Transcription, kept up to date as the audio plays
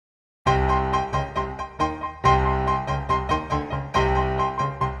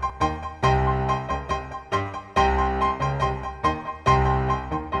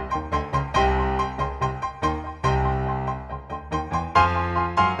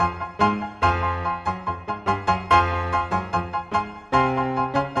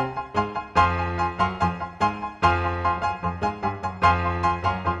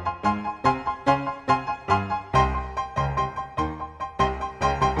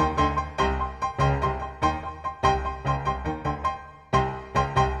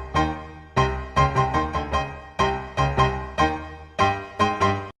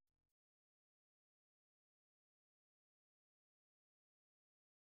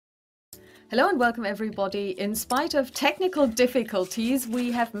Hello and welcome everybody. In spite of technical difficulties,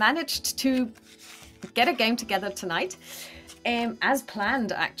 we have managed to get a game together tonight, as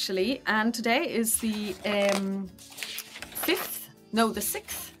planned actually. And today is the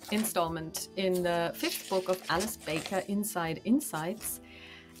sixth installment in the fifth book of Alice Baker, Inside Insights.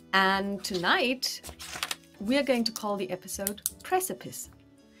 And tonight we're going to call the episode Precipice.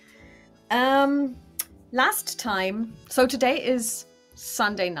 Last time, so today is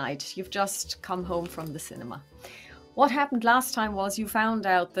Sunday night. You've just come home from the cinema. What happened last time was you found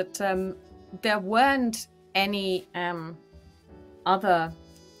out that there weren't any other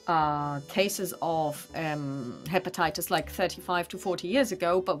cases of hepatitis like 35 to 40 years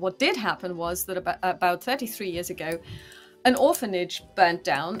ago. But what did happen was that about 33 years ago, an orphanage burnt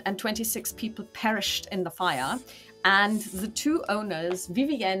down and 26 people perished in the fire. And the two owners,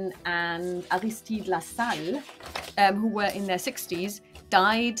 Vivienne and Aristide Lassalle, who were in their 60s,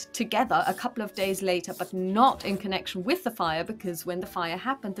 died together a couple of days later, but not in connection with the fire, because when the fire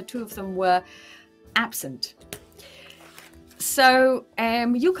happened, the two of them were absent. So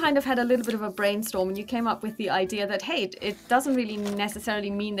you kind of had a little bit of a brainstorm and you came up with the idea that, hey, it doesn't really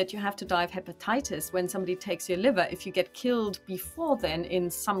necessarily mean that you have to die of hepatitis when somebody takes your liver. If you get killed before then in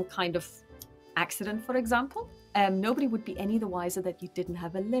some kind of accident, for example, nobody would be any the wiser that you didn't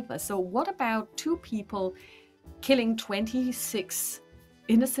have a liver. So what about two people killing 26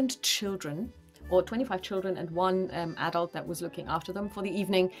 innocent children, or 25 children and one adult that was looking after them for the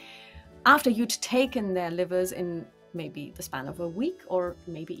evening, after you'd taken their livers in maybe the span of a week or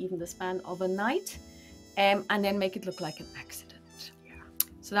maybe even the span of a night, and then make it look like an accident? Yeah.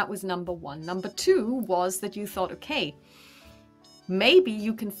 So that was number one. Number two was that you thought, okay, maybe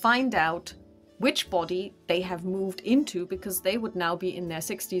you can find out which body they have moved into, because they would now be in their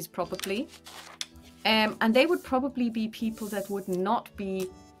 60s probably. And they would probably be people that would not be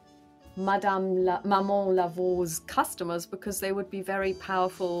Maman Laveau's customers, because they would be very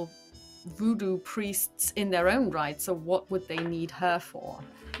powerful voodoo priests in their own right. So what would they need her for?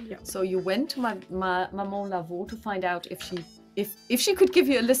 Yeah. So you went to Maman Laveau to find out if she could give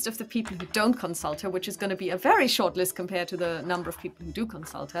you a list of the people who don't consult her, which is going to be a very short list compared to the number of people who do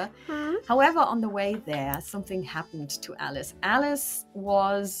consult her. However, on the way there, something happened to Alice. Alice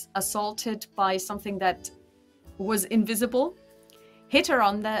was assaulted by something that was invisible, hit her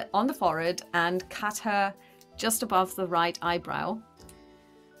on the forehead and cut her just above the right eyebrow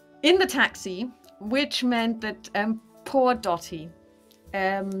in the taxi, which meant that poor Dottie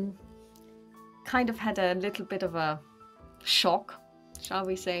kind of had a little bit of a shock, shall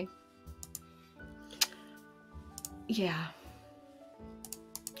we say. Yeah.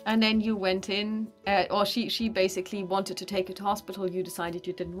 And then you went in, or she basically wanted to take you to hospital. You decided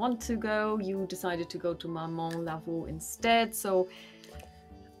you didn't want to go. You decided to go to Maman Laveau instead. So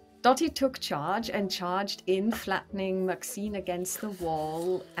Dottie took charge and charged in, flattening Maxine against the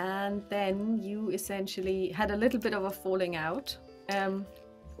wall. And then you essentially had a little bit of a falling out.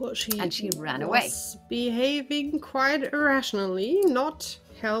 Well, she ran away. Behaving quite irrationally, not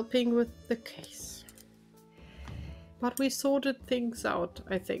helping with the case. But we sorted things out,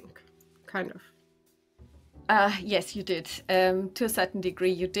 I think, kind of. Yes, you did. To a certain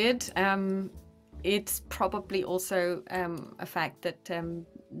degree, you did. It's probably also a fact that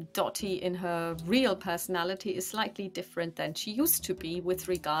Dottie, in her real personality, is slightly different than she used to be with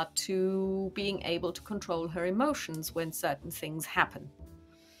regard to being able to control her emotions when certain things happen.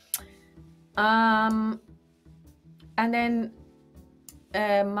 And then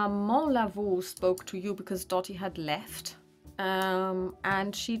Maman Laveau spoke to you because Dottie had left,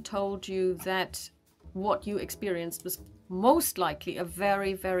 and she told you that what you experienced was most likely a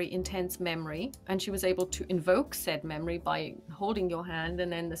very, very intense memory, and she was able to invoke said memory by holding your hand,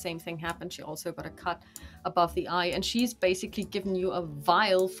 and then the same thing happened. She also got a cut above the eye, and she's basically given you a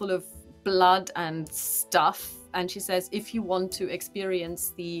vial full of blood and stuff, and she says if you want to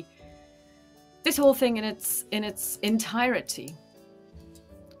experience this whole thing in its entirety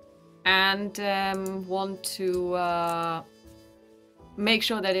and want to make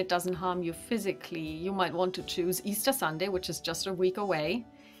sure that it doesn't harm you physically, you might want to choose Easter Sunday, which is just a week away.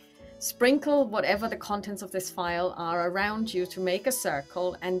 Sprinkle whatever the contents of this file are around you to make a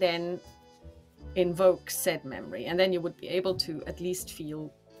circle, and then invoke said memory, and then you would be able to at least feel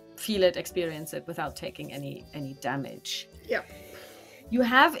it, experience it without taking any damage. Yeah. You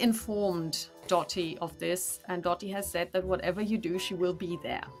have informed Dottie of this, and Dottie has said that whatever you do, she will be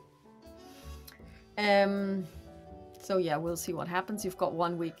there. So yeah, we'll see what happens. You've got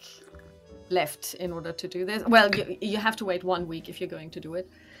 1 week left in order to do this. Well, you have to wait 1 week if you're going to do it.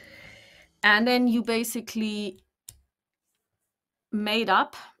 And then you basically made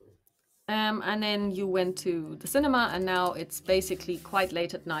up And then you went to the cinema, and now it's basically quite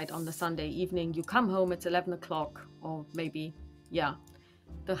late at night on the Sunday evening. You come home, it's 11 o'clock, or maybe, yeah.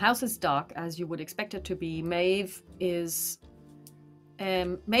 The house is dark, as you would expect it to be. Maeve is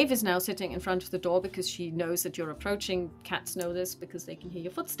now sitting in front of the door because she knows that you're approaching. Cats know this because they can hear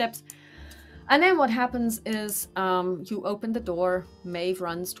your footsteps. And then what happens is you open the door, Maeve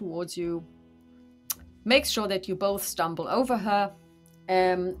runs towards you, makes sure that you both stumble over her,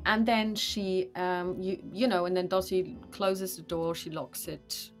 and then she, and then Dottie closes the door, she locks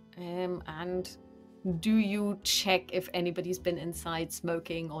it, and do you check if anybody's been inside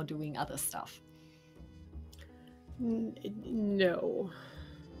smoking or doing other stuff? No.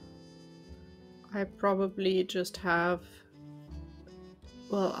 I probably just have...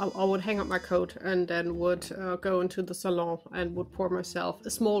 Well, I would hang up my coat and then would go into the salon and would pour myself a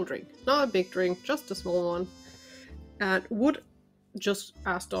small drink. Not a big drink, just a small one. And would just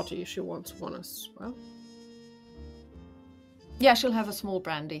ask Dottie if she wants one as well. Yeah, she'll have a small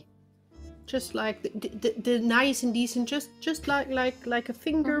brandy. Just like the nice and decent, just like a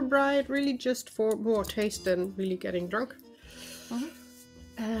finger bride, really just for more taste than really getting drunk.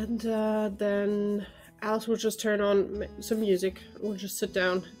 And then Alice will just turn on some music. We'll just sit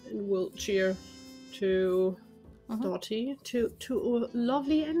down and we'll cheer to Dottie to a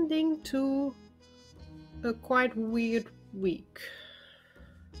lovely ending to a quite weird week.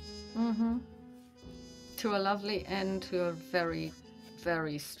 To a lovely end to a very,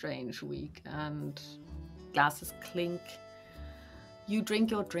 very strange week, and glasses clink. You drink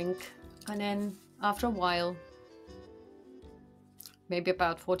your drink, and then after a while, maybe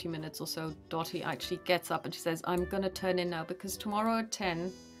about 40 minutes or so, Dottie actually gets up and she says, I'm going to turn in now because tomorrow at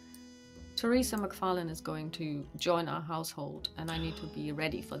 10, Teresa McFarlane is going to join our household and I need to be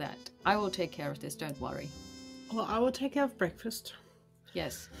ready for that. I will take care of this, don't worry. Well, I will take care of breakfast.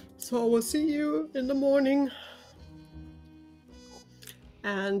 Yes. So I will see you in the morning.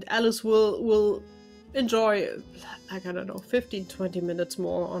 And Alice will enjoy, like, I don't know, 15-20 minutes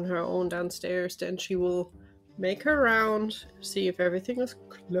more on her own downstairs. Then she will make her round, see if everything is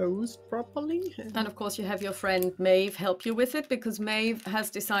closed properly. And of course you have your friend Maeve help you with it, because Maeve has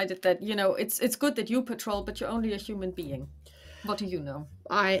decided that, you know, it's good that you patrol, but you're only a human being. What do you know?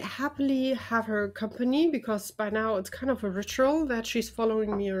 I happily have her company, because by now it's kind of a ritual that she's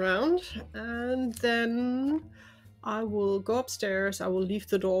following me around. And then I will go upstairs. I will leave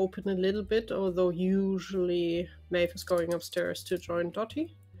the door open a little bit, although usually Maeve is going upstairs to join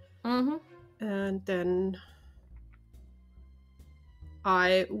Dottie. And then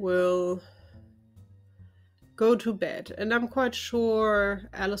I will go to bed. And I'm quite sure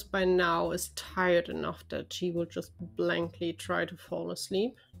Alice by now is tired enough that she will just blankly try to fall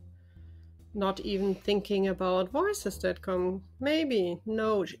asleep. Not even thinking about voices that come. Maybe.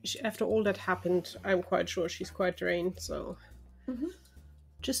 No, after all that happened, I'm quite sure she's quite drained, so...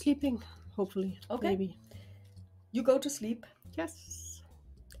 Just sleeping, hopefully. Okay. Maybe. You go to sleep. Yes.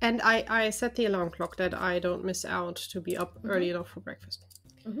 And I set the alarm clock that I don't miss out to be up early enough for breakfast.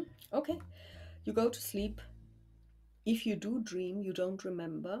 Okay. You go to sleep. If you do dream, you don't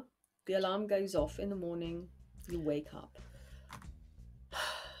remember. The alarm goes off in the morning. You wake up.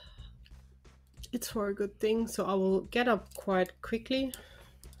 It's for a good thing, so I will get up quite quickly.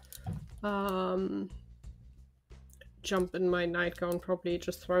 Jump in my nightgown, probably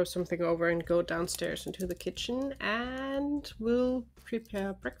just throw something over and go downstairs into the kitchen, and we'll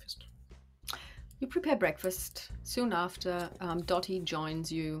prepare breakfast. You prepare breakfast. Soon after, Dottie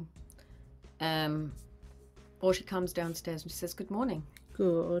joins you. Or she comes downstairs and she says, good morning.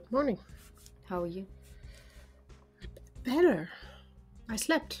 Good morning. How are you? Better. I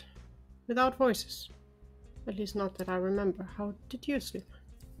slept. Without voices. At least not that I remember. How did you sleep?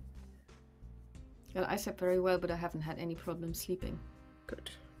 Well, I slept very well, but I haven't had any problem sleeping. Good.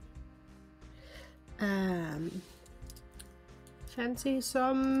 Fancy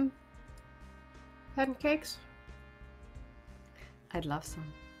some pancakes? I'd love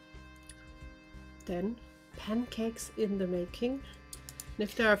some. Then, pancakes in the making. And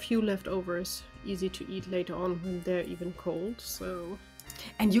if there are a few leftovers, easy to eat later on when they're even cold, so...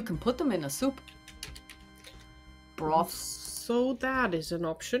 And you can put them in a soup. Broth. So that is an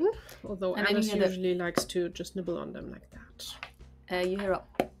option, although Alice usually likes to just nibble on them like that. You hear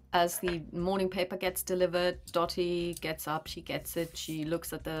as the morning paper gets delivered, Dottie gets up, she gets it, she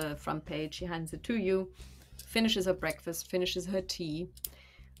looks at the front page, she hands it to you, finishes her breakfast, finishes her tea,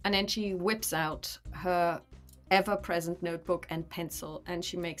 and then she whips out her ever-present notebook and pencil, and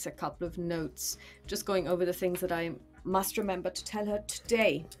she makes a couple of notes, just going over the things that I must remember to tell her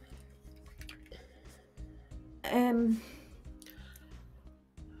today.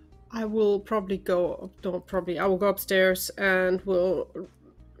 I will probably go. Don't probably. I will go upstairs and will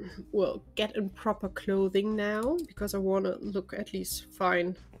get in proper clothing now because I want to look at least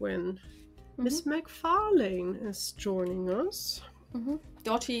fine when Miss McFarlane is joining us.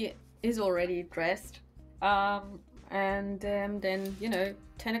 Dottie is already dressed. And then,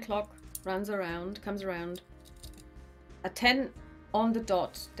 10 o'clock comes around. At 10 on the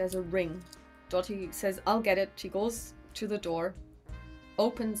dot, there's a ring. Dottie says, I'll get it. She goes to the door,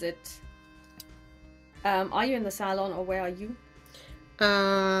 opens it. Are you in the salon or where are you?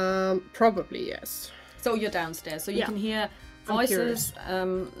 Probably, yes. So you're downstairs. So you can hear voices.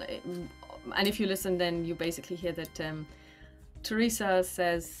 And if you listen, then you basically hear that Teresa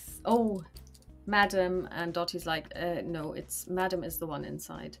says, oh, madam. And Dottie's like, no, it's madam is the one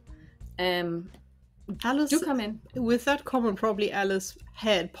inside. Alice, do come in. With that comment, probably Alice's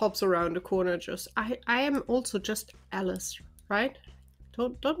head pops around the corner. Just, I am also just Alice, right?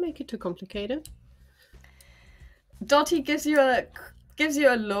 Don't make it too complicated. Dottie gives you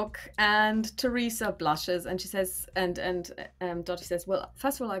a look, and Teresa blushes, and she says, and Dottie says, well,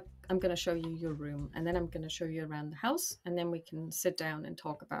 first of all, I'm going to show you your room, and then I'm going to show you around the house, and then we can sit down and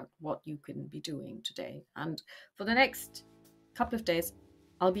talk about what you can be doing today. And for the next couple of days,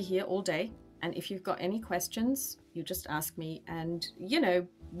 I'll be here all day. And if you've got any questions, you just ask me, and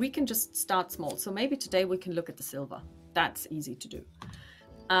we can just start small. So maybe today we can look at the silver. That's easy to do.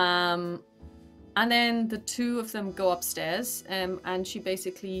 And then the two of them go upstairs, and she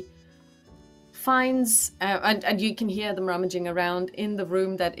basically finds, and you can hear them rummaging around in the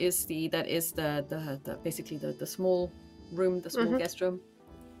room that is the basically the small room, the small guest room,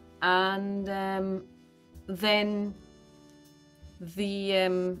 and then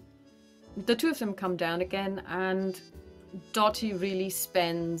the two of them come down again, and Dottie really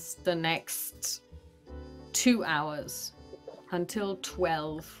spends the next 2 hours until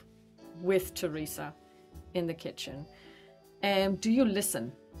 12 with Teresa in the kitchen. Do you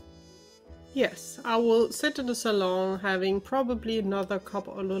listen? Yes, I will sit in the salon having probably another cup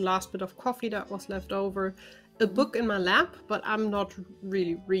or the last bit of coffee that was left over, a book in my lap, but I'm not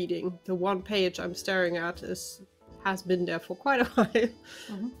really reading. The one page I'm staring at has been there for quite a while.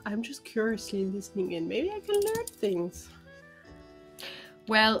 I'm just curiously listening in. Maybe I can learn things.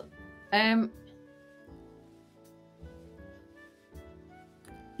 Well,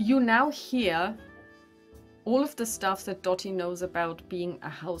 you now hear all of the stuff that Dottie knows about being a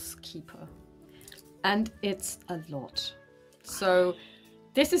housekeeper. And it's a lot. So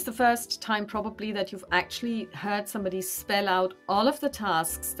this is the first time probably that you've actually heard somebody spell out all of the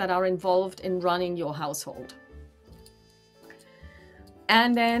tasks that are involved in running your household.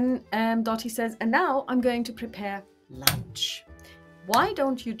 And then Dottie says, and now I'm going to prepare lunch. Why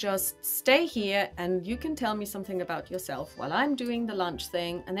don't you just stay here and you can tell me something about yourself while I'm doing the lunch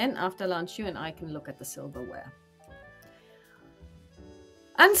thing, and then after lunch you and I can look at the silverware.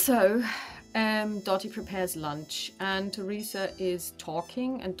 And so Dottie prepares lunch, and Teresa is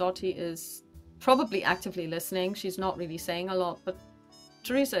talking, and Dottie is probably actively listening. She's not really saying a lot, but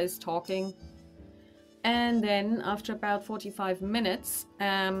Teresa is talking. And then after about 45 minutes,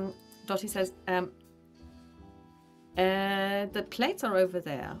 Dottie says, the plates are over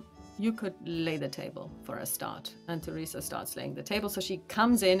there. You could lay the table for a start. And Teresa starts laying the table. So she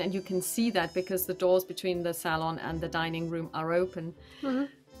comes in, and you can see that because the doors between the salon and the dining room are open.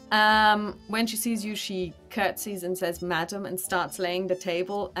 When she sees you, she curtsies and says, madam, and starts laying the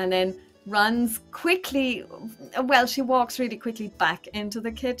table, and then runs quickly. Well, she walks really quickly back into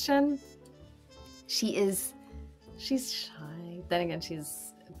the kitchen. She's shy. Then again,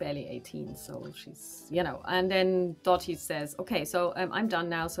 she's barely 18, so she's, and then Dottie says, okay, so I'm done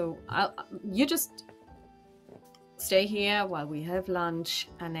now, so you just stay here while we have lunch,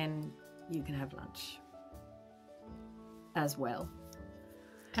 and then you can have lunch as well.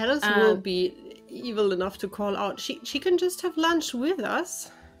 Alice will be evil enough to call out, she can just have lunch with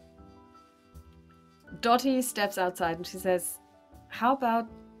us. Dottie steps outside and she says, how about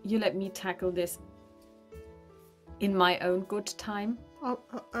you let me tackle this in my own good time? Oh,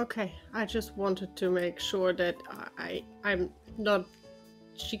 okay. I just wanted to make sure that I'm not...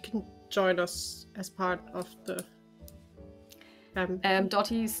 She can join us as part of the...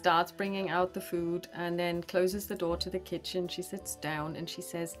 Dottie starts bringing out the food and then closes the door to the kitchen. She sits down and she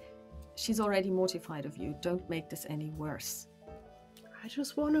says, she's already mortified of you. Don't make this any worse. I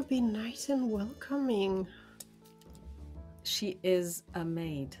just want to be nice and welcoming. She is a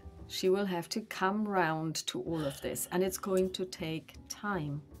maid. She will have to come round to all of this, and it's going to take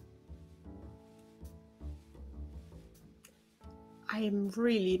time. I am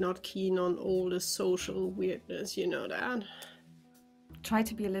really not keen on all the social weirdness, you know that. Try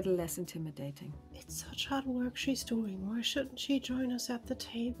to be a little less intimidating. It's such hard work she's doing. Why shouldn't she join us at the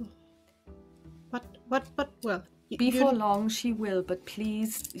table? But, well... Before long, she will, but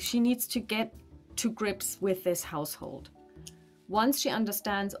please, she needs to get to grips with this household. Once she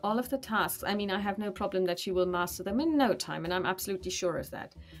understands all of the tasks, I mean, I have no problem that she will master them in no time, and I'm absolutely sure of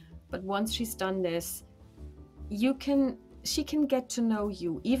that. But once she's done this, she can get to know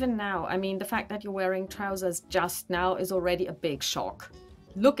you. Even now, I mean, the fact that you're wearing trousers just now is already a big shock.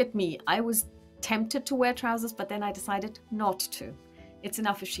 Look at me. I was tempted to wear trousers, but then I decided not to. It's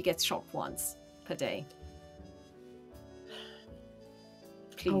enough if she gets shocked once per day.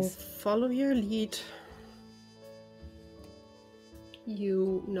 Please. I'll follow your lead.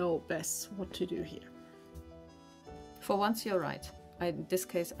 You know best what to do here. For once, you're right. In this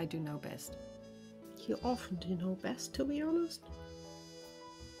case, I do know best. You often do know best, to be honest.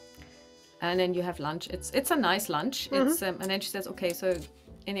 And then you have lunch. It's a nice lunch. It's and then she says, okay, so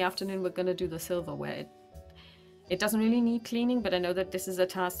in the afternoon we're gonna do the silverware. It doesn't really need cleaning, but I know that this is a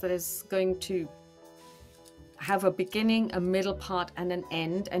task that is going to have a beginning, a middle part, and an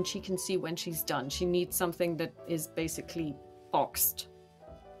end, and she can see when she's done. She needs something that is basically boxed.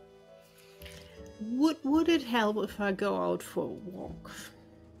 Would it help if I go out for a walk?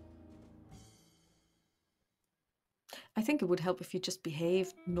 I think it would help if you just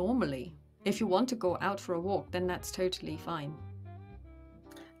behaved normally. If you want to go out for a walk, then that's totally fine.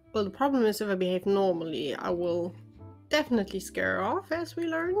 Well, the problem is if I behave normally, I will definitely scare her off, as we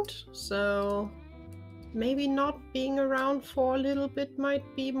learned. So maybe not being around for a little bit might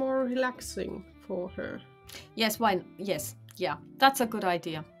be more relaxing for her. Yes, why? Yes, yeah, that's a good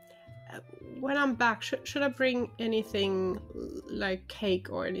idea. When I'm back, should I bring anything like cake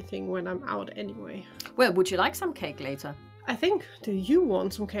or anything when I'm out anyway? Well, would you like some cake later? I think. Do you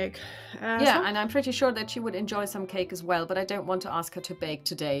want some cake? Yeah, and I'm pretty sure that she would enjoy some cake as well, but I don't want to ask her to bake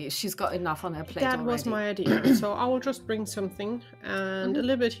today. She's got enough on her plate already. That was my idea. So I will just bring something and a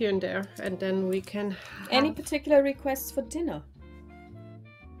little bit here and there, and then we can have... Any particular requests for dinner?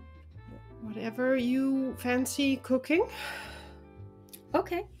 Whatever you fancy cooking.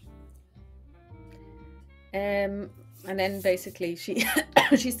 Okay. And then basically she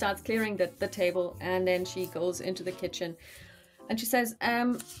she starts clearing the table, and then she goes into the kitchen and she says,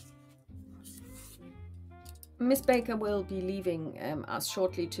 Miss Baker will be leaving us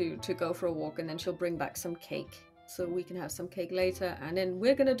shortly to go for a walk, and then she'll bring back some cake so we can have some cake later, and then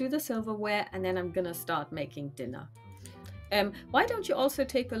we're gonna do the silverware, and then I'm gonna start making dinner. Why don't you also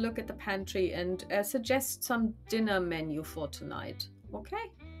take a look at the pantry and suggest some dinner menu for tonight?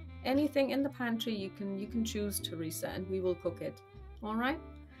 Okay? Anything in the pantry you can choose, Teresa, and we will cook it. All right?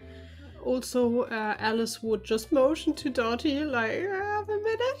 Also, Alice would just motion to Dottie, like, have a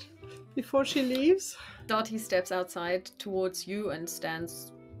minute before she leaves. Dottie steps outside towards you and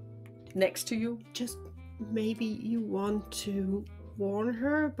stands next to you. Just maybe you want to warn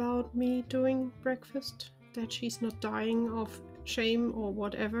her about me doing breakfast, that she's not dying of shame or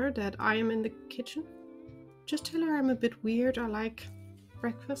whatever, that I am in the kitchen. Just tell her I'm a bit weird. I like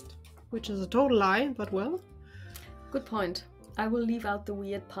breakfast, which is a total lie, but well. Good point. I will leave out the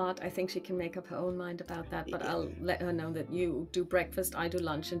weird part. I think she can make up her own mind about that, but I'll let her know that you do breakfast, I do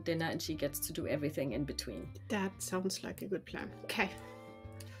lunch and dinner, and she gets to do everything in between. That sounds like a good plan. Okay.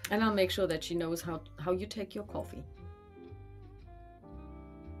 And I'll make sure that she knows how you take your coffee.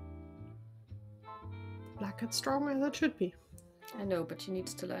 Black and strong as it should be. I know, but she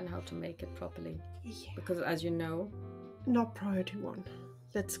needs to learn how to make it properly. Yeah. Because as you know... Not priority one.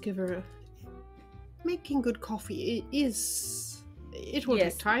 Let's give her a... Making good coffee it will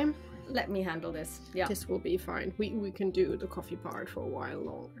take time. Let me handle this. Yeah. This will be fine. We can do the coffee part for a while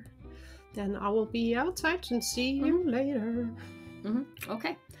longer. Then I will be outside and see you later.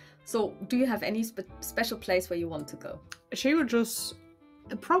 Okay. So, do you have any special place where you want to go? She will just...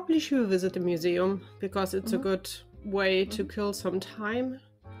 Probably she will visit the museum, because it's a good way to kill some time.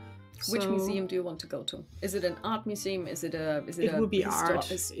 Which museum do you want to go to? Is it an art museum? It would be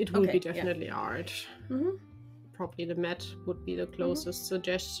art. It would be definitely art. Probably the Met would be the closest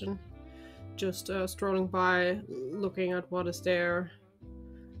suggestion. Just strolling by, looking at what is there,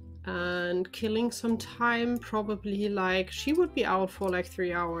 and killing some time. Probably like she would be out for like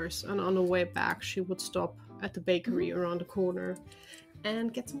 3 hours, and on the way back she would stop at the bakery around the corner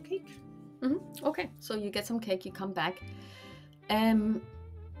and get some cake. Okay, so you get some cake, you come back.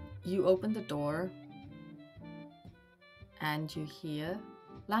 You open the door and you hear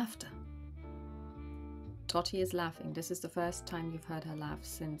laughter. Dottie is laughing. This is the first time you've heard her laugh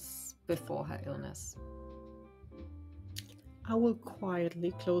since before her illness. I will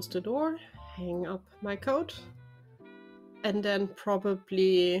quietly close the door, hang up my coat, and then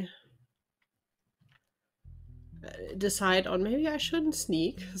probably decide on maybe I shouldn't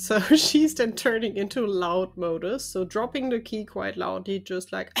sneak. So she's then turning into loud modus, so dropping the key quite loudly,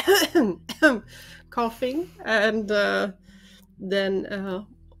 just like coughing, and then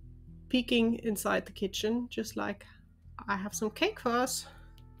peeking inside the kitchen, just like, I have some cake for us.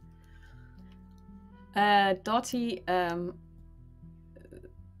 Dottie,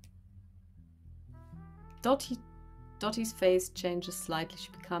 Dottie's face changes slightly.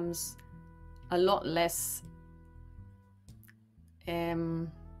 She becomes a lot less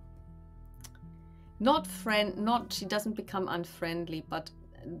she doesn't become unfriendly, but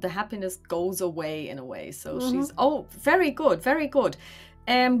the happiness goes away in a way. So she's, oh, very good, very good.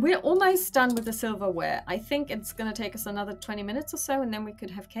 We're almost done with the silverware. I think it's going to take us another 20 minutes or so, and then we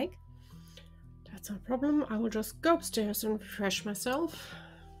could have cake. That's no problem. I will just go upstairs and refresh myself.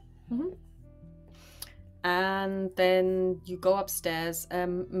 And then you go upstairs.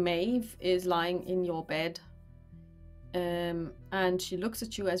 Maeve is lying in your bed. And she looks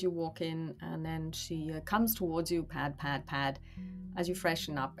at you as you walk in, and then she comes towards you, pad, pad, pad, as you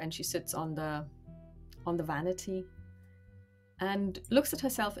freshen up, and she sits on the vanity and looks at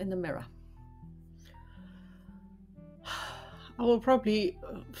herself in the mirror. I will probably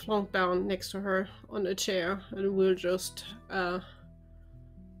flunk down next to her on a chair, and we'll just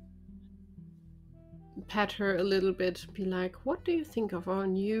pat her a little bit, be like, what do you think of our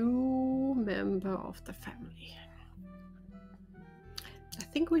new member of the family? I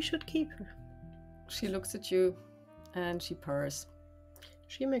think we should keep her. She looks at you and she purrs.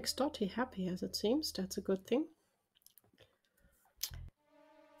 She makes Dottie happy, as it seems. That's a good thing.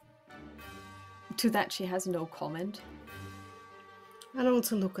 To that she has no comment. And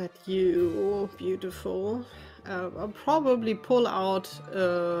also look at you, beautiful. I'll probably pull out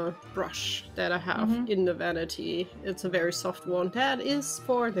a brush that I have in the vanity. It's a very soft one. That is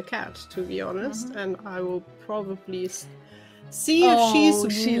for the cat, to be honest. And I will probably see if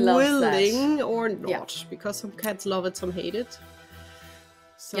she's willing or not, because some cats love it, some hate it.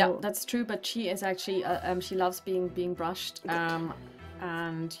 So, yeah, that's true. But she is actually she loves being brushed,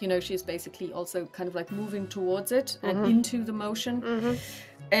 and you know, she's basically also kind of like moving towards it and into the motion,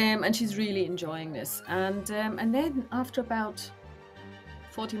 and she's really enjoying this. And then after about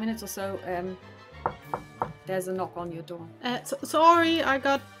 40 minutes or so, there's a knock on your door. Sorry, I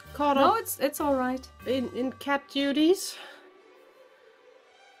got caught up. No, it's all right. In cat duties.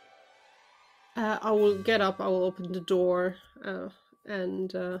 I will get up, I will open the door,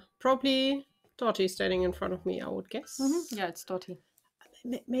 and probably Dottie standing in front of me, I would guess. Yeah, it's Dottie.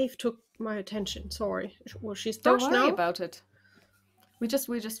 Maeve took my attention, sorry. Well, she's Don't brushed worry now. about it. We just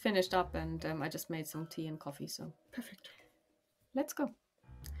finished up, and I just made some tea and coffee, so... Perfect. Let's go.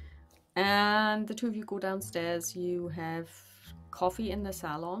 And the two of you go downstairs. You have coffee in the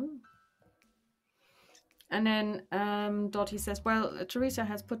salon. And then Dottie says, well, Teresa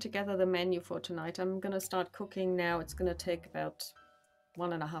has put together the menu for tonight. I'm going to start cooking now. It's going to take about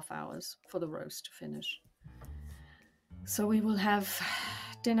 1.5 hours for the roast to finish. So we will have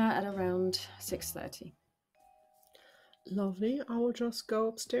dinner at around 6:30. Lovely. I will just go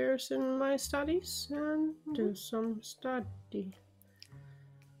upstairs in my studies and do some study.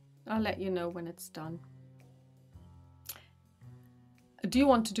 I'll let you know when it's done. Do you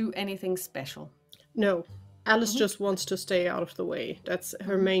want to do anything special? No. Alice just wants to stay out of the way. That's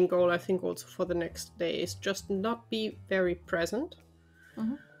her main goal, I think, also for the next day, is just not be very present.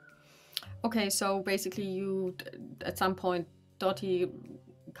 Okay, so basically you, at some point, Dottie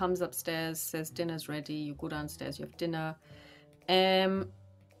comes upstairs, says dinner's ready, you go downstairs, you have dinner. And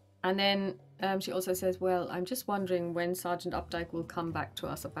then she also says, well, I'm just wondering when Sergeant Updike will come back to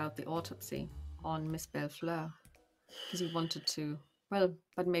us about the autopsy on Miss Bellefleur. Because he wanted to, well,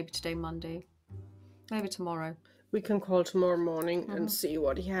 but maybe today, Monday. Maybe tomorrow. We can call tomorrow morning and see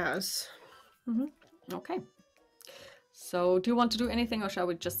what he has. Okay. So do you want to do anything, or shall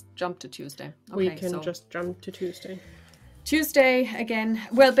we just jump to Tuesday? Okay, we can just jump to Tuesday. Tuesday again.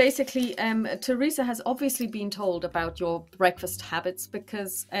 Well, basically, Teresa has obviously been told about your breakfast habits,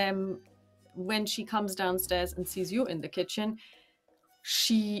 because when she comes downstairs and sees you in the kitchen,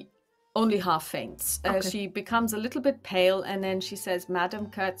 she only half faints. She becomes a little bit pale, and then she says, Madam,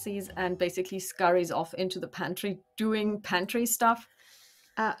 curtsies, and basically scurries off into the pantry doing pantry stuff.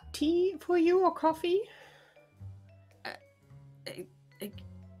 Tea for you or coffee?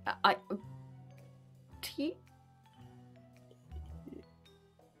 Tea?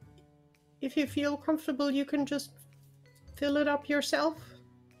 If you feel comfortable, you can just fill it up yourself.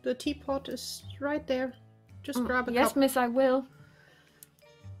 The teapot is right there. Just grab a cup. Yes, miss, I will.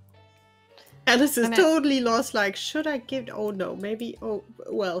 Alice is And it- totally lost. Like, should I give? Oh no, maybe. Oh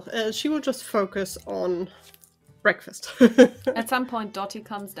well, she will just focus on breakfast. At some point, Dottie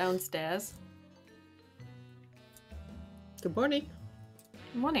comes downstairs. Good morning.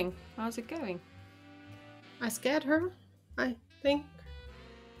 Morning. How's it going? I scared her. I think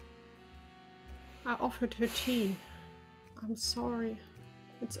I offered her tea. I'm sorry.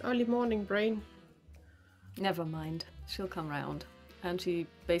 It's early morning, brain. Never mind. She'll come round. And she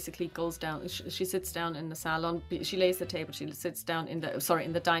basically goes down. She sits down in the salon. She lays the table. She sits down in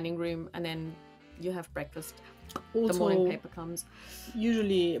the dining room, and then you have breakfast. Also, the morning paper comes.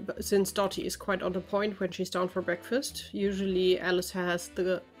 Usually, since Dottie is quite on the point when she's down for breakfast, usually Alice has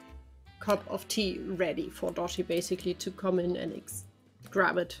the cup of tea ready for Dottie, basically to come in and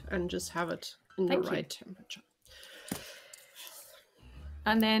grab it and just have it in the right temperature.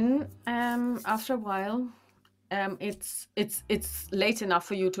 And then after a while, it's late enough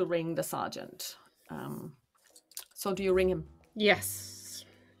for you to ring the sergeant. So do you ring him? Yes.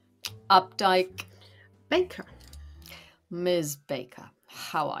 Updike. Baker. Ms. Baker,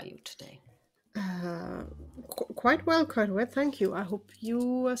 how are you today? Quite well, thank you. I hope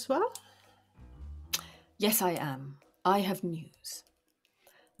you as well? Yes, I am. I have news.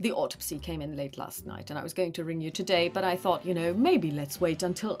 The autopsy came in late last night, and I was going to ring you today, but I thought, maybe let's wait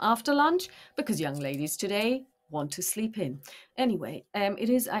until after lunch, because young ladies today want to sleep in. Anyway, it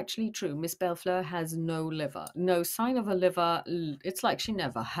is actually true. Miss Bellefleur has no liver, no sign of a liver. It's like she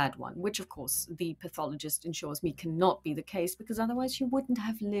never had one, which, of course, the pathologist ensures me cannot be the case, because otherwise she wouldn't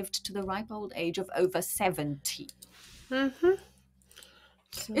have lived to the ripe old age of over 70. Mm-hmm.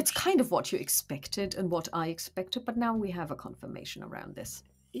 So it's kind of what you expected and what I expected, but now we have a confirmation around this.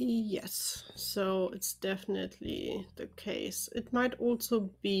 Yes, so it's definitely the case. It might also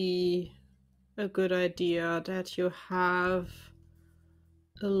be a good idea that you have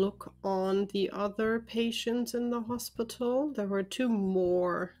a look on the other patients in the hospital. There were two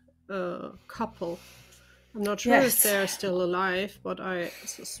more couple. I'm not sure if they're still alive, but I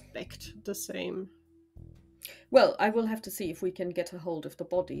suspect the same. Well, I will have to see if we can get a hold of the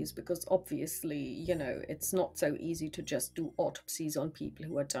bodies, because obviously, it's not so easy to just do autopsies on people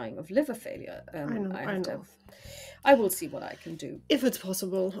who are dying of liver failure. I know. I will see what I can do. If it's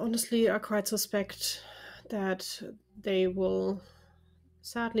possible. Honestly, I quite suspect that they will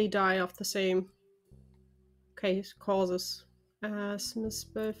sadly die of the same causes as Miss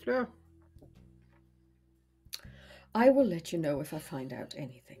Bellefleur. I will let you know if I find out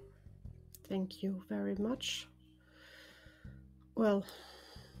anything. Thank you very much. Well,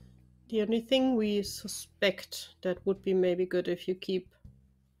 the only thing we suspect that would be maybe good if you keep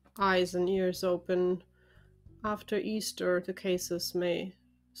eyes and ears open after Easter, the cases may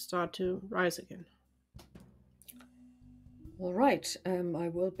start to rise again. All right, I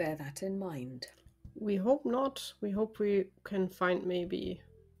will bear that in mind. We hope not. We hope we can find maybe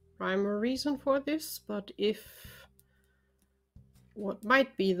rhyme or reason for this, but if what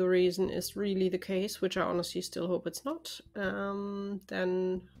might be the reason is really the case, which I honestly still hope it's not,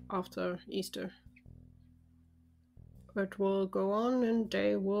 then after Easter it will go on and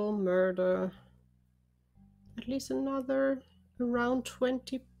they will murder at least another around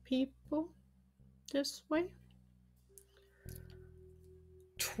 20 people this way.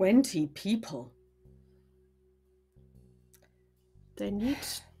 20 people? They need...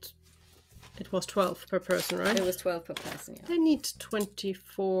 It was 12 per person, right? It was 12 per person, yeah. They need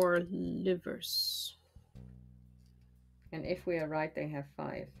 24 livers. And if we are right, they have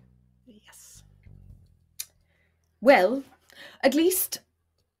 5. Yes. Well, at least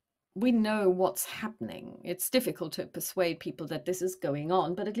we know what's happening. It's difficult to persuade people that this is going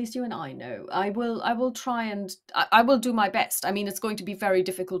on, but at least you and I know. I will try and I will do my best. I mean, it's going to be very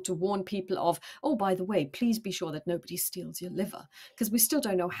difficult to warn people of, oh, by the way, please be sure that nobody steals your liver, because we still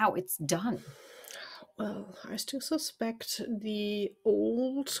don't know how it's done. Well, I still suspect the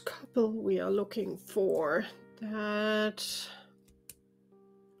old couple we are looking for that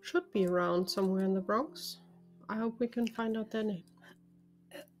should be around somewhere in the Bronx. I hope we can find out their name.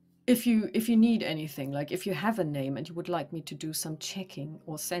 If you need anything, like if you have a name and you would like me to do some checking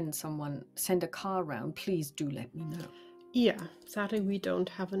or send a car around, please do let me know. Yeah, sadly we don't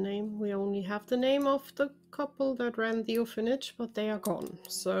have a name. We only have the name of the couple that ran the orphanage, but they are gone,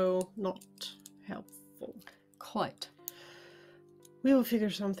 so not helpful. Quite. We will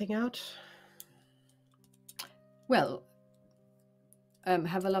figure something out. Well,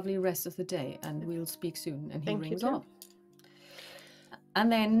 have a lovely rest of the day, and we'll speak soon. And he rings off. And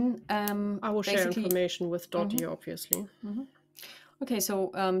then I will share information with Dottie, obviously. Mm-hmm. Okay,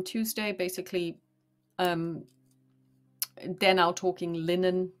 so Tuesday, basically, they're now talking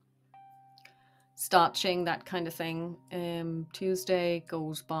linen. starching, that kind of thing. Tuesday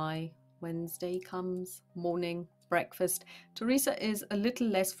goes by, Wednesday comes, morning, breakfast. Teresa is a little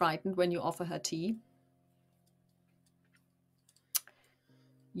less frightened when you offer her tea.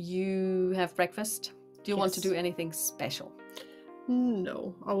 You have breakfast. Do you want to do anything special?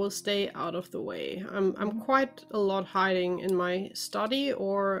 No, I will stay out of the way. I'm quite a lot hiding in my study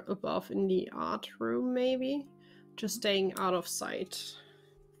or above in the art room, maybe. Just staying out of sight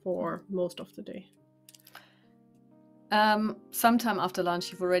for most of the day. Sometime after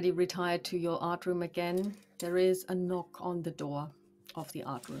lunch, you've already retired to your art room again. There is a knock on the door of the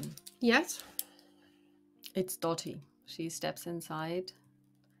art room. Yes? It's Dottie. She steps inside.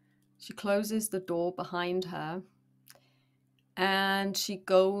 She closes the door behind her. And she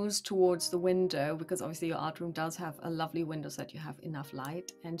goes towards the window, because obviously your art room does have a lovely window so that you have enough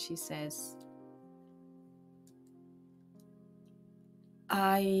light. And she says,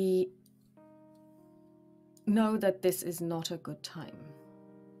 I know that this is not a good time,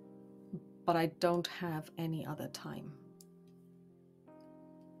 but I don't have any other time.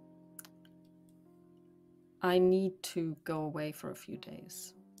 I need to go away for a few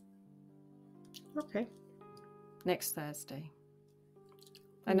days. Okay. Next Thursday.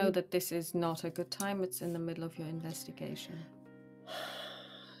 I know that this is not a good time. It's in the middle of your investigation.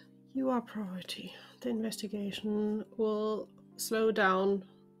 You are priority. The investigation will slow down,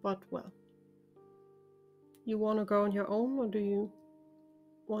 but well. You want to go on your own, or do you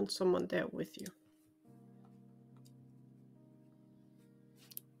want someone there with you?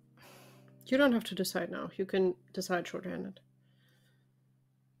 You don't have to decide now. You can decide shorthanded.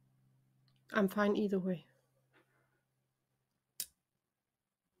 I'm fine either way.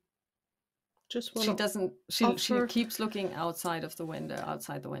 Just want She doesn't. She offer... keeps looking outside the window.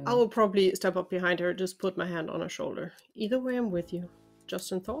 I will probably step up behind her, just put my hand on her shoulder. Either way, I'm with you.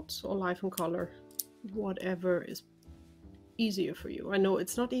 Just in thoughts or life and color. Whatever is easier for you. I know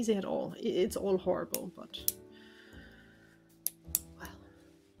it's not easy at all. It's all horrible, but... well.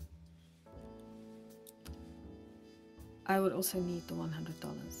 I would also need the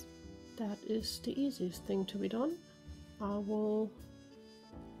 $100. That is the easiest thing to be done. I will...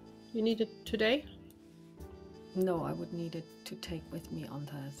 You need it today? No, I would need it to take with me on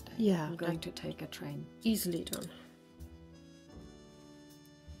Thursday. Yeah. I'm going to take a train. Easily done.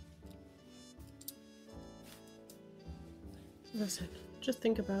 Listen, just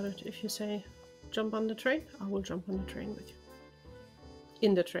think about it. If you say, jump on the train, I will jump on the train with you.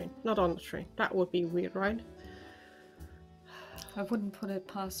 In the train, not on the train. That would be weird, right? I wouldn't put it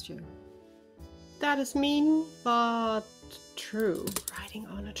past you. That is mean, but true. Riding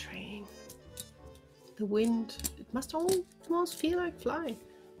on a train. The wind, it must almost feel like flying.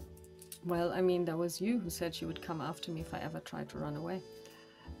 Well, I mean, that was you who said you would come after me if I ever tried to run away.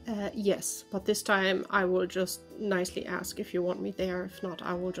 Yes, but this time I will just nicely ask if you want me there. If not,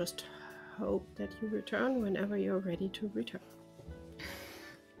 I will just hope that you return whenever you're ready to return.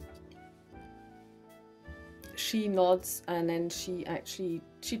 She nods, and then she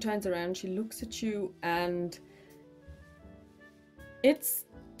turns around, she looks at you, and it's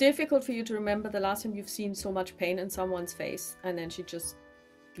difficult for you to remember the last time you've seen so much pain in someone's face, and then she just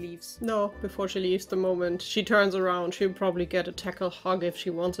leaves. No, before she leaves, the moment she turns around, she'll probably get a tackle hug if she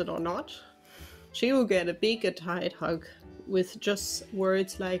wants it or not. She will get a big, a tight hug with just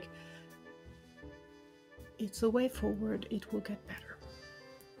words like, it's a way forward, it will get better.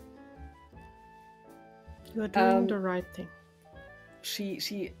 You are doing the right thing.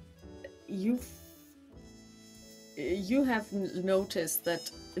 You have noticed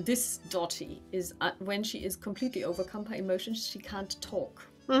that this Dottie is, when she is completely overcome by emotions, she can't talk.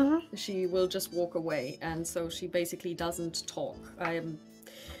 Mm-hmm. She will just walk away, and so she basically doesn't talk.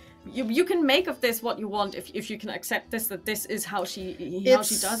 You can make of this what you want. If you can accept this, that this is how she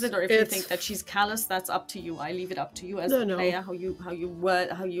does it, or if you think that she's callous, that's up to you. I leave it up to you as a player, how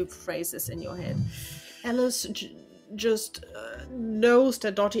you phrase this in your head. Alice just knows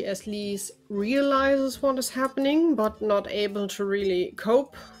that Dottie at least realizes what is happening, but not able to really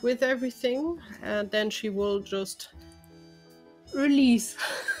cope with everything, and then she will just release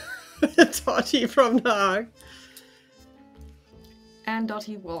Dottie from the hug. And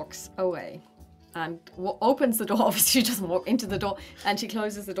Dottie walks away and opens the door. Obviously, she doesn't walk into the door, and she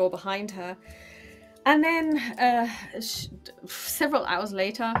closes the door behind her. And then several hours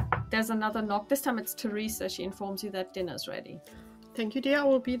later, there's another knock. This time it's Teresa. She informs you that dinner's ready. Thank you, dear. I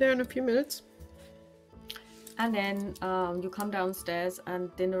will be there in a few minutes. And then you come downstairs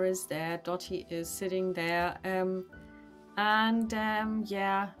and dinner is there. Dottie is sitting there.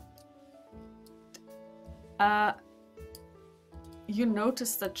 you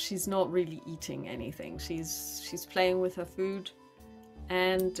notice that she's not really eating anything. She's playing with her food,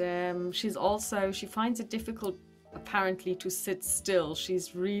 and she finds it difficult apparently to sit still.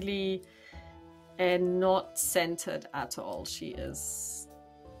 She's really not centered at all. She's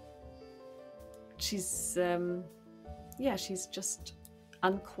just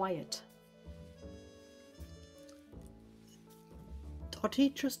unquiet. Dottie,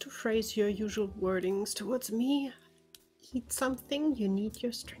 just to phrase your usual wordings towards me, eat something, you need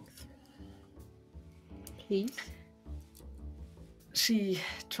your strength. Please? She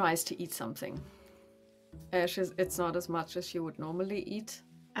tries to eat something. It's not as much as she would normally eat.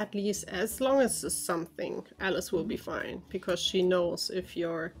 At least as long as it's something, Alice will be fine, because she knows if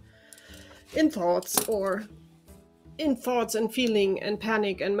you're in thoughts and feeling and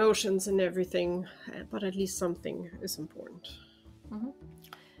panic and motions and everything, but at least something is important. Mm-hmm.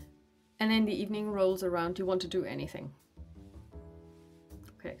 And then the evening rolls around. Do you want to do anything?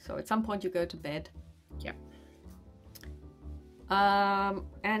 Okay, so at some point you go to bed. Yeah.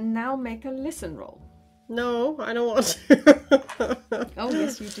 And now make a listen roll. No, I don't want to. Oh,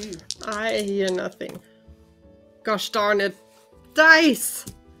 yes, you do. I hear nothing. Gosh darn it. Dice!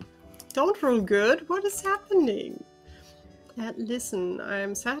 Don't roll good. What is happening? Listen,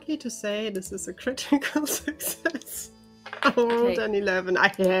 I'm sadly to say this is a critical success. I rolled an 11. I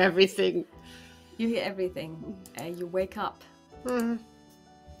hear everything. You hear everything. You wake up. Mm.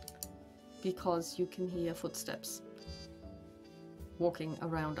 Because you can hear footsteps walking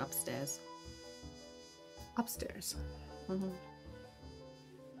around upstairs. Upstairs. Mm-hmm.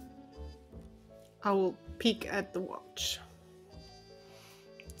 I will peek at the watch.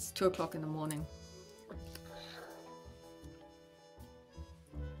 It's 2 o'clock in the morning.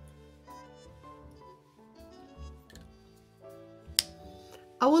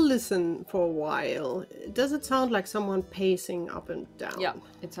 I will listen for a while. Does it sound like someone pacing up and down? Yeah,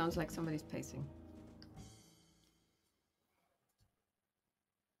 it sounds like somebody's pacing.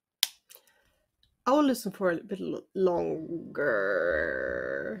 I will listen for a bit longer.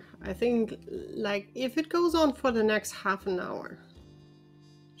 I think, like, if it goes on for the next half an hour,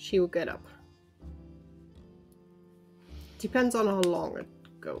 she will get up. Depends on how long it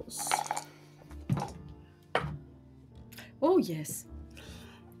goes. Oh, yes.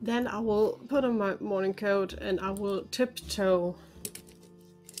 Then I will put on my morning coat and I will tiptoe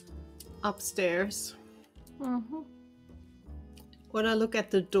upstairs. Mm-hmm. When I look at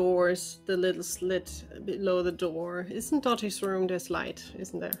the doors, the little slit below the door, isn't Dottie's room? There's light,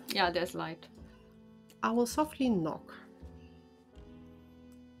 isn't there? Yeah, there's light. I will softly knock.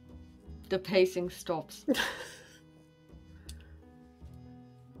 The pacing stops.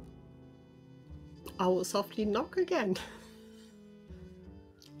 I will softly knock again.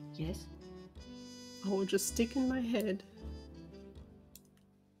 Yes. I will just stick in my head.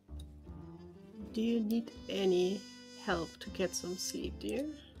 Do you need any help to get some sleep, dear?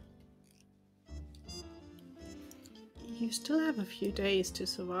 You still have a few days to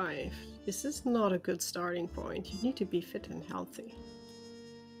survive. This is not a good starting point. You need to be fit and healthy.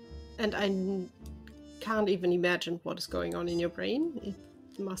 And I can't even imagine what is going on in your brain. It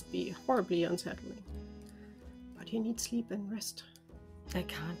must be horribly unsettling. But you need sleep and rest. I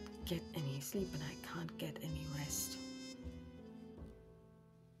can't get any sleep and I can't get any rest.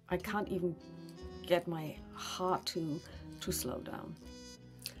 I can't even get my heart to slow down.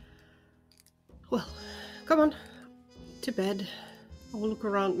 Well, come on. To bed. I will look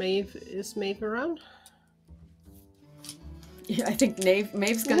around. Maeve. Is Maeve around? Yeah, I think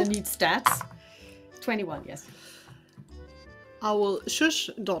Maeve's gonna need stats. 21, yes. I will shush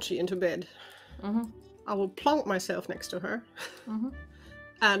Dottie into bed. Mm-hmm. I will plonk myself next to her. Mm-hmm.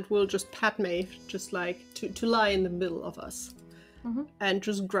 And we'll just pat Maeve, just like to lie in the middle of us. Mm-hmm. And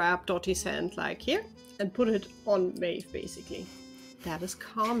just grab Dottie's hand like here and put it on Maeve, basically. That is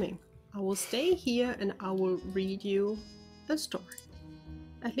calming. I will stay here and I will read you a story.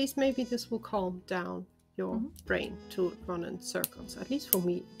 At least maybe this will calm down your brain to run in circles. At least for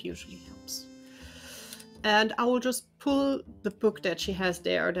me, it usually helps. And I will just pull the book that she has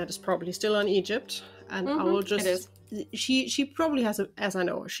there that is probably still on Egypt. And I will just... It is. She probably has, as I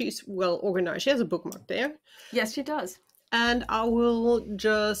know, she's well organized. She has a bookmark there. Yes, she does. And I will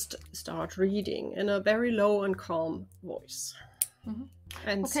just start reading in a very low and calm voice. Mm-hmm.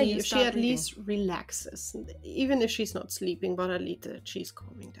 And okay, see if she at least relaxes. Even if she's not sleeping, but at least she's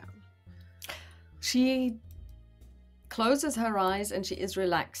calming down. She closes her eyes and she is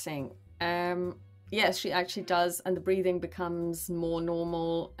relaxing. Yes, she actually does. And the breathing becomes more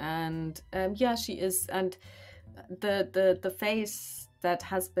normal. And yeah, she is. And the face that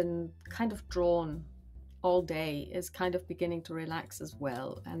has been kind of drawn all day is kind of beginning to relax as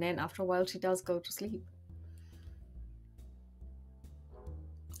well. And then after a while, she does go to sleep.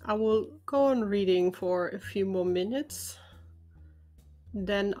 I will go on reading for a few more minutes.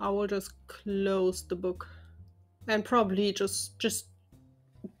 Then I will just close the book and probably just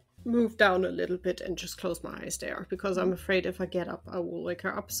move down a little bit and just close my eyes there, because I'm afraid if I get up, I will wake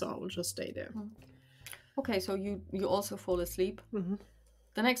her up, so I will just stay there. Okay, so you also fall asleep. Mm-hmm.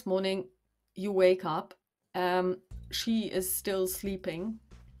 The next morning, you wake up. She is still sleeping.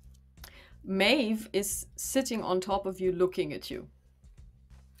 Maeve is sitting on top of you, looking at you.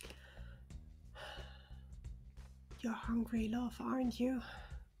 You're hungry, love, aren't you?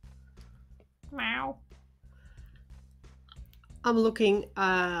 Meow. I'm looking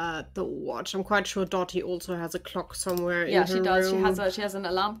at the watch. I'm quite sure Dottie also has a clock somewhere in her room. Yeah, she does. She has an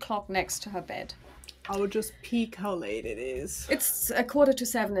alarm clock next to her bed. I will just peek how late it is. It's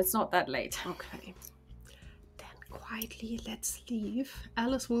 6:45. It's not that late. Okay. Then quietly, let's leave.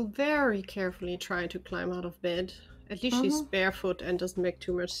 Alice will very carefully try to climb out of bed. At least she's barefoot and doesn't make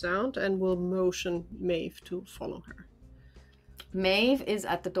too much sound, and will motion Maeve to follow her. Maeve is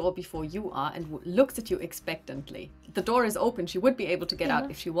at the door before you are and looks at you expectantly. The door is open. She would be able to get out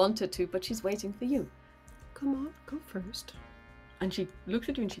if she wanted to, but she's waiting for you. Come on, go first. And she looks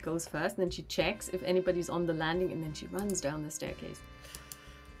at you and she goes first, and then she checks if anybody's on the landing, and then she runs down the staircase.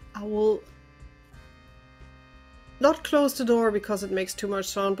 I will not close the door because it makes too much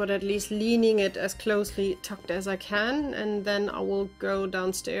sound, but at least leaning it as closely tucked as I can, and then I will go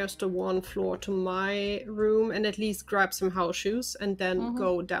downstairs to one floor to my room and at least grab some house shoes, and then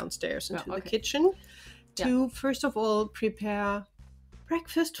go downstairs into the kitchen to first of all prepare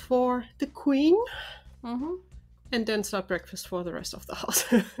breakfast for the queen, and then start breakfast for the rest of the house.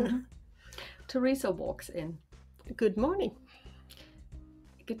 Teresa walks in. Good morning.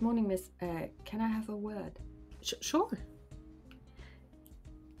 Good morning, miss. Can I have a word? Sure.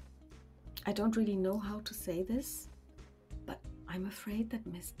 I don't really know how to say this, but I'm afraid that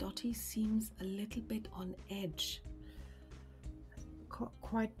Miss Dottie seems a little bit on edge.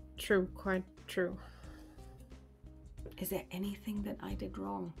 Quite true, quite true. Is there anything that I did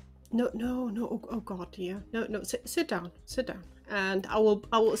wrong? No. Oh God, dear. No. Sit down. And I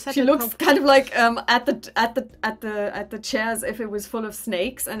will set. She looks kind of like at the chair as if it was full of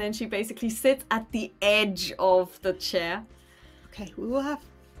snakes, and then she basically sits at the edge of the chair. Okay, we will have.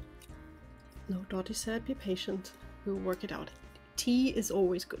 No, Dottie said, be patient. We'll work it out. Tea is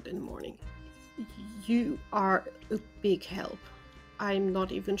always good in the morning. You are a big help. I'm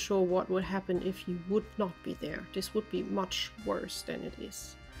not even sure what would happen if you would not be there. This would be much worse than it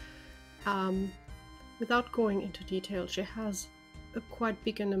is. Without going into detail, she has a quite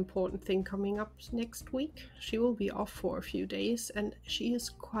big and important thing coming up next week. She will be off for a few days, and she is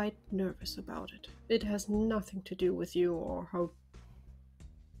quite nervous about it. It has nothing to do with you or how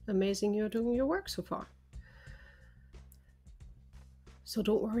amazing you're doing your work so far. So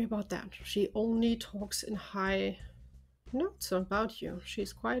don't worry about that. She only talks in high notes about you.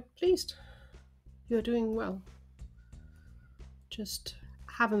 She's quite pleased. You're doing well. Just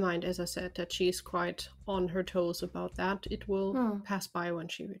have in mind, as I said, that she's quite on her toes about that. It will pass by when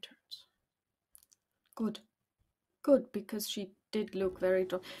she returns. Good, because she did look very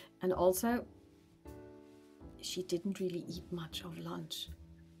drunk. And also, she didn't really eat much of lunch.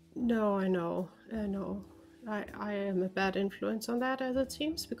 No, I know. I am a bad influence on that, as it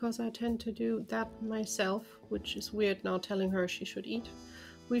seems, because I tend to do that myself, which is weird now telling her she should eat.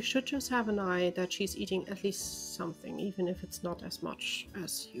 We should just have an eye that she's eating at least something, even if it's not as much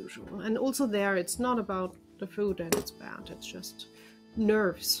as usual. And also there, it's not about the food that it's bad, it's just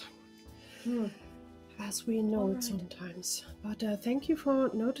nerves. As we know it sometimes. But thank you for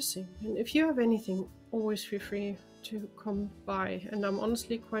noticing. And if you have anything, always feel free to come by. And I'm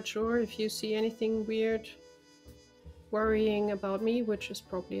honestly quite sure if you see anything weird, worrying about me, which is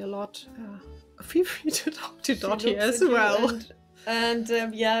probably a lot, feel free to talk to Dottie as well. And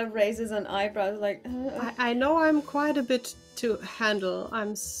raises an eyebrow like... I know I'm quite a bit to handle.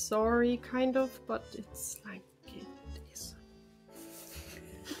 I'm sorry, kind of, but it's like it is.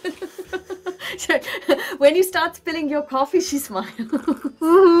 When you start spilling your coffee, she smiles.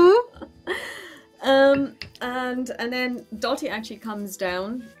 And then Dottie actually comes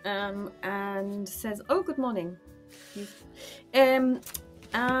down and says, "Oh, good morning.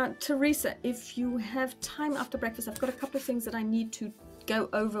 Teresa, if you have time after breakfast, I've got a couple of things that I need to go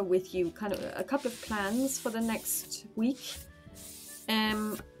over with you, kind of a couple of plans for the next week.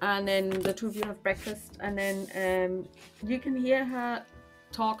 And then the two of you have breakfast, and then you can hear her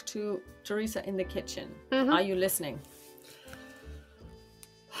talk to Teresa in the kitchen. Are you listening?"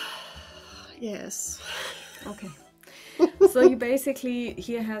 Yes. Okay. So you basically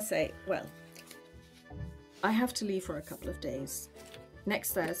here has a, well, I have to leave for a couple of days.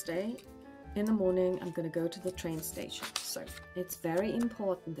 Next Thursday in the morning, I'm going to go to the train station. So it's very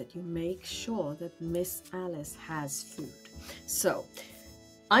important that you make sure that Miss Alice has food. So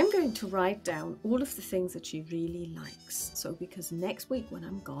I'm going to write down all of the things that she really likes. So because next week when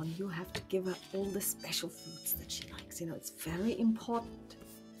I'm gone, you have to give her all the special foods that she likes. You know, it's very important.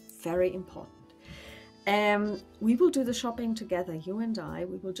 Very important. We will do the shopping together, you and I.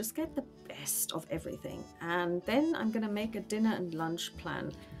 We will just get the best of everything. And then I'm going to make a dinner and lunch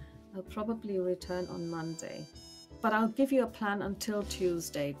plan. I'll probably return on Monday. But I'll give you a plan until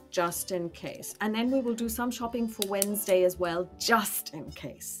Tuesday, just in case. And then we will do some shopping for Wednesday as well, just in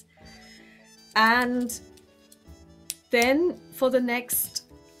case. And then for the next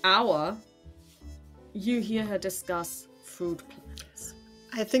hour, you hear her discuss food plans.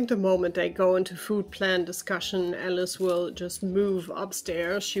 I think the moment they go into food plan discussion, Alice will just move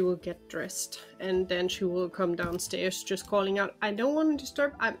upstairs. She will get dressed, and then she will come downstairs, just calling out, "I don't want to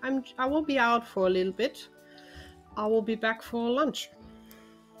disturb. I will be out for a little bit. I will be back for lunch."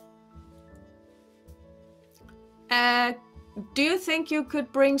 Do you think you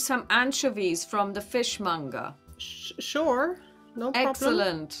could bring some anchovies from the fishmonger? Sure, no problem.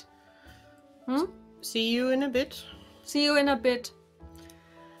 Excellent. See you in a bit. See you in a bit.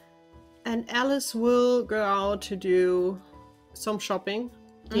 And Alice will go out to do some shopping.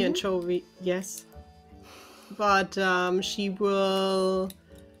 The anchovy, yes. But she will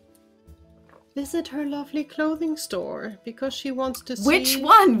visit her lovely clothing store because she wants to see... Which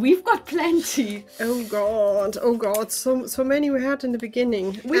one? We've got plenty. Oh god, so many we had in the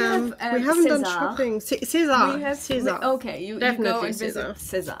beginning. We haven't done shopping. César. Okay, you go and visit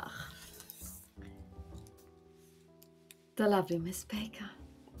César. The lovely Miss Baker.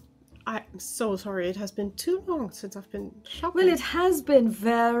 I'm so sorry, it has been too long since I've been shopping. Well, it has been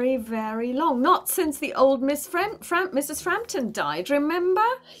very, very long. Not since the old Mrs. Frampton died, remember?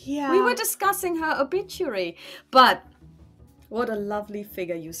 Yeah. We were discussing her obituary. But what a lovely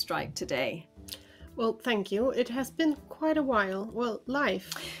figure you strike today. Well, thank you. It has been quite a while. Well,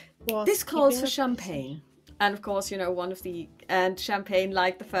 life was... This calls for champagne. And of course, you know, one of the... And champagne,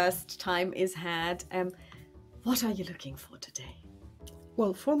 like the first time, is had. What are you looking for today?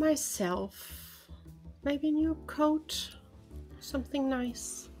 Well, for myself, maybe a new coat, something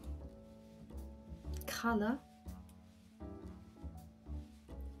nice. Color?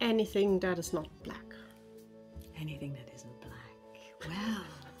 Anything that is not black. Anything that isn't black. Well,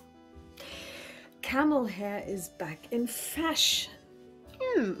 camel hair is back in fashion.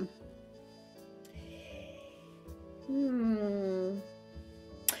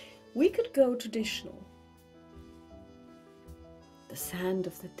 We could go traditional. The sand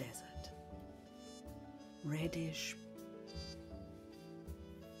of the desert. Reddish.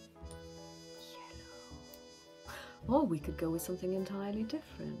 Yellow. Or we could go with something entirely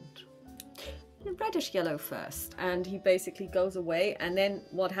different. Reddish yellow first. And he basically goes away. And then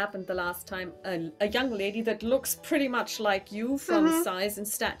what happened the last time? A young lady that looks pretty much like you from size and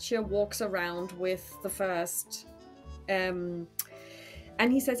stature walks around with the first. And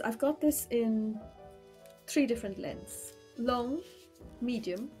he says, I've got this in 3 different lengths. Long,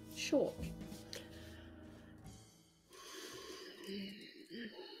 medium, short.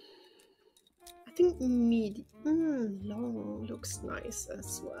 I think medium. Long looks nice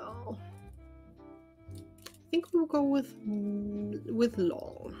as well. I think we'll go with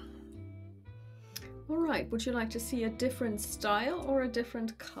long. All right. Would you like to see a different style or a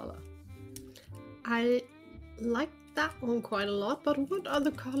different color? I like that one quite a lot, but what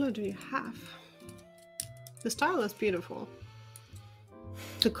other color do you have? The style is beautiful.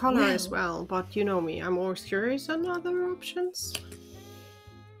 The color as well, but you know me, I'm always curious on other options.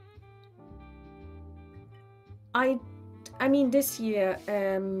 I mean, this year,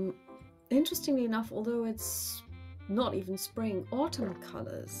 interestingly enough, although it's not even spring, autumn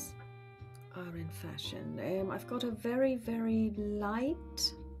colors are in fashion. I've got a very, very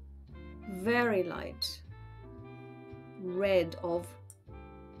light red of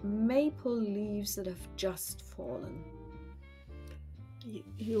maple leaves that have just fallen.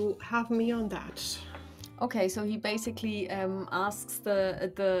 You have me on that. Okay, so he basically asks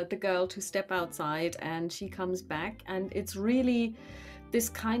the girl to step outside, and she comes back, and it's really this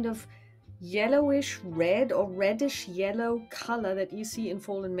kind of yellowish red or reddish yellow color that you see in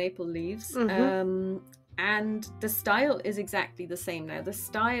fallen maple leaves. And the style is exactly the same now. The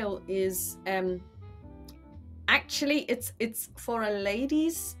style is actually it's for a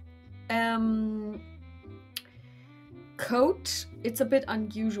lady's coat, it's a bit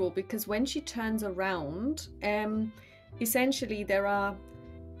unusual because when she turns around, essentially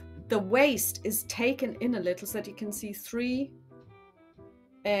the waist is taken in a little so that you can see 3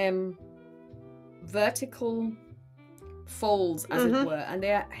 vertical folds, as it were, and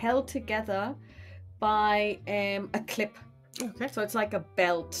they are held together by a clip. Okay. So it's like a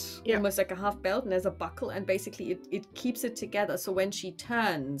belt, almost like a half belt, and there's a buckle, and basically it keeps it together. So when she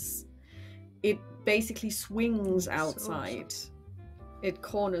turns, it basically swings outside. It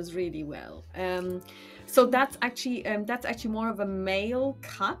corners really well. So that's actually more of a male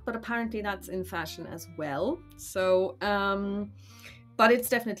cut, but apparently that's in fashion as well. So, but it's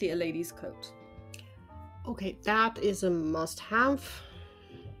definitely a lady's coat. Okay, that is a must-have.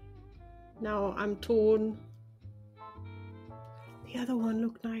 Now I'm torn. The other one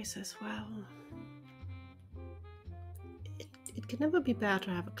looked nice as well. It can never be bad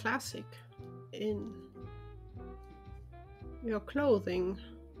to have a classic in your clothing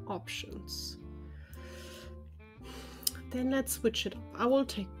options. Then let's switch it up. I will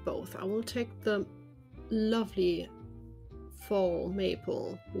take both. I will take the lovely fall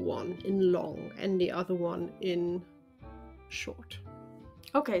maple one in long and the other one in short.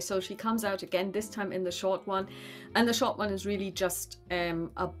 Okay, so she comes out again, this time in the short one, and the short one is really just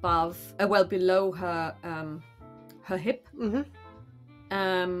below her hip.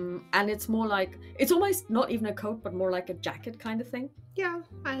 And it's more like, it's almost not even a coat, but more like a jacket kind of thing. Yeah,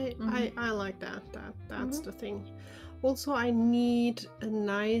 I like that. That's the thing. Also, I need a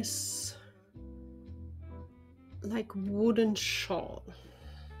nice, like, wooden shawl.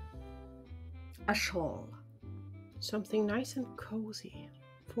 A shawl. Something nice and cozy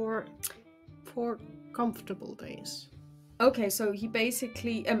for comfortable days. Okay, so he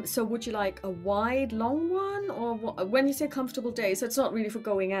basically, so would you like a wide, long one, or when you say comfortable days, so it's not really for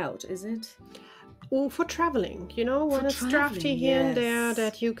going out, is it? Or for traveling, you know, when it's drafty here and there,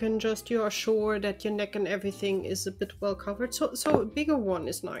 that you can just, you're sure that your neck and everything is a bit well covered. So a bigger one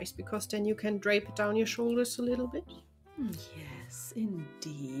is nice, because then you can drape it down your shoulders a little bit. Yes,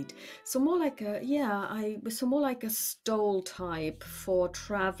 indeed. So more like a, so more like a stole type for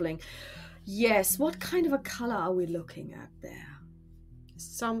traveling. Yes, what kind of a color are we looking at there?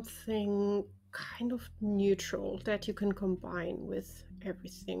 Something kind of neutral that you can combine with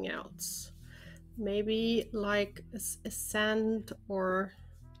everything else. Maybe like a sand or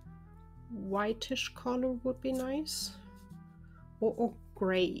whitish color would be nice. Or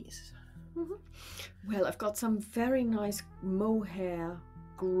grays. Well, I've got some very nice mohair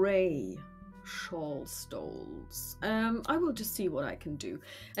grey shawl stoles. I will just see what I can do.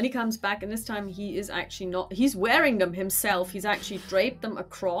 And he comes back, and this time he is actually not, he's wearing them himself. He's actually draped them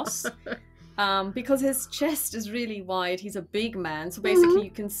across because his chest is really wide. He's a big man, so basically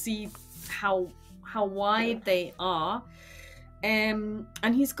you can see how wide they are.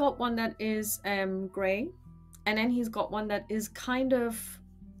 And he's got one that is grey, and then he's got one that is kind of,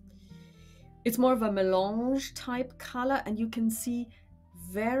 it's more of a melange type color, and you can see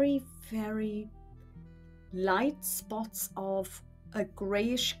very, very light spots of a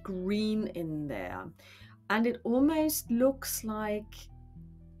grayish green in there. And it almost looks like,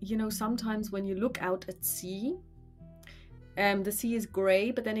 you know, sometimes when you look out at sea, the sea is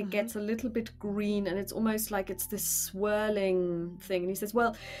grey, but then it gets a little bit green, and it's almost like it's this swirling thing. And he says,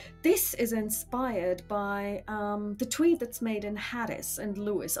 well, this is inspired by the tweed that's made in Harris and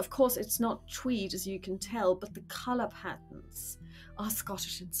Lewis. Of course, it's not tweed, as you can tell, but the colour patterns are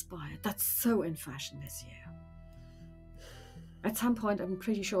Scottish inspired. That's so in fashion this year. At some point, I'm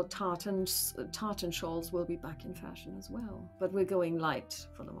pretty sure tartan shawls will be back in fashion as well, but we're going light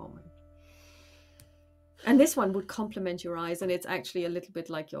for the moment. And this one would complement your eyes, and it's actually a little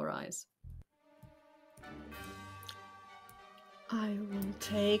bit like your eyes. I will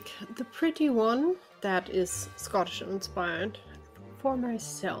take the pretty one that is Scottish inspired for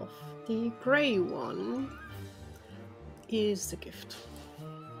myself. The grey one is the gift.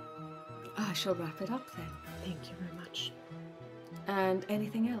 I shall wrap it up then. Thank you very much. And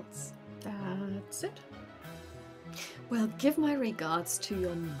anything else? That's it. Well, give my regards to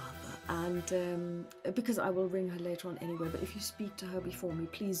your mother. And because I will ring her later on anyway, but if you speak to her before me,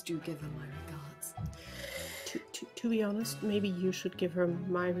 please do give her my regards. To be honest, maybe you should give her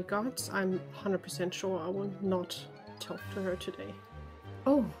my regards. I'm 100% sure I will not talk to her today.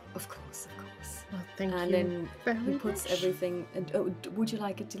 Oh, of course, of course. Well, thank you. And then very he puts much. everything. And would you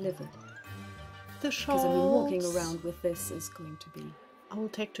like it delivered? The shawls. Because I mean, walking around with this is going to be. I will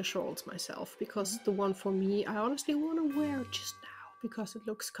take the shawls myself, because the one for me, I honestly want to wear just now, because it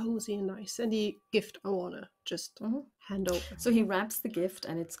looks cozy and nice. And the gift I want to just hand over. So he wraps the gift,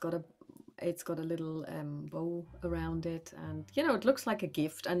 and it's got it's got a little bow around it, and you know, it looks like a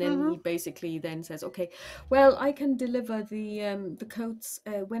gift. And then he basically then says, okay, well, I can deliver the coats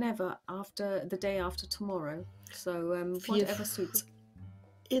whenever, after the day after tomorrow, so whatever suits.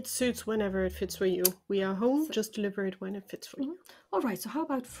 It suits whenever it fits for you. We are home, just deliver it when it fits for you. All right, so how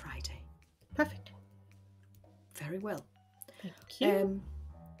about Friday? Perfect. Very well. Thank you.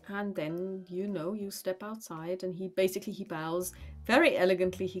 And then, you know, you step outside, and he bows very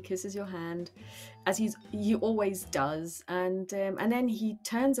elegantly. He kisses your hand, as he always does, and then he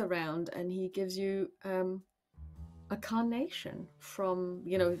turns around and he gives you a carnation from,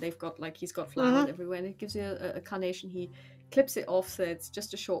 you know, he's got flowers everywhere, and it gives you a carnation. He clips it off, so it's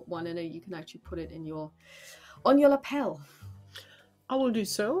just a short one, and you can actually put it on your lapel. I will do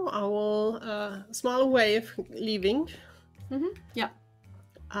so. I will smile away if leaving. Yeah.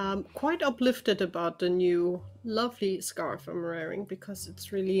 Quite uplifted about the new lovely scarf I'm wearing, because it's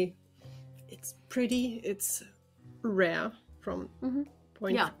pretty, it's rare from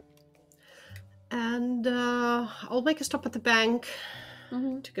point. Yeah. And I'll make a stop at the bank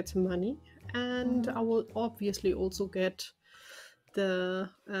to get some money, and I will obviously also get the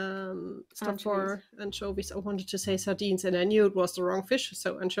stuff for anchovies. I wanted to say sardines, and I knew it was the wrong fish,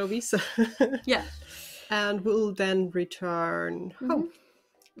 so anchovies. Yeah. And we'll then return home.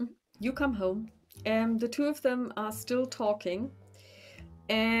 You come home. The two of them are still talking.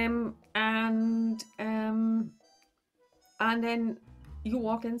 And then you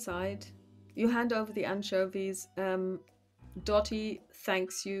walk inside. You hand over the anchovies. Dottie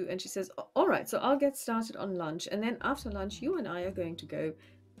thanks you, and she says, all right, so I'll get started on lunch. And then after lunch, you and I are going to go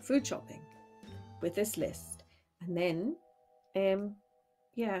food shopping with this list. And then, and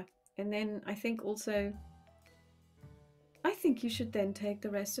then I think also, I think you should then take the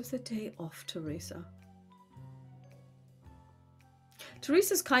rest of the day off, Teresa.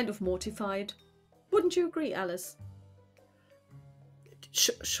 Teresa's kind of mortified. Wouldn't you agree, Alice?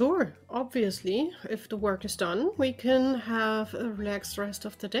 Sure, obviously. If the work is done, we can have a relaxed rest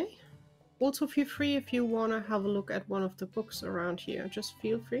of the day. Also, feel free if you want to have a look at one of the books around here. Just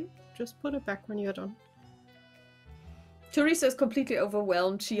feel free. Just put it back when you're done. Teresa is completely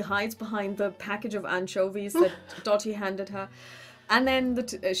overwhelmed. She hides behind the package of anchovies that Dottie handed her. And then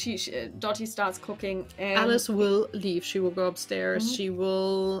Dottie starts cooking. Alice will leave. She will go upstairs. She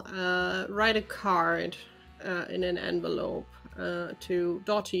will write a card in an envelope to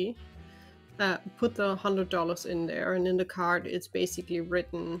Dottie. Put the $100 in there. And in the card, it's basically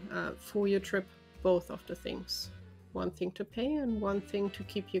written for your trip, both of the things. One thing to pay and one thing to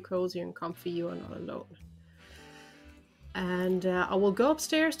keep you cozy and comfy. You are not alone. And I will go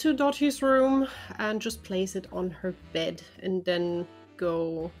upstairs to Dottie's room and just place it on her bed, and then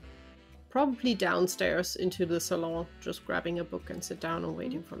go probably downstairs into the salon, just grabbing a book and sit down and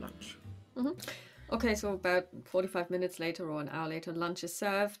waiting for lunch. Okay, so about 45 minutes later or an hour later, lunch is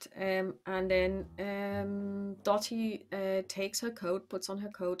served, and then Dottie takes her coat, puts on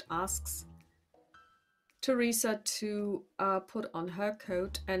her coat, asks Teresa to put on her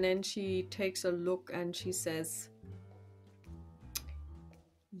coat, and then she takes a look and she says,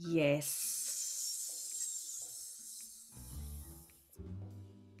 yes.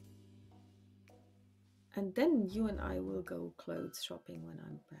 And then you and I will go clothes shopping when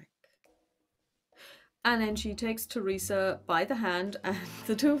I'm back. And then she takes Teresa by the hand, and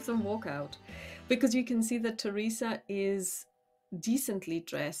the two of them walk out, because you can see that Teresa is decently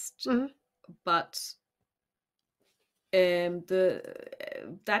dressed, but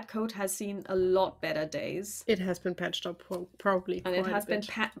that coat has seen a lot better days. It has been patched up probably, and it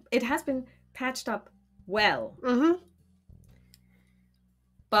has been patched up well.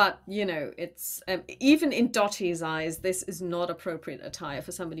 But you know, it's even in Dottie's eyes, this is not appropriate attire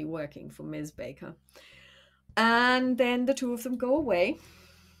for somebody working for Ms. Baker. And then the two of them go away.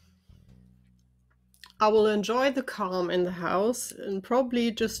 I will enjoy the calm in the house and probably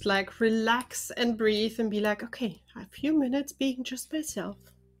just like relax and breathe and be like, okay, a few minutes being just myself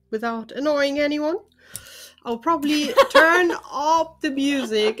without annoying anyone. I'll probably turn up the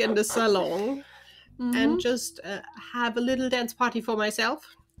music in the salon and just have a little dance party for myself.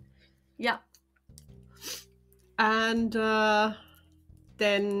 Yeah. And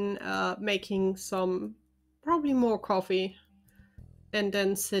then making some, probably more coffee, and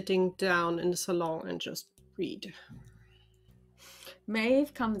then sitting down in the salon and just read.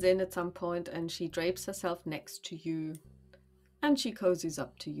 Maeve comes in at some point and she drapes herself next to you and she cozies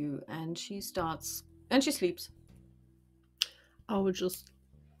up to you and she sleeps. I will just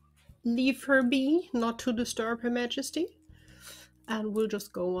leave her be, not to disturb Her Majesty, and we'll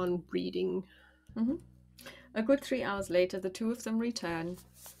just go on reading. A good 3 hours later, the two of them return.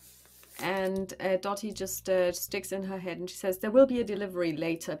 And Dottie just sticks in her head and she says, there will be a delivery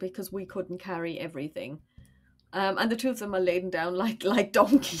later because we couldn't carry everything. And the two of them are laden down like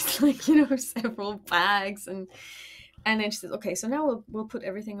donkeys, like, you know, several bags. And then she says, okay, so now we'll put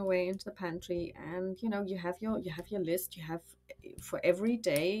everything away into the pantry, and you know, you have your list. You have for every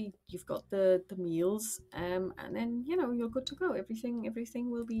day. You've got the meals, and then you know you're good to go. Everything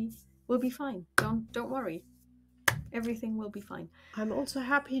will be fine. Don't worry. Everything will be fine. I'm also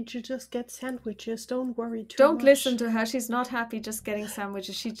happy to just get sandwiches. Don't worry too Don't much. listen to her. She's not happy just getting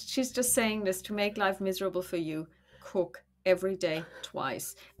sandwiches. She's just saying this to make life miserable for you. Cook every day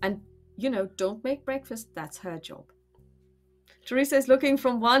twice, and you know, don't make breakfast. That's her job. Teresa is looking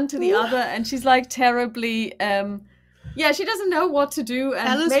from one to the other, and she's like terribly, yeah, she doesn't know what to do, and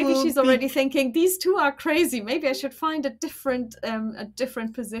Alice maybe will she's already thinking these two are crazy. Maybe I should find a different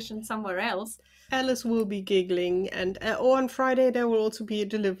position somewhere else. Alice will be giggling, and on Friday there will also be a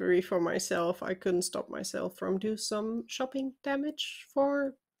delivery for myself. I couldn't stop myself from do some shopping damage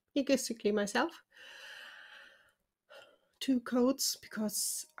for egoistically myself. 2 coats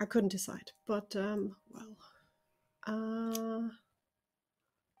because I couldn't decide. But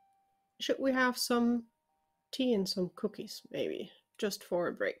should we have some tea and some cookies maybe just for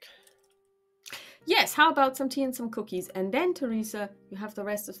a break? Yes, how about some tea and some cookies? And then, Teresa, you have the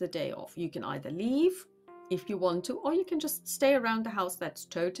rest of the day off. You can either leave if you want to, or you can just stay around the house. That's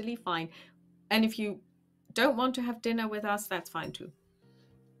totally fine. And if you don't want to have dinner with us, that's fine too.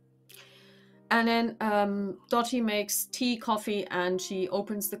 And then Dottie makes tea, coffee, and she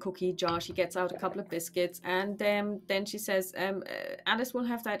opens the cookie jar. She gets out a couple of biscuits, and then she says, Alice will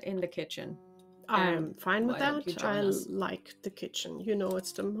have that in the kitchen. I'm fine with that. I like the kitchen. You know,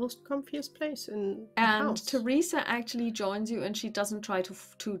 it's the most comfiest place in the house. And Teresa actually joins you, and she doesn't try to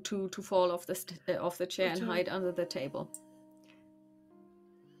fall off the chair and hide under the table.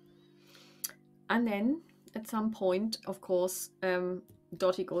 And then at some point, of course,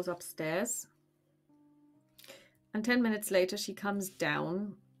 Dottie goes upstairs, and 10 minutes later she comes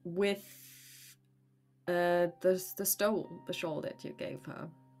down with the shawl that you gave her.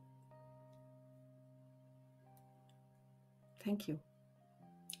 Thank you.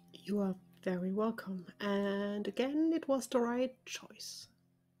 You are very welcome. And again, it was the right choice.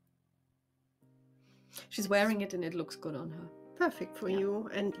 She's wearing it and it looks good on her. Perfect for you.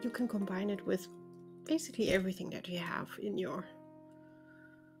 And you can combine it with basically everything that you have in your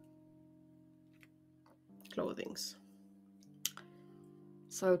clothings.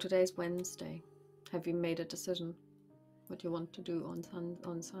 So today's Wednesday. Have you made a decision what you want to do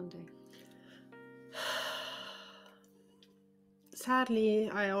on Sunday? Sadly,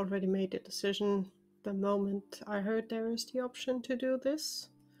 I already made a decision the moment I heard there is the option to do this.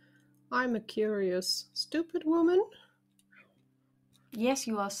 I'm a curious, stupid woman. Yes,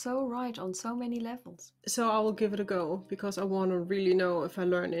 you are so right on so many levels. So I will give it a go, because I want to really know if I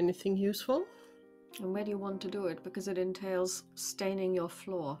learn anything useful. And where do you want to do it? Because it entails staining your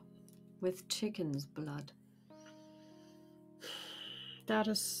floor with chicken's blood. That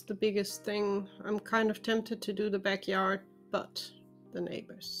is the biggest thing. I'm kind of tempted to do the backyard, but the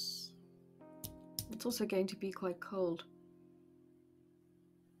neighbors. It's also going to be quite cold.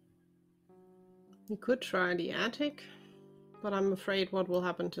 You could try the attic, but I'm afraid what will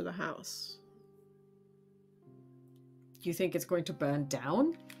happen to the house. You think it's going to burn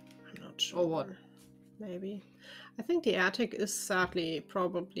down? I'm not sure. Or what? Maybe. I think the attic is sadly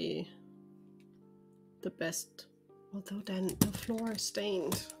probably the best, although then the floor is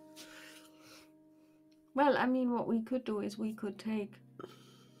stained. Well, I mean, what we could do is we could take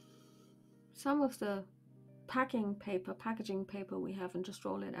some of the packaging paper we have and just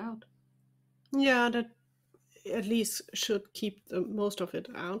roll it out. Yeah, that at least should keep the most of it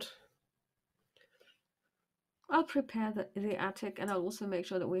out. I'll prepare the attic, and I'll also make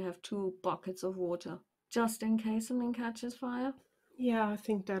sure that we have 2 buckets of water, just in case something catches fire. Yeah, I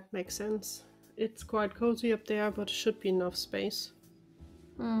think that makes sense. It's quite cozy up there, but it should be enough space.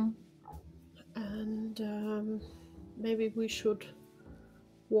 And maybe we should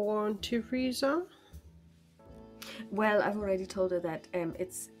warn Teresa. Well, I've already told her that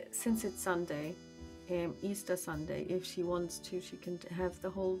since it's Sunday, Easter Sunday, if she wants to, she can have the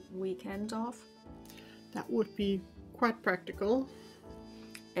whole weekend off. That would be quite practical.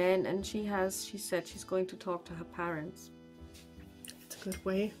 And she said she's going to talk to her parents. It's a good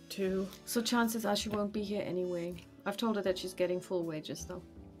way to... So chances are she won't be here anyway. I've told her that she's getting full wages though.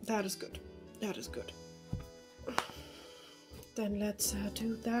 That is good. That is good. Then let's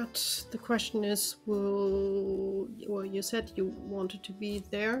do that. The question is, well, you said you wanted to be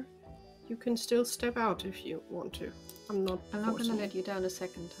there. You can still step out if you want to. I'm not going to forcing let you down a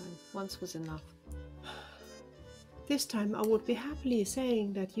second time. Once was enough. This time I would be happily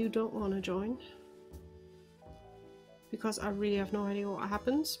saying that you don't want to join. Because I really have no idea what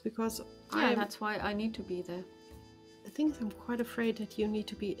happens. Because that's why I need to be there. The thing is, I'm quite afraid that you need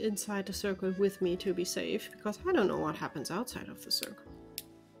to be inside the circle with me to be safe. Because I don't know what happens outside of the circle.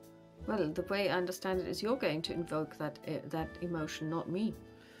 Well, the way I understand it is you're going to invoke that emotion, not me.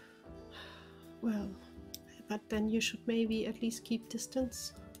 Well, but then you should maybe at least keep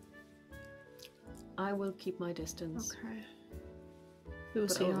distance. I will keep my distance. Okay. We'll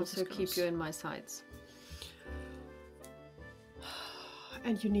but see I'll how also this keep goes. you in my sights.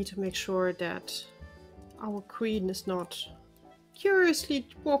 And you need to make sure that our queen is not curiously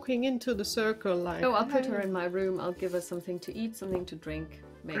walking into the circle like... Oh, I'll put her in my room. I'll give her something to eat, something to drink.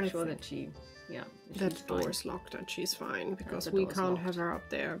 Make sure that she... Yeah, that the door is locked and she's fine, because the we door's can't locked. have her up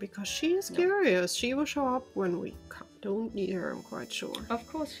there, because she is curious. She will show up when we don't need her, I'm quite sure. Of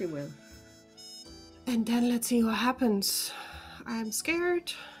course she will. And then let's see what happens. I'm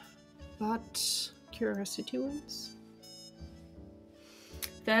scared, but curiosity wins.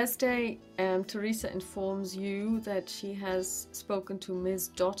 Thursday, Teresa informs you that she has spoken to Ms.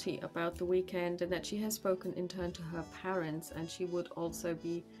 Dottie about the weekend and that she has spoken in turn to her parents, and she would also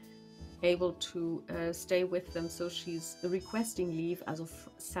be able to stay with them, so she's requesting leave as of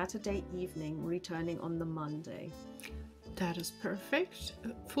Saturday evening, returning on the Monday. That is perfect.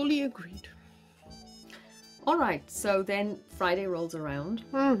 Fully agreed. Alright, so then Friday rolls around.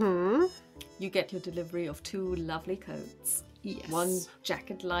 Mm-hmm. You get your delivery of 2 lovely coats. Yes. One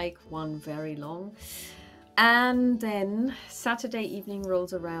jacket-like, one very long. And then Saturday evening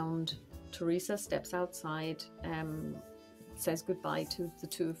rolls around. Teresa steps outside, says goodbye to the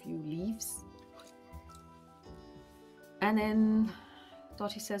 2 of you, leaves. And then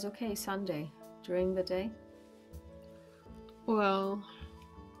Dottie says, okay, Sunday, during the day. Well,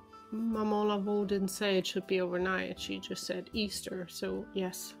 Maman Lavaux didn't say it should be overnight. She just said Easter. So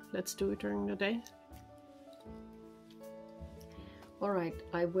yes, let's do it during the day. Alright,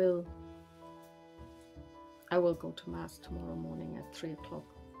 I will go to Mass tomorrow morning at 3 o'clock.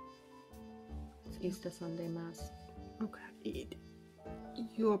 It's Easter Sunday Mass. Okay.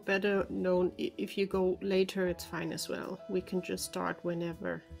 You're better known. If you go later, it's fine as well. We can just start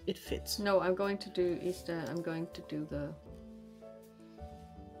whenever it fits. No, I'm going to do Easter. I'm going to do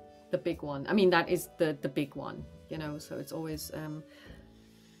the big one. I mean, that is the big one, you know, so it's always and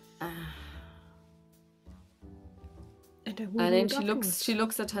then she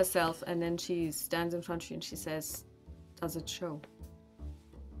looks at herself, and then she stands in front of you and she says, does it show?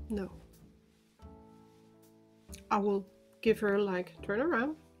 No. I will give her like turn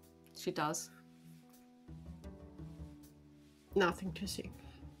around. She does. Nothing to see.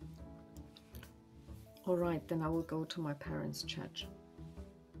 All right, then I will go to my parents' church.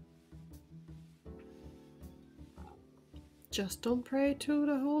 Just don't pray to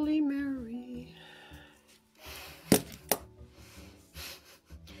the Holy Mary.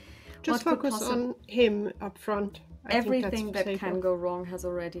 Just focus on him up front. Everything that can go wrong has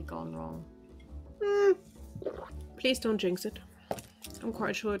already gone wrong. Please don't jinx it. I'm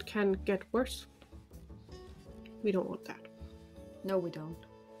quite sure it can get worse. We don't want that. No, we don't.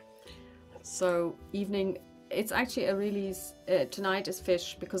 So, evening, it's actually a really... tonight is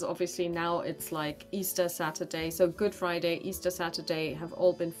fish, because obviously now it's like Easter Saturday. So Good Friday, Easter Saturday have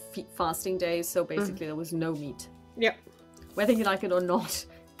all been fasting days. So basically there was no meat. Yeah. Whether you like it or not,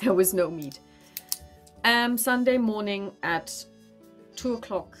 there was no meat. Sunday morning at 2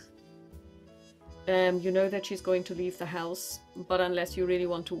 o'clock. You know that she's going to leave the house, but unless you really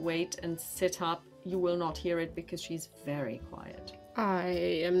want to wait and sit up, you will not hear it because she's very quiet. I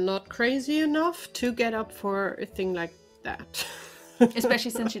am not crazy enough to get up for a thing like that.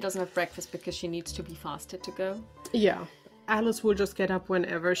 Especially since she doesn't have breakfast because she needs to be fasted to go. Yeah. Alice will just get up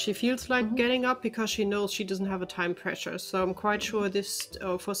whenever she feels like getting up, because she knows she doesn't have a time pressure. So I'm quite sure this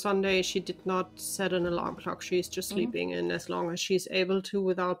for Sunday she did not set an alarm clock. She's just sleeping in as long as she's able to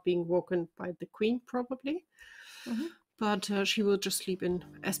without being woken by the queen, probably. But she will just sleep in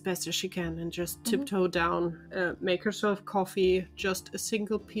as best as she can and just tiptoe down, make herself coffee, just a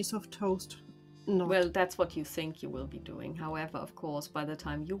single piece of toast. Well, that's what you think you will be doing. However, of course, by the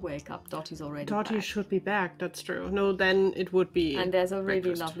time you wake up, Dottie's already back. Dottie should be back, that's true. No, then it would be And there's a really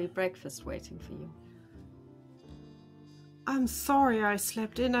breakfast. lovely breakfast waiting for you. I'm sorry I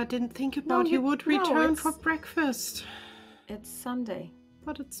slept in. I didn't think about you would return for breakfast. It's Sunday.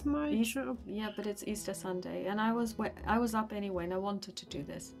 But it's my job. Yeah, but it's Easter Sunday, and I was up anyway, and I wanted to do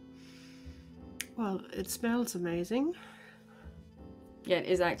this. Well, it smells amazing. Yeah, it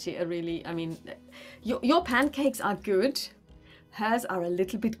is actually a really, I mean, your pancakes are good. Hers are a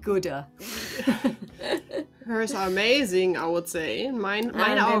little bit gooder. Hers are amazing, I would say. Mine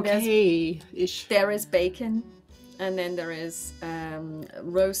are okay-ish. There is bacon, and then there is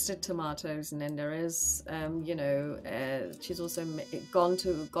roasted tomatoes, and then there is, you know, she's also gone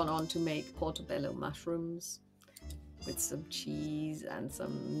on to make portobello mushrooms with some cheese and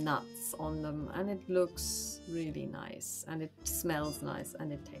some nuts on them, and it looks really nice, and it smells nice,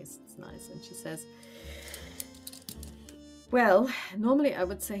 and it tastes nice. And she says, well, normally I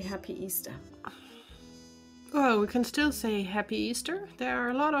would say Happy Easter. Well, we can still say Happy Easter. There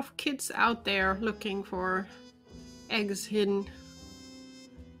are a lot of kids out there looking for eggs hidden,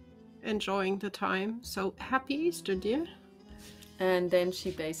 enjoying the time. So Happy Easter, dear. And then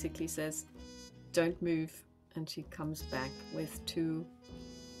she basically says, don't move. And she comes back with 2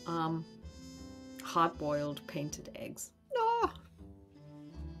 hard-boiled painted eggs. Oh,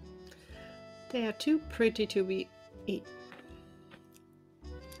 they are too pretty to be eaten.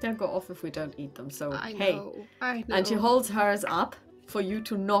 They'll go off if we don't eat them. So I hey, know. And she holds hers up for you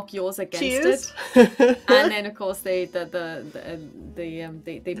to knock yours against Cheers. it. And then of course they break open.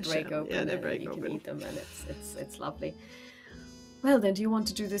 Yeah, they and break you open. can eat them, and it's lovely. Well, then, do you want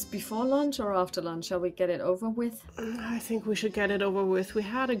to do this before lunch or after lunch? Shall we get it over with? I think we should get it over with. We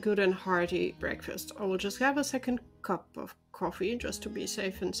had a good and hearty breakfast. I will just have a second cup of coffee just to be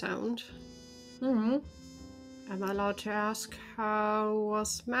safe and sound. Mm-hmm. Am I allowed to ask, how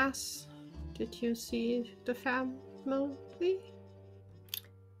was Mass? Did you see the family?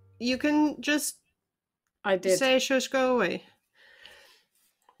 You can just I did. say shush, go away.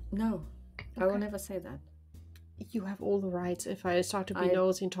 No, I will never say that. You have all the rights. If I start to be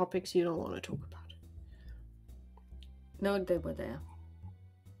nosy in topics you don't want to talk about. No, they were there.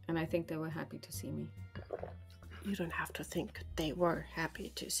 And I think they were happy to see me. You don't have to think they were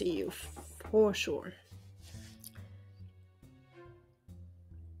happy to see you, for sure.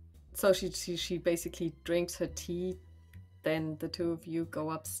 So she basically drinks her tea. Then the 2 of you go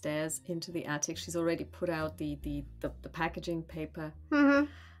upstairs into the attic. She's already put out the packaging paper. Mm-hmm.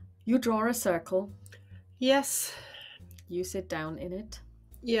 You draw a circle. Yes. You sit down in it.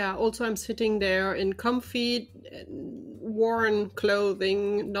 Yeah, also I'm sitting there in comfy, worn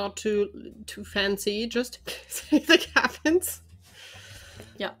clothing, not too fancy, just in case anything happens.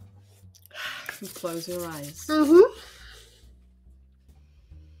 Yeah. You close your eyes. Mm-hmm.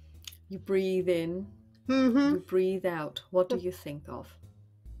 You breathe in. Mm-hmm. You breathe out. What do you think of?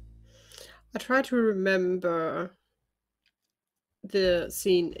 I try to remember the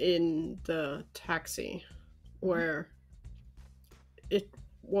scene in the taxi where it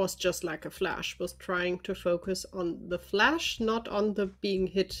was just like a flash, was trying to focus on the flash, not on the being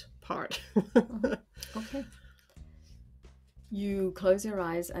hit part. Okay. You close your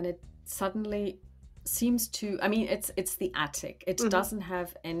eyes and it suddenly seems to, I mean, it's the attic. It doesn't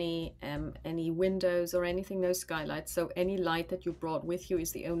have any windows or anything, no skylights. So any light that you brought with you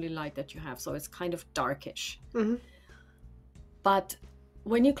is the only light that you have. So it's kind of darkish. Mm-hmm. But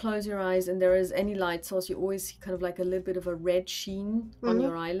when you close your eyes and there is any light source, you always see kind of like a little bit of a red sheen on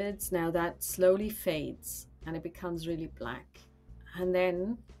your eyelids. Now that slowly fades and it becomes really black. And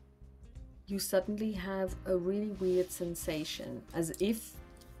then you suddenly have a really weird sensation, as if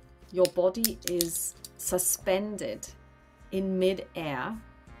your body is suspended in mid-air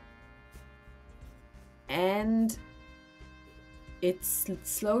and it's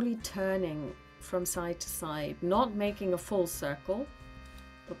slowly turning from side to side, not making a full circle,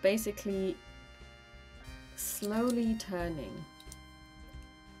 but basically slowly turning.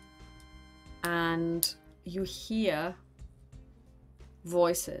 And you hear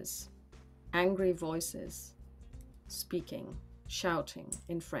voices, angry voices, speaking, shouting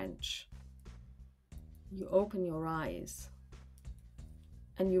in French. You open your eyes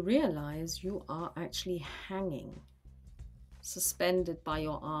and you realize you are actually hanging, suspended by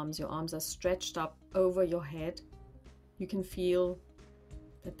your arms. Your arms are stretched up over your head. You can feel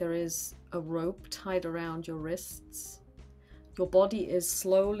that there is a rope tied around your wrists. Your body is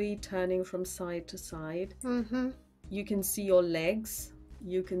slowly turning from side to side. You can see your legs.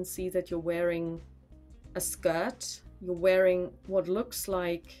 You can see that you're wearing a skirt. You're wearing what looks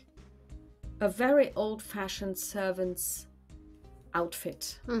like a very old-fashioned servant's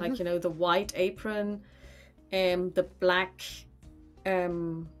outfit. Like, you know, the white apron, the black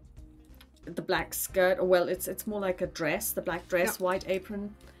skirt, or well, it's more like a dress, the black dress, white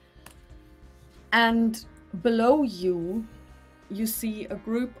apron. And below you, you see a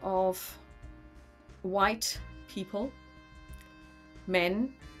group of white people,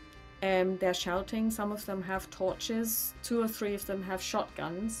 men, They're shouting. Some of them have torches. 2 or 3 of them have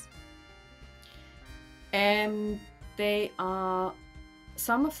shotguns.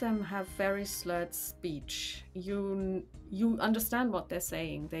 Some of them have very slurred speech. You understand what they're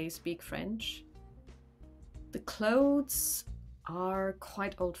saying. They speak French. The clothes are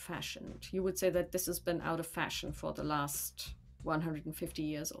quite old-fashioned. You would say that this has been out of fashion for the last 150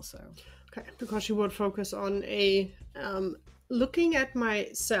 years or so. Okay, because you would focus on looking at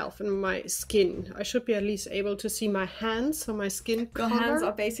myself and my skin. I should be at least able to see my hands, so my skin color. Your hands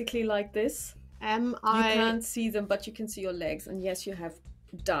are basically like this. You can't see them, but you can see your legs. And yes, you have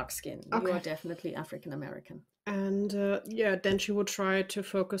dark skin. Okay. You are definitely African American. And then she would try to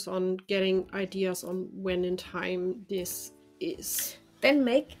focus on getting ideas on when in time this is. Then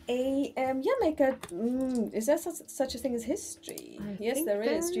make a is there such a thing as history? Yes, there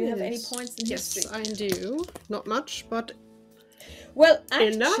is. Do you have any points in history? Yes, I do. Not much, but well,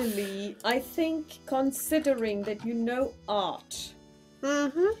 actually, enough. I think considering that you know art,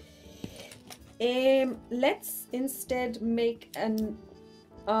 let's instead make an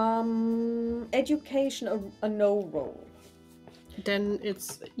education a no roll. Then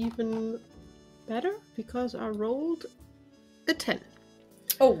it's even better because I rolled a 10.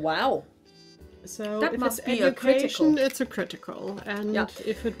 Oh wow! So that if must it's be education, it's a critical, and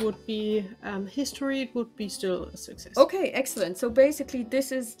if it would be history, it would be still a success. Okay, excellent. So basically,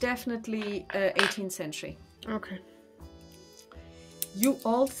 this is definitely 18th century. Okay. You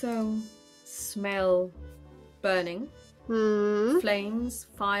also smell burning, flames,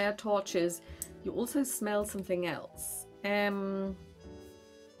 fire, torches. You also smell something else, and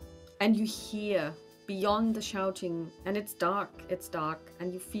you hear. Beyond the shouting, and it's dark,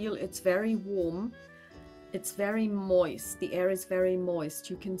 and you feel it's very warm, it's very moist, the air is very moist,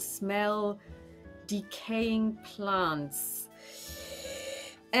 you can smell decaying plants.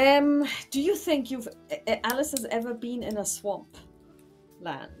 Do you think Alice has ever been in a swamp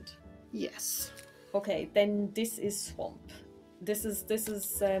land? Yes. Okay, then this is swamp. This is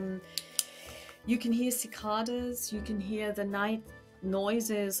you can hear cicadas, you can hear the night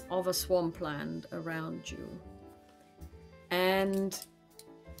noises of a swampland around you. And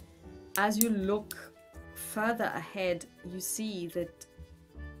as you look further ahead, you see that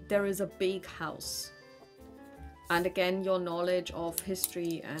there is a big house. And again, your knowledge of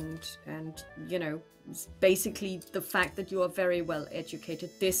history and you know, basically the fact that you are very well educated,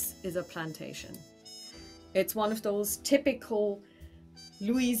 this is a plantation. It's one of those typical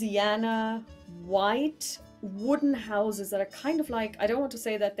Louisiana white wooden houses that are kind of like, I don't want to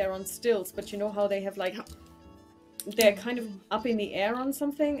say that they're on stilts, but you know how they have like, they're kind of up in the air on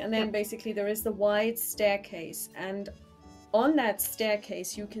something, and then basically there is the wide staircase, and on that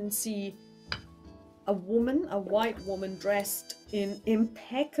staircase you can see a woman, a white woman dressed in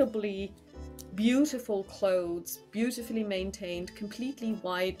impeccably beautiful clothes, beautifully maintained, completely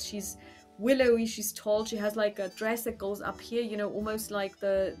white. She's willowy, she's tall, she has like a dress that goes up here, you know, almost like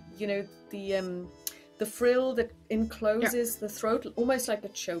the, you know, the frill that encloses the throat, almost like a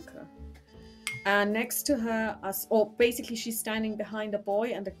choker. And next to her, or basically she's standing behind a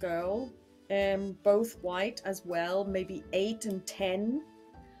boy and a girl, both white as well, maybe 8 and 10,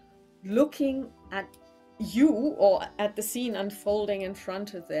 looking at you or at the scene unfolding in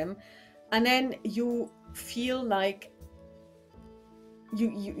front of them. And then you feel like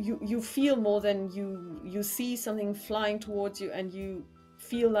you feel more than you see something flying towards you, and you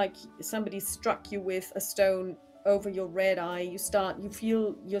feel like somebody struck you with a stone over your red eye. You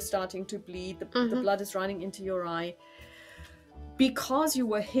feel you're starting to bleed. The blood is running into your eye. Because you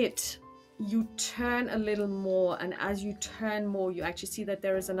were hit, you turn a little more, and as you turn more, you actually see that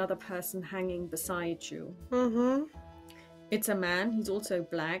there is another person hanging beside you. It's a man. He's also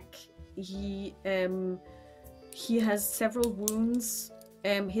black. He has several wounds.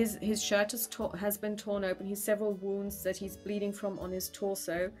 His shirt has been torn open. He has several wounds that he's bleeding from on his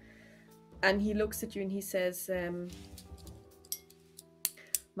torso. And he looks at you and he says,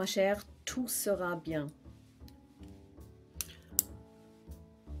 Ma chère, tout sera bien.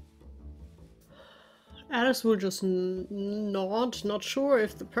 Alice will just nod, not sure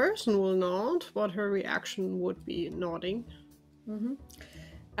if the person will nod, but her reaction would be nodding.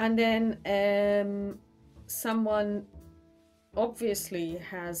 And then someone obviously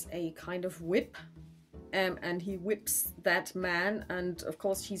has a kind of whip, and he whips that man, and of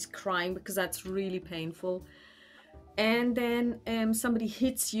course he's crying because that's really painful. And then somebody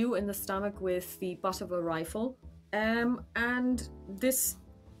hits you in the stomach with the butt of a rifle, and this,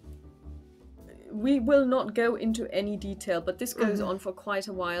 we will not go into any detail, but this goes on for quite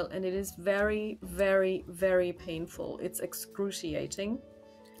a while, and it is very, very, very painful. It's excruciating.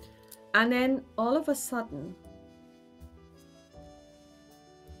 And then all of a sudden,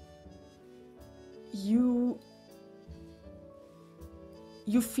 you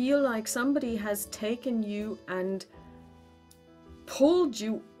feel like somebody has taken you and pulled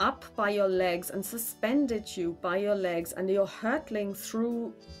you up by your legs and suspended you by your legs, and you're hurtling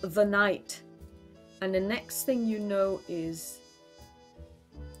through the night. And the next thing you know is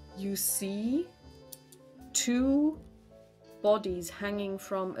you see 2 bodies hanging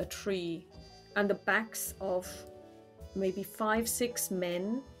from a tree, and the backs of maybe 5, 6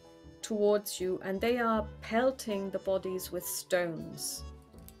 men towards you, and they are pelting the bodies with stones.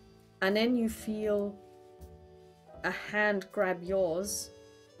 And then you feel a hand grab yours,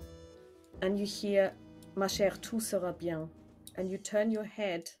 and you hear "Ma chère, tout sera bien." And you turn your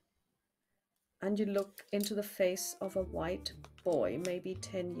head and you look into the face of a white boy, maybe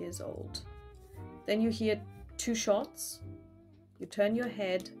 10 years old. Then you hear 2 shots. You turn your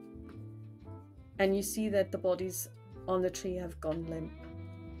head and you see that the bodies on the tree have gone limp.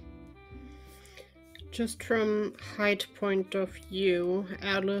 Just from height point of view,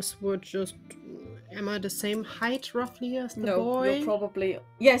 Alice would just... Am I the same height roughly as the boy? No, you're probably...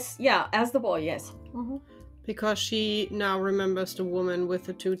 Yes, yeah, as the boy, yes. Mm-hmm. Because she now remembers the woman with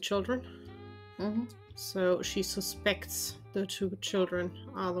the 2 children. Mm-hmm. So she suspects the 2 children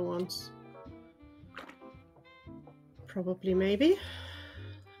are the ones. Probably, maybe.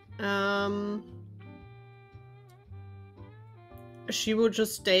 She will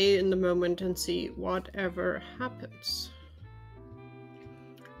just stay in the moment and see whatever happens.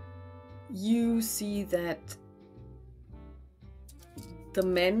 You see that the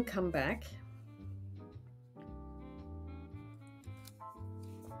men come back,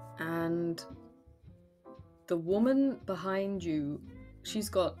 and the woman behind you, she's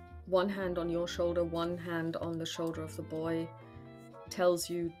got one hand on your shoulder, one hand on the shoulder of the boy, tells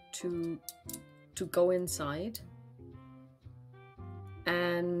you to go inside.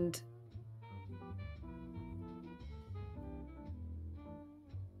 And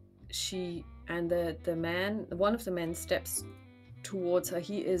the man, one of the men, steps towards her.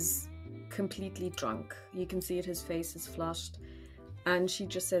 He is completely drunk. You can see it, his face is flushed. And she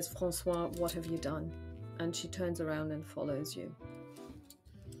just says, "Francois, what have you done?" And she turns around and follows you.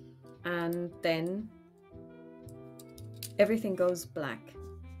 And then everything goes black.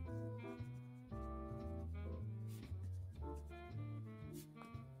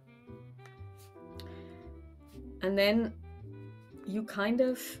 And then you kind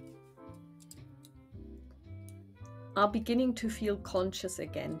of are beginning to feel conscious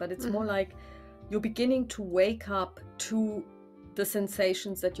again, but it's more like you're beginning to wake up to the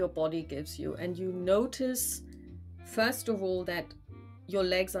sensations that your body gives you. And you notice, first of all, that your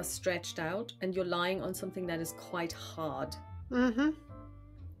legs are stretched out and you're lying on something that is quite hard. Mm-hmm.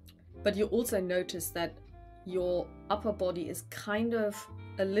 But you also notice that your upper body is kind of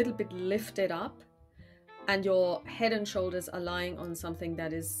a little bit lifted up, and your head and shoulders are lying on something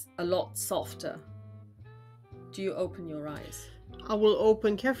that is a lot softer. Do you open your eyes? I will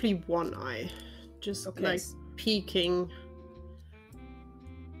open carefully one eye, just Okay. like peeking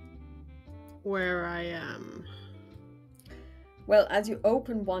where I am. Well, as you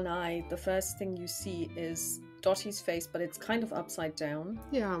open one eye, the first thing you see is Dottie's face, but it's kind of upside down.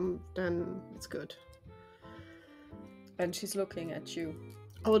 Yeah, then it's good. And she's looking at you.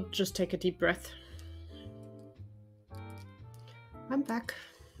 I will just take a deep breath. I'm back.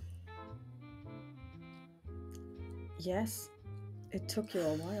 Yes, it took you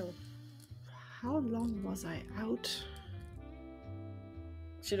a while. How long was I out?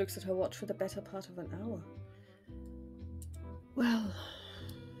 She looks at her watch for the better part of an hour. Well,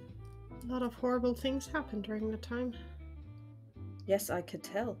 a lot of horrible things happened during the time. Yes, I could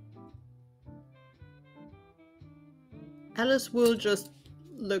tell. Alice will just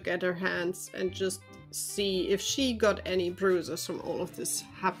look at her hands and just see if she got any bruises from all of this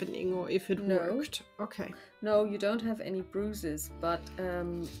happening, or if it worked. Okay. No, you don't have any bruises, but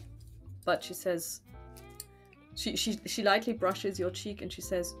she says, she lightly brushes your cheek and she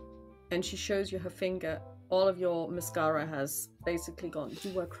says, and she shows you her finger, all of your mascara has basically gone.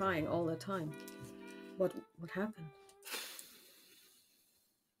 You were crying all the time. What happened?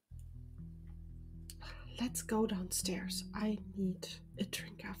 Let's go downstairs. I need a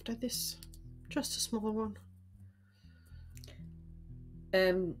drink after this. Just a small one.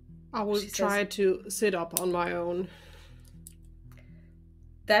 I will try to sit up on my own.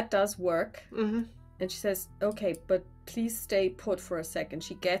 That does work. Mm-hmm. And she says, okay, but please stay put for a second.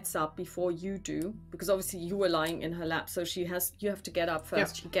 She gets up before you do, because obviously you were lying in her lap, so you have to get up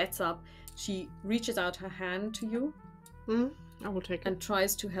first. Yeah. She gets up, she reaches out her hand to you, I will take it. and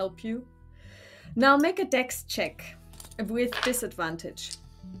tries to help you. Now make a dex check with disadvantage.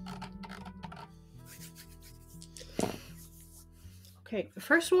 Okay, the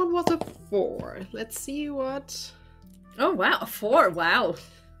first one was a 4. Let's see what... Oh wow, a 4, wow.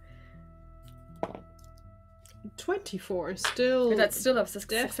 24, still... That's still a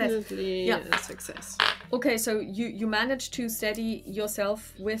success. Definitely Yeah. a success. Okay, so you manage to steady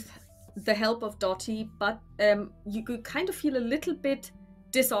yourself with the help of Dottie, but you could kind of feel a little bit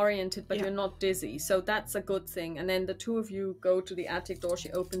disoriented, but Yeah. you're not dizzy, so that's a good thing. And then the two of you go to the attic door. She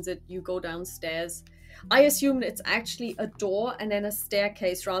opens it, you go downstairs. I assume it's actually a door and then a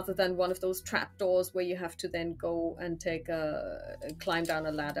staircase rather than one of those trap doors where you have to then go and take climb down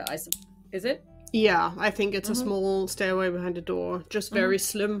a ladder. Is it? Yeah, I think it's a small stairway behind the door, just very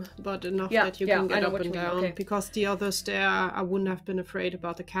slim, but enough that you can get up and down. Okay. Because the other stair, I wouldn't have been afraid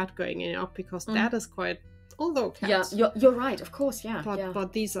about the cat going in up, because that is quite... Although cats... Yeah, you're right, of course, yeah.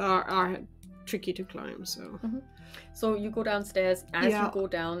 But these are tricky to climb, so... So you go downstairs. As you go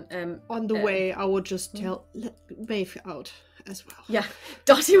down... on the way, I would just tell Maeve out as well. Yeah,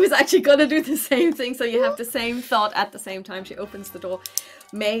 Dottie was actually going to do the same thing, so you have the same thought at the same time. She opens the door.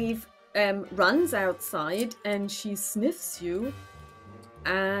 Maeve runs outside and she sniffs you,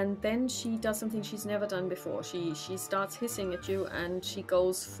 and then she does something she's never done before. She starts hissing at you, and she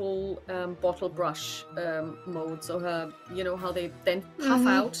goes full bottle brush mode. So her, you know how they then puff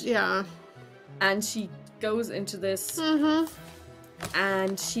out? Yeah. And she goes into this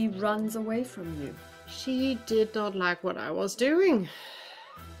and she runs away from you. She did not like what I was doing.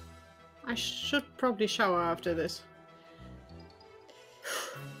 I should probably shower after this.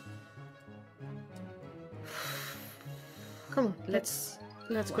 Come on, let's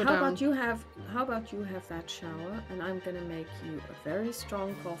go down. How about you have that shower, and I'm gonna make you a very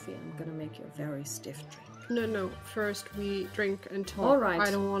strong coffee. I'm gonna make you a very stiff drink. No. First we drink and talk. All right.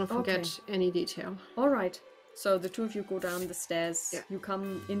 I don't want to forget any detail. All right. So the two of you go down the stairs. Yeah. You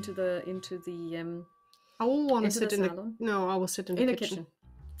come into the I will want to into sit the in salon? No, I will sit in the kitchen.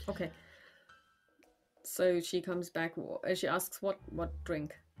 Okay. So she comes back. She asks, "What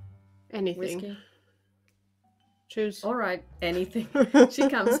drink? Anything. Whiskey? Choose. All right, anything." She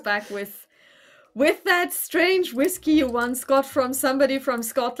comes back with that strange whiskey you once got from somebody from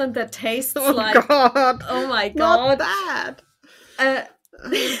Scotland that tastes like... God. Oh my God. Not that.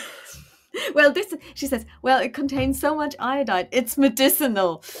 Well, she says, well, it contains so much iodine. It's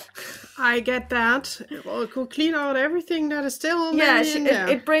medicinal. I get that. Well, it could clean out everything that is still in there.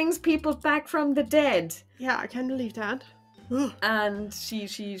 It brings people back from the dead. Yeah, I can believe that. And she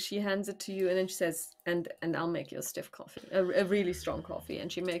hands it to you, and then she says, and I'll make you a stiff coffee, a really strong coffee. And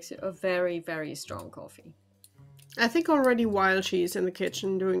she makes you a very, very strong coffee. I think already while she's in the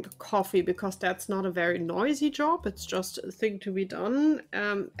kitchen doing the coffee, because that's not a very noisy job, it's just a thing to be done,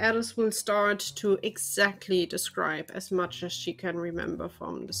 Alice will start to exactly describe as much as she can remember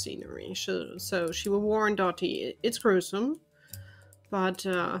from the scenery. So she will warn Dottie, it's gruesome, but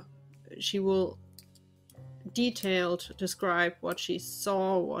she will detailed describe what she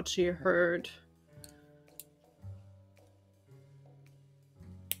saw, what she heard.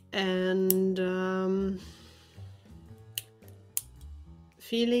 And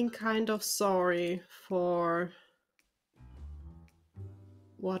feeling kind of sorry for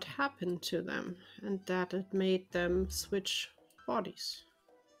what happened to them and that it made them switch bodies.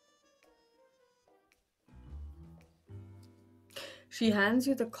 She hands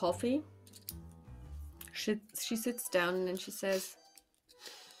you the coffee. She sits down and then she says,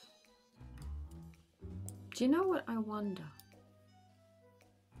 "Do you know what I wonder?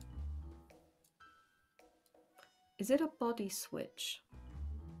 Is it a body switch?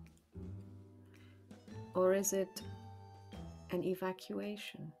 Or is it an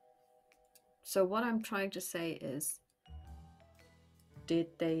evacuation?" So what I'm trying to say is, did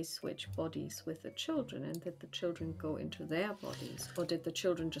they switch bodies with the children, and did the children go into their bodies, or did the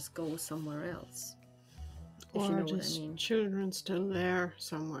children just go somewhere else? If you know what I mean. Children still there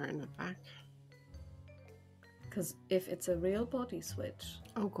somewhere in the back. Because if it's a real body switch...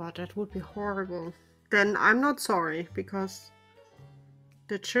 Oh God, that would be horrible. Then I'm not sorry, because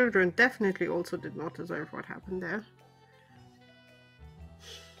the children definitely also did not deserve what happened there.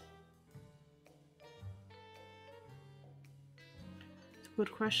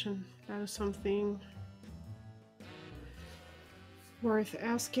 Good question. That is something worth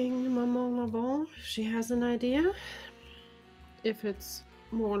asking Maman Laban if she has an idea. If it's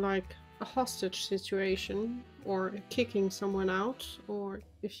more like a hostage situation, or kicking someone out, or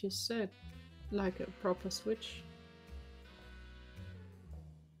if she said like a proper switch.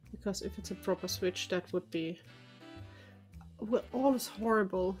 Because if it's a proper switch, that would be... Well, all is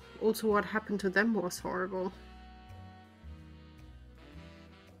horrible. Also, what happened to them was horrible.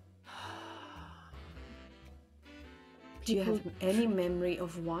 Do you have any memory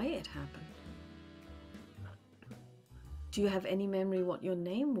of why it happened? Do you have any memory what your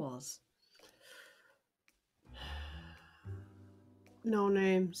name was? No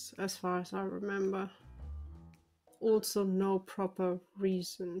names, as far as I remember. Also, no proper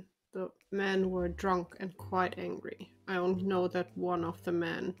reason. The men were drunk and quite angry. I only know that one of the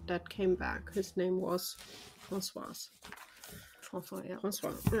men that came back, his name was Francois. François, yeah.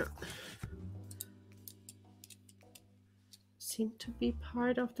 Francois, yeah. Seemed to be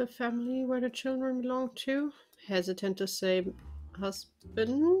part of the family where the children belonged to. Hesitant to say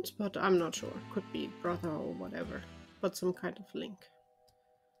husband, but I'm not sure. Could be brother or whatever, but some kind of link.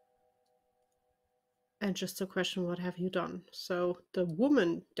 And just a question, what have you done? So the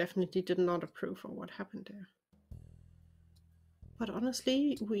woman definitely did not approve of what happened there. But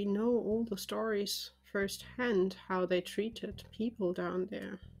honestly, we know all the stories firsthand, how they treated people down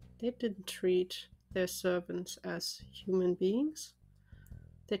there. They didn't treat their servants as human beings.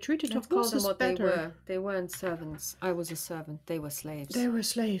 They treated Let's the call them horses what better. they were. They weren't servants. I was a servant. They were slaves. They were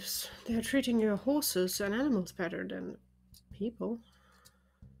slaves. They are treating your horses and animals better than people.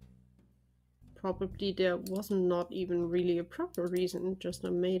 Probably there wasn't not even really a proper reason, just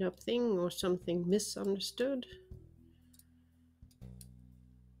a made-up thing or something misunderstood.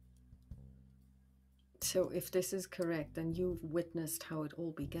 So if this is correct, then you've witnessed how it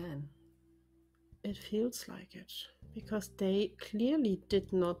all began. It feels like it, because they clearly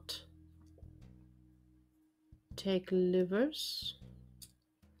did not take livers.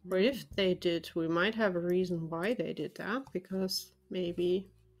 Or if they did, we might have a reason why they did that, because maybe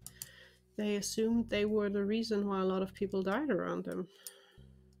they assumed they were the reason why a lot of people died around them.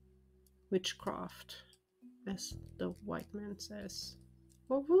 Witchcraft, as the white man says.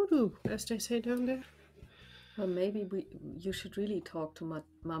 Or voodoo, as they say down there. Well, maybe you should really talk to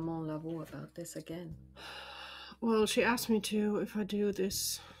Maman Lavaux about this again. Well, she asked me to, if I do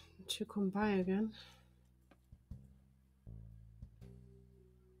this, to come by again.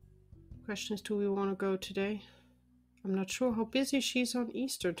 Question is, do we want to go today? I'm not sure how busy she's on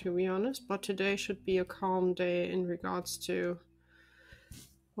Easter, to be honest, but today should be a calm day in regards to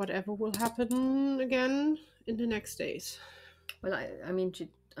whatever will happen again in the next days. Well, I mean,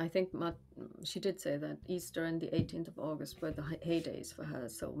 I think she did say that Easter and the 18th of August were the heydays for her,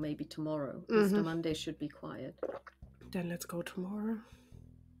 so maybe tomorrow. Easter Monday should be quiet. Then let's go tomorrow.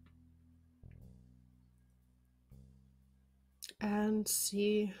 And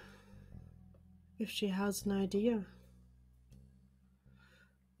see if she has an idea.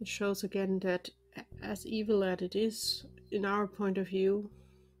 It shows again that as evil as it is, in our point of view,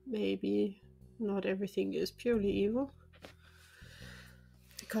 maybe not everything is purely evil.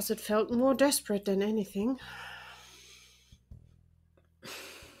 Because it felt more desperate than anything.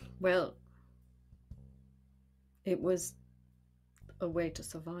 Well, it was a way to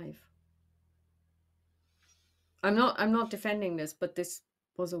survive. I'm not defending this, but this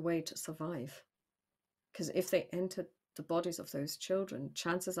was a way to survive. Because if they entered the bodies of those children,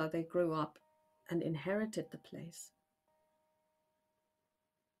 chances are they grew up and inherited the place.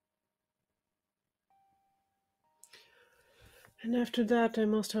 And after that, they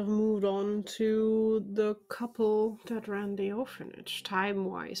must have moved on to the couple that ran the orphanage.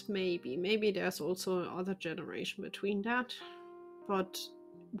 Time-wise, maybe. Maybe there's also another generation between that. But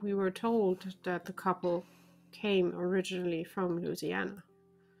we were told that the couple came originally from Louisiana.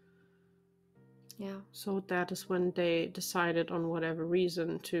 Yeah. So that is when they decided, on whatever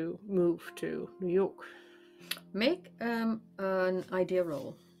reason, to move to New York. Make an idea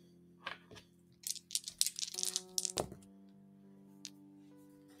roll.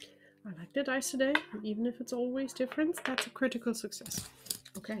 I like the dice today, even if it's always different. That's a critical success.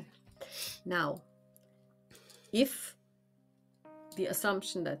 Okay. Now, if the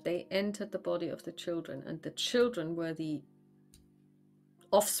assumption that they entered the body of the children and the children were the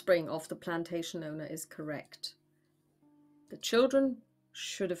offspring of the plantation owner is correct, the children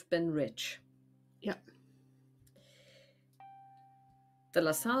should have been rich. Yeah. The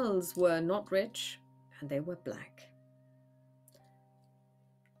LaSalles were not rich and they were black.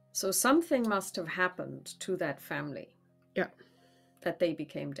 So something must have happened to that family. Yeah. That they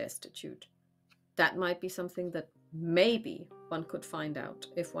became destitute. That might be something that maybe one could find out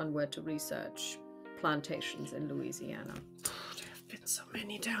if one were to research plantations in Louisiana. There have been so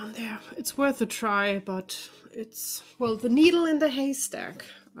many down there. It's worth a try, but it's, well, the needle in the haystack,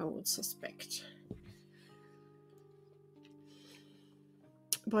 I would suspect.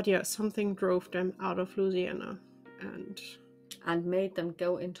 But yeah, something drove them out of Louisiana, and and made them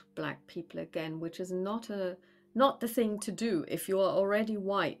go into black people again, which is not the thing to do if you are already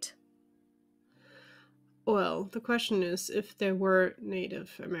white. Well, the question is, if there were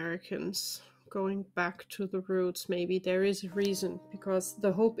Native Americans going back to the roots, maybe there is a reason, because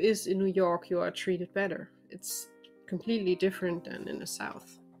the hope is in New York you are treated better. It's completely different than in the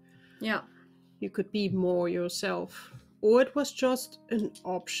South. Yeah. You could be more yourself. Or it was just an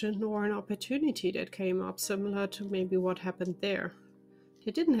option or an opportunity that came up, similar to maybe what happened there.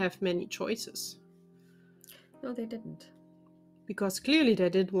 They didn't have many choices. No, they didn't. Because clearly they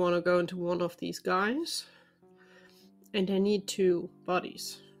did want to go into one of these guys. And they need 2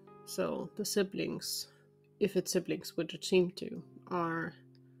 bodies. So the siblings, if it's siblings, which it seemed to, are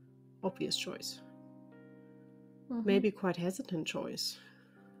obvious choice. Maybe quite hesitant choice.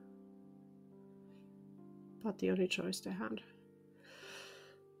 But the only choice they had.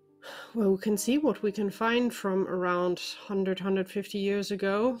 Well, we can see what we can find from around 100, 150 years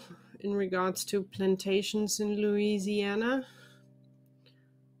ago in regards to plantations in Louisiana.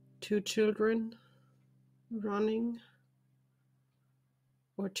 2 children running,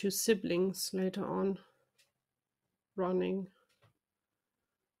 or 2 siblings later on running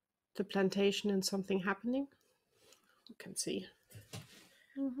the plantation and something happening. You can see.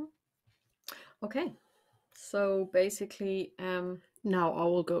 Okay. So basically, now I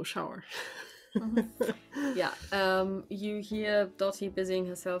will go shower. Yeah, you hear Dottie busying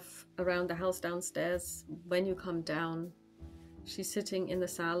herself around the house downstairs. When you come down, she's sitting in the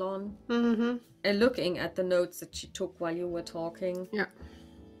salon and looking at the notes that she took while you were talking. Yeah.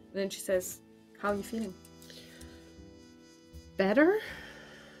 And then she says, "How are you feeling?" Better?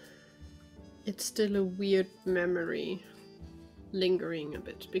 It's still a weird memory lingering a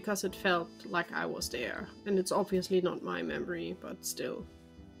bit, because it felt like I was there. And it's obviously not my memory, but still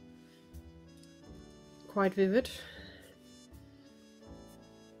quite vivid.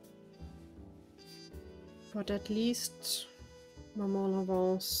 But at least Maman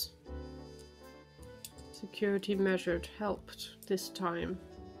Lavant's security measure helped this time.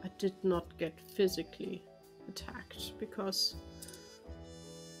 I did not get physically attacked, because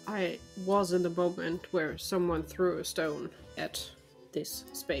I was in the moment where someone threw a stone at this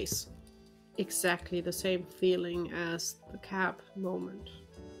space. Exactly the same feeling as the cab moment.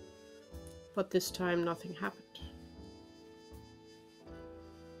 But this time nothing happened.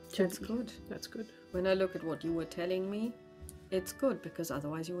 That's good. That's good. When I look at what you were telling me, it's good, because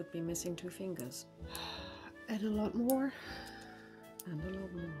otherwise you would be missing 2 fingers. And a lot more. And a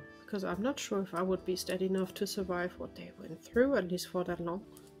lot more. Because I'm not sure if I would be steady enough to survive what they went through, at least for that long.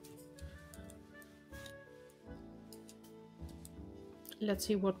 Let's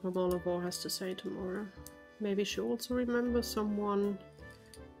see what Maman Lavant has to say tomorrow. Maybe she also remembers someone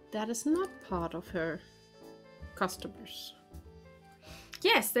that is not part of her customers.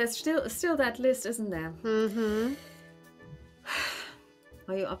 Yes, there's still that list, isn't there? Mm-hmm.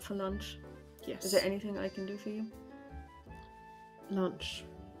 Are you up for lunch? Yes. Is there anything I can do for you? Lunch.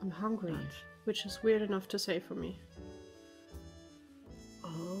 I'm hungry. Lunch. Which is weird enough to say for me.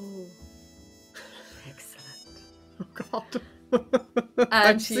 Oh. Excellent. Oh God. And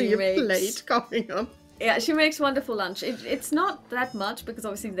I she see a makes- plate coming up. Yeah, she makes wonderful lunch. It's not that much, because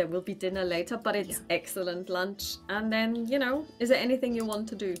obviously there will be dinner later, but it's excellent lunch. And then, is there anything you want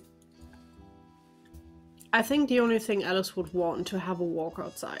to do? I think the only thing Alice would want to have a walk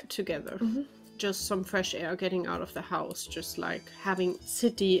outside together. Just some fresh air, getting out of the house, just like having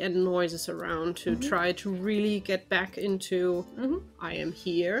city and noises around to try to really get back into I am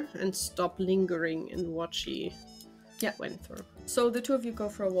here and stop lingering in what she went through. So the 2 of you go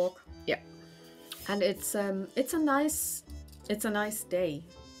for a walk. Yeah. And it's a nice day.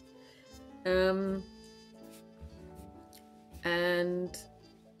 And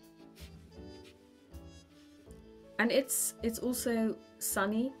it's also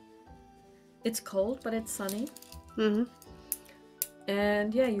sunny. It's cold, but it's sunny.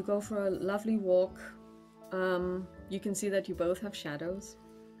 And yeah, you go for a lovely walk. You can see that you both have shadows.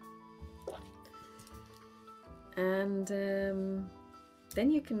 And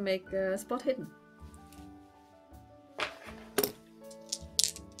then you can make a spot hidden.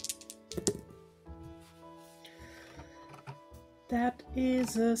 That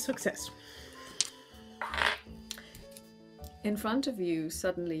is a success. In front of you,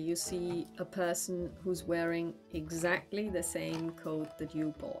 suddenly you see a person who's wearing exactly the same coat that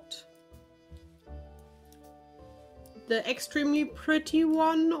you bought. The extremely pretty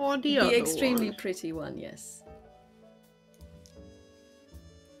one or the other one? The extremely pretty one, yes.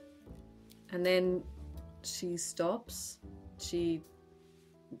 And then she stops. She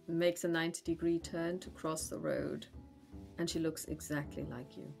makes a 90-degree turn to cross the road. And she looks exactly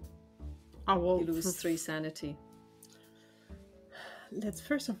like you. I will You lose 3 sanity. Let's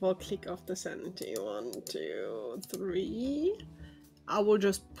first of all click off the sanity. 1, 2, 3. I will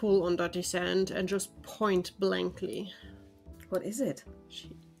just pull on Dirty Sand and just point blankly. What is it?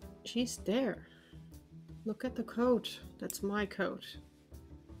 She's there. Look at the coat. That's my coat.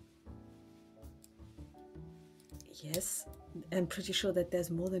 Yes, I'm pretty sure that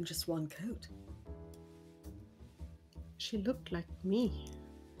there's more than just one coat. She looked like me.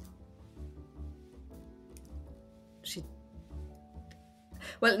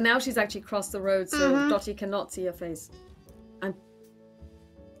 Well, now she's actually crossed the road, so Dottie cannot see her face.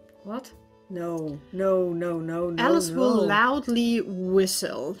 What? No. Alice will loudly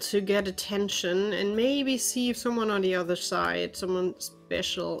whistle to get attention and maybe see if someone on the other side, someone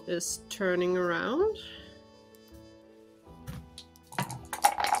special, is turning around.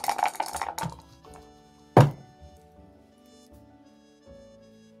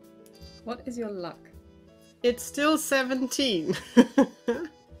 What is your luck? It's still 17.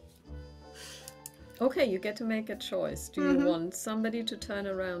 Okay, you get to make a choice. Do you want somebody to turn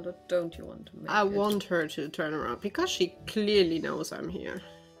around or don't you want to make I want her to turn around because she clearly knows I'm here.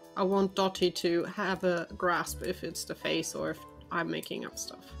 I want Dottie to have a grasp if it's the face or if I'm making up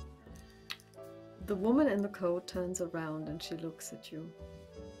stuff. The woman in the coat turns around and she looks at you.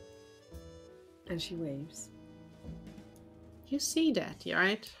 And she waves. You see that,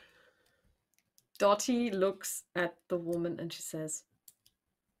 right? Dottie looks at the woman and she says,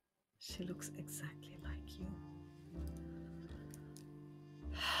 she looks exactly like you.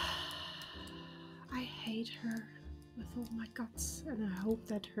 I hate her with all my guts, and I hope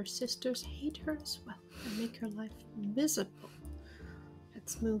that her sisters hate her as well and make her life miserable.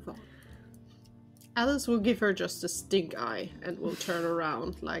 Let's move on. Alice will give her just a stink eye and will turn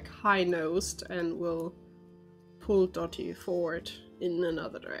around like high-nosed and will pull Dottie forward in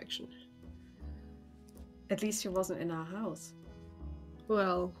another direction. At least she wasn't in our house.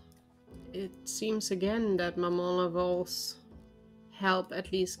 Well, it seems again that Maman Laval's help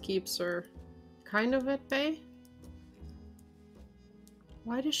at least keeps her kind of at bay.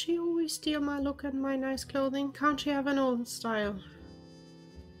 Why does she always steal my look and my nice clothing? Can't she have an own style?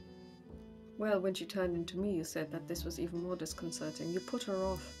 Well, when she turned into me, you said that this was even more disconcerting. You put her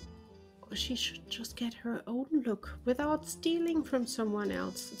off. She should just get her own look without stealing from someone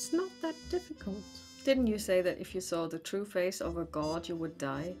else. It's not that difficult. Didn't you say that if you saw the true face of a god, you would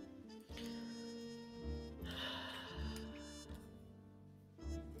die?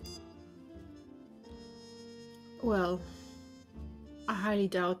 Well, I highly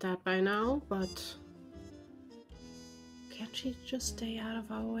doubt that by now, but can't she just stay out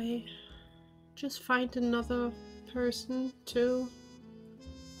of our way? Just find another person to...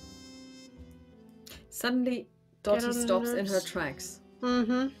 Suddenly, Dottie stops in her tracks.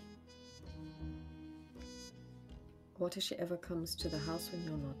 What if she ever comes to the house when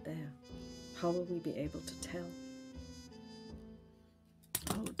you're not there? How will we be able to tell?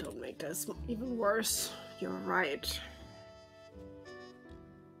 Oh, don't make this even worse. You're right.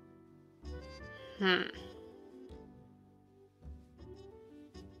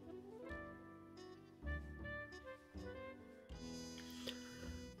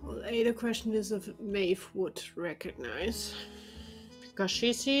 Well, the question is if Maeve would recognize. Because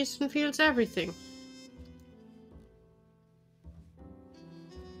she sees and feels everything.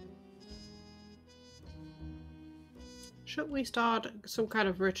 Should we start some kind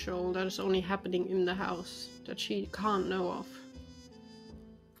of ritual that is only happening in the house that she can't know of?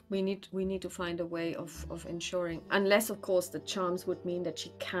 We need to find a way of ensuring, unless of course the charms would mean that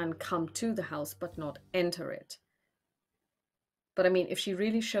she can come to the house but not enter it. But I mean, if she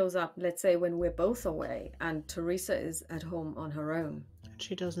really shows up, let's say when we're both away and Teresa is at home on her own.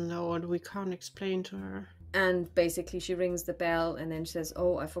 She doesn't know and we can't explain to her. And basically she rings the bell and then she says,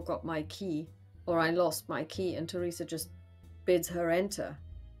 oh, I forgot my key. Or I lost my key, and Teresa just bids her enter.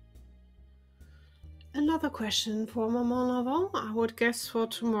 Another question for Maman Laval, I would guess for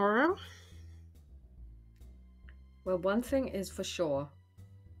tomorrow. Well, one thing is for sure.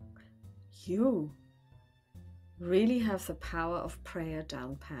 You really have the power of prayer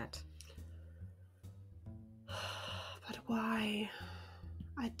down pat. But why?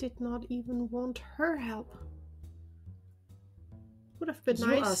 I did not even want her help. Would have been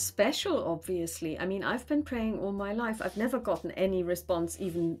nice. You are special, obviously. I mean, I've been praying all my life. I've never gotten any response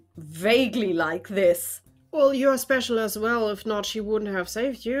even vaguely like this. Well, you're special as well. If not, she wouldn't have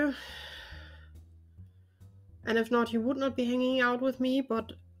saved you. And if not, you would not be hanging out with me,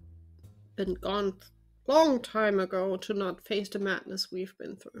 but been gone long time ago to not face the madness we've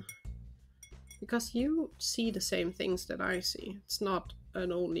been through. Because you see the same things that I see. It's not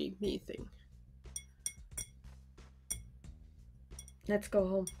an only me thing. Let's go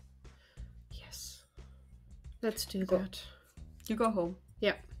home. Yes. Let's do Go. that. You go home.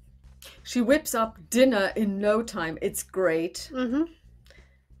 Yeah. She whips up dinner in no time. It's great. Mm-hmm.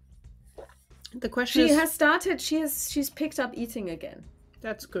 The question She is... has started, she's picked up eating again.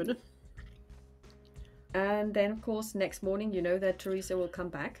 That's good. And then, of course, next morning, you know that Teresa will come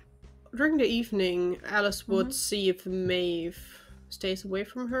back. During the evening, Alice would see if Maeve stays away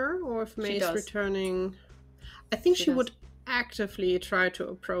from her or if Maeve's returning. I think she would actively try to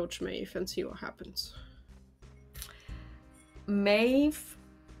approach Maeve and see what happens. Maeve,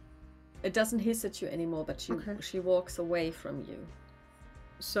 it doesn't hiss at you anymore, but she walks away from you.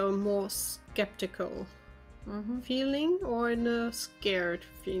 So more skeptical feeling, or in a scared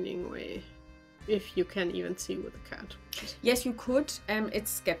feeling way, if you can even see with a cat. Yes, you could.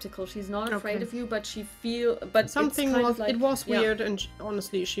 It's skeptical. She's not afraid of you, but something it's kind was. of like, it was weird, and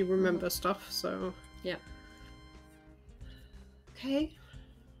honestly, she remembers stuff. So yeah. Okay.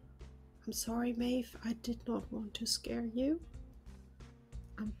 I'm sorry, Maeve. I did not want to scare you.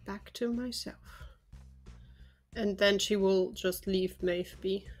 I'm back to myself. And then she will just leave Maeve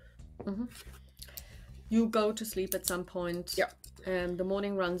be. You go to sleep at some point. Yeah. The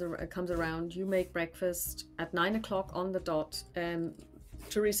morning comes around. You make breakfast at 9 o'clock on the dot.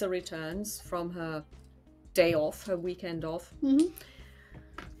 Teresa returns from her day off, her weekend off.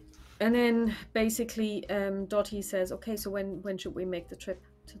 And then basically Dottie says, okay, so when should we make the trip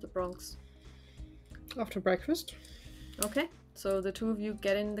to the Bronx? After breakfast. Okay, so the two of you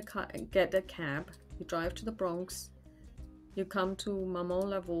get in the car, get a cab. You drive to the Bronx. You come to Maman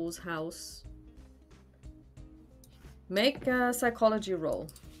Laveau's house. Make a psychology roll.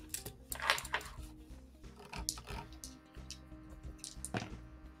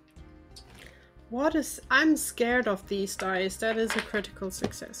 I'm scared of these dice. That is a critical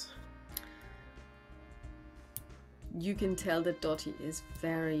success. You can tell that Dottie is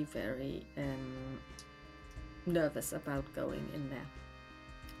very, very nervous about going in there.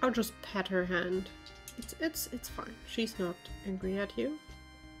 I'll just pat her hand. It's fine. She's not angry at you.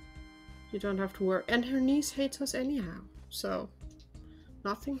 You don't have to worry. And her niece hates us anyhow, so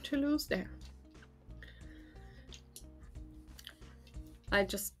nothing to lose there. I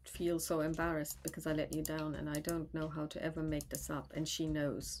just feel so embarrassed because I let you down and I don't know how to ever make this up, and she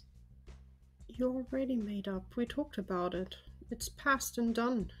knows. You already made up. We talked about it. It's past and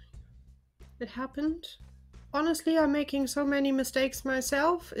done. It happened. Honestly, I'm making so many mistakes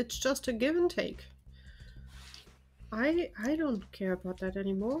myself. It's just a give and take. I don't care about that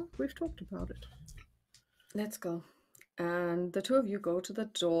anymore. We've talked about it. Let's go. And the two of you go to the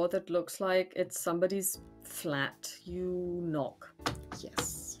door that looks like it's somebody's flat. You knock.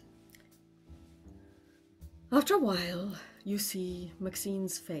 Yes. After a while, you see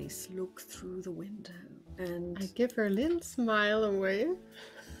Maxine's face look through the window, and I give her a little smile away.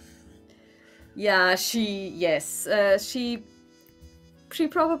 Yeah, she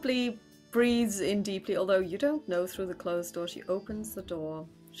probably breathes in deeply, although you don't know through the closed door. She opens the door.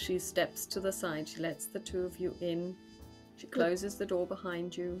 She steps to the side. She lets the two of you in. She closes the door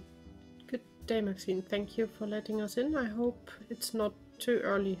behind you. Good day, Maxine. Thank you for letting us in. I hope it's not too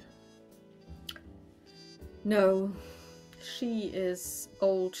early. No, she is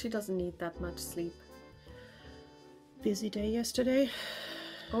old. She doesn't need that much sleep. Busy day yesterday.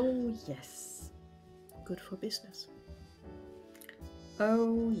 Oh, yes. Good for business.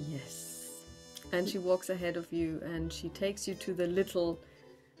 Oh, yes. And she walks ahead of you and she takes you to the little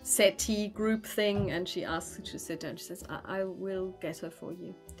settee group thing and she asks you to sit down. She says, I will get her for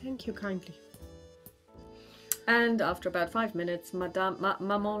you. Thank you kindly. And after about 5 minutes, Maman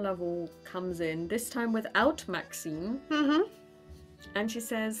Laveau comes in, this time without Maxine. And she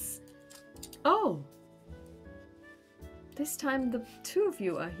says, oh, this time the two of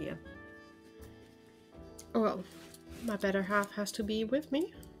you are here. Well, my better half has to be with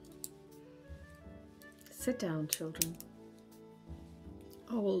me. Sit down, children.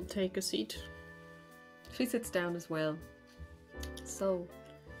 I will take a seat. She sits down as well. So,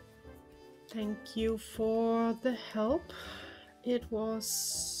 thank you for the help. It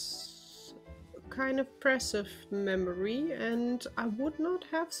was a kind of oppressive memory, and I would not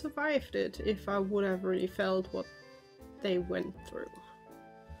have survived it if I would have really felt what they went through.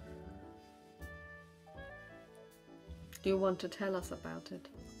 Do you want to tell us about it?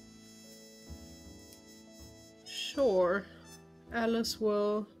 Sure. Alice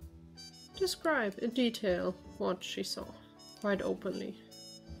will describe in detail what she saw, quite openly.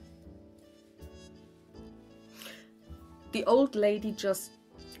 The old lady just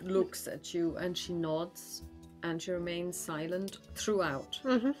looks at you and she nods and she remains silent throughout.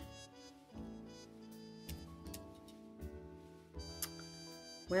 Mm-hmm.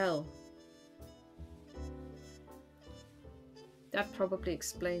 Well, that probably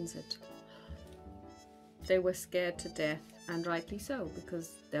explains it. They were scared to death, and rightly so,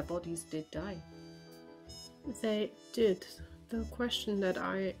 because their bodies did die. They did. The question that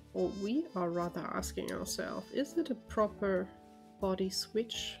we are rather asking ourselves, is it a proper body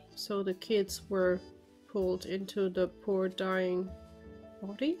switch? So the kids were pulled into the poor dying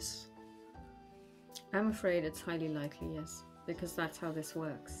bodies? I'm afraid it's highly likely, yes, because that's how this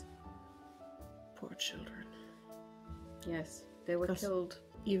works. Poor children. Yes, they were killed.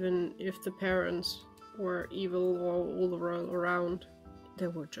 Even if the parents were evil all around, they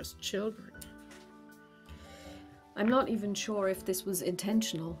were just children. I'm not even sure if this was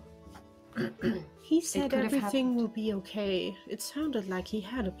intentional. He said everything will be okay. It sounded like he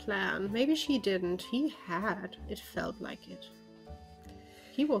had a plan. Maybe she didn't. He had. It felt like it.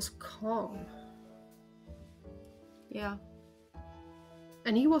 He was calm. Yeah.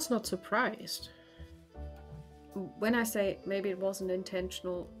 And he was not surprised. When I say maybe it wasn't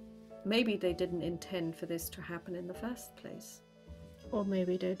intentional, maybe they didn't intend for this to happen in the first place. Or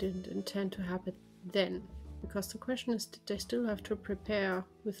maybe they didn't intend to happen then. Because the question is, did they still have to prepare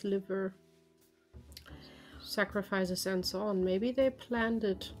with liver sacrifices and so on? Maybe they planned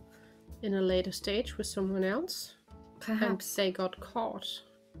it in a later stage with someone else. Perhaps. And they got caught.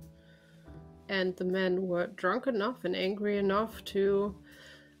 And the men were drunk enough and angry enough to...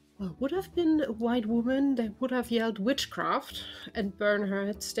 Well, would have been a white woman. They would have yelled witchcraft and burn her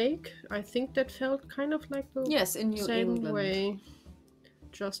at stake. I think that felt kind of like the in New same England. way.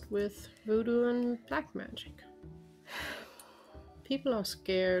 Just with voodoo and black magic. People are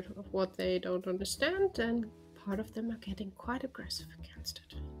scared of what they don't understand, and part of them are getting quite aggressive against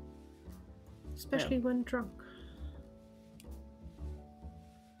it. Especially when drunk.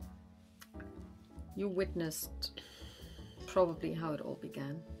 You witnessed probably how it all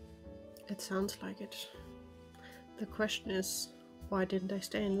began. It sounds like it. The question is, why didn't they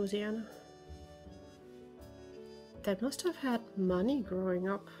stay in Louisiana? They must have had money growing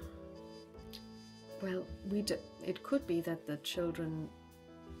up. Well, it could be that the children...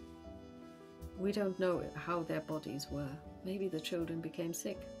 We don't know how their bodies were. Maybe the children became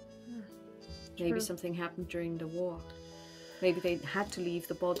sick. Maybe something happened during the war. Maybe they had to leave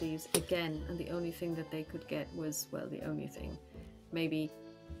the bodies again, and the only thing that they could get was, well, the only thing. Maybe...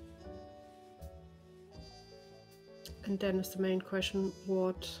 And then is the main question,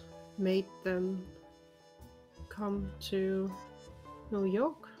 what made them come to New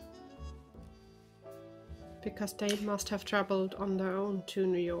York? Because they must have traveled on their own to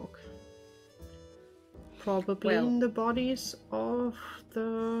New York. Probably in the bodies of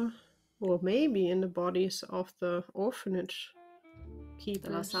the... Or maybe in the bodies of the orphanage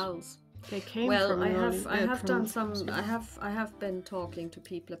keepers. The LaSalles. They came well, from... I have been talking to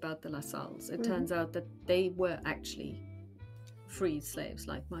people about the LaSalles. It turns out that they were actually freed slaves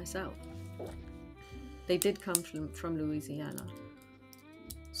like myself. They did come from Louisiana.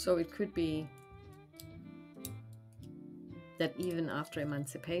 So it could be that even after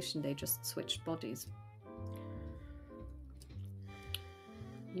emancipation they just switched bodies.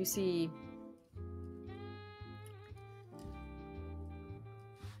 You see,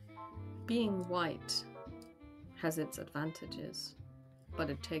 being white has its advantages, but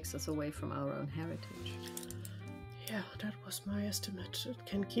it takes us away from our own heritage. Yeah, that was my estimate. It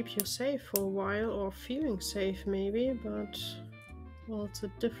can keep you safe for a while, or feeling safe maybe, but, well, it's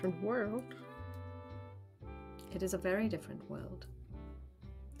a different world. It is a very different world.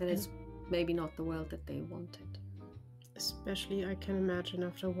 And it's maybe not the world that they wanted. Especially, I can imagine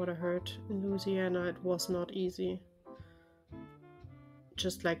after what I heard in Louisiana, it was not easy.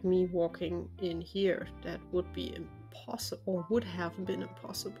 Just like me walking in here, that would be impossible, or would have been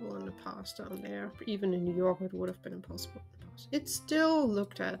impossible in the past down there. Even in New York, it would have been impossible in the past. It's still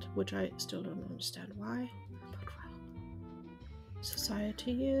looked at, which I still don't understand why. But well,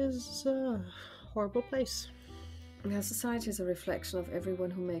 society is a horrible place. Yeah, society is a reflection of everyone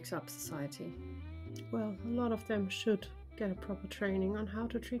who makes up society. Well, a lot of them should get a proper training on how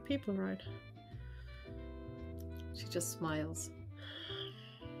to treat people right. She just smiles.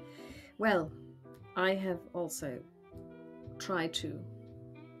 Well, I have also tried to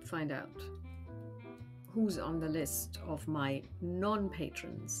find out who's on the list of my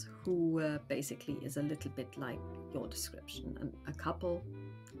non-patrons, who basically is a little bit like your description. A couple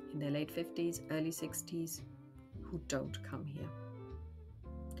in their late 50s, early 60s, who don't come here.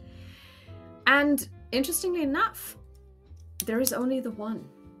 And interestingly enough, there is only the one.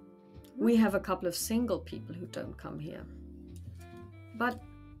 We have a couple of single people who don't come here. But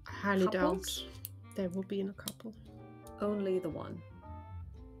I highly couples? doubt there will be in a couple. Only the one.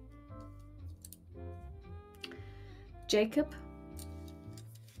 Jacob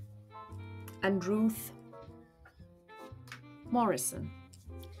and Ruth Morrison.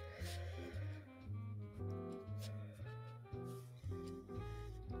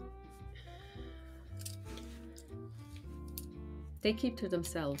 They keep to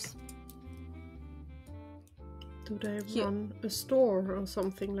themselves. Do they run a store or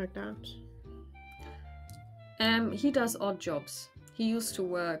something like that? He does odd jobs. He used to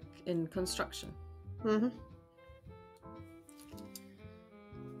work in construction. Mm-hmm.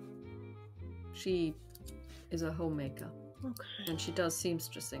 She is a homemaker. Okay. And she does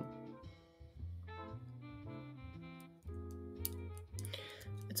seamstressing.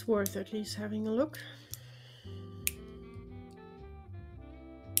 It's worth at least having a look.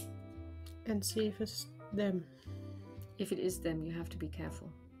 And see if it's them. If it is them, you have to be careful.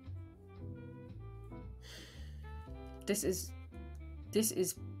 These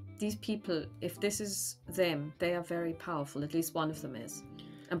people, if this is them, they are very powerful. At least one of them is.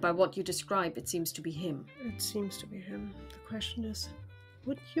 And by what you describe, it seems to be him. It seems to be him. The question is,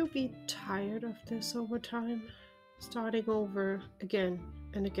 would you be tired of this over time? Starting over again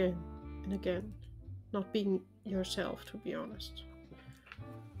and again and again. Not being yourself, to be honest.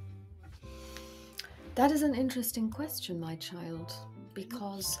 That is an interesting question, my child.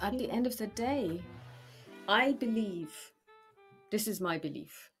 Because at the end of the day, I believe, this is my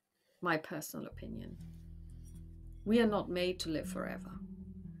belief, my personal opinion. We are not made to live forever.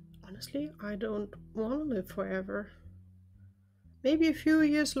 Honestly, I don't want to live forever. Maybe a few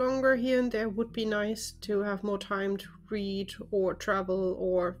years longer here and there would be nice to have more time to read or travel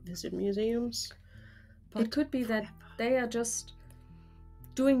or visit museums. But it could be that they are just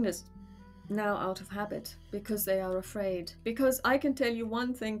doing this now out of habit because they are afraid. Because I can tell you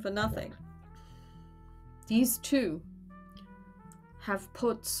one thing for nothing. These two have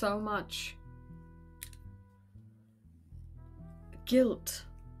put so much guilt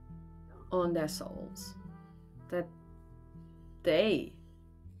on their souls that they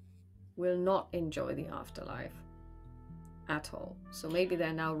will not enjoy the afterlife at all. So maybe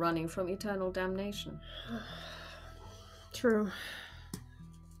they're now running from eternal damnation. True.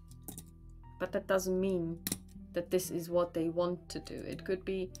 But that doesn't mean that this is what they want to do. It could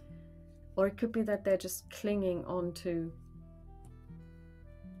be, or it could be that they're just clinging onto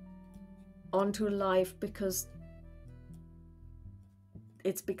life because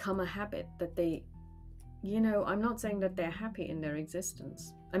it's become a habit that they, I'm not saying that they're happy in their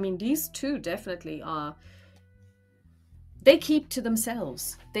existence. I mean, these two definitely are. They keep to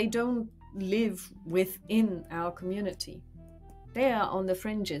themselves. They don't live within our community. They are on the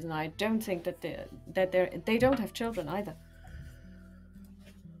fringes, and I don't think that they don't have children either.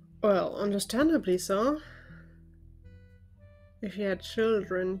 Well, understandably so. If you had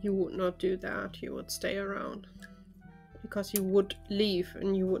children, you would not do that. You would stay around. Because you would leave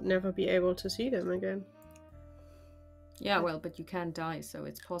and you would never be able to see them again. Yeah, well, but you can die, so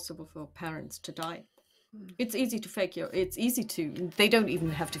it's possible for parents to die. It's easy to fake they don't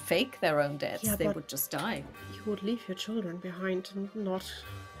even have to fake their own deaths. Yeah, they would just die. You would leave your children behind and not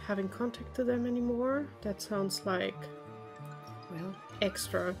having contact to them anymore. That sounds like, well,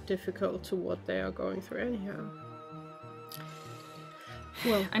 extra difficult to what they are going through anyhow.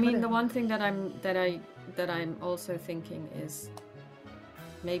 Well, I mean, the one thing that I'm also thinking is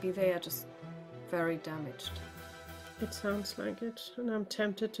maybe they are just very damaged. It sounds like it, and I'm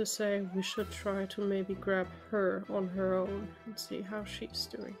tempted to say we should try to maybe grab her on her own and see how she's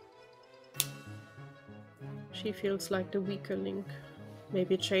doing. She feels like the weaker link.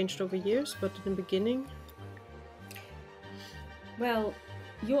 Maybe it changed over years, but in the beginning... Well,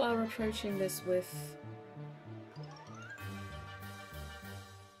 you are approaching this with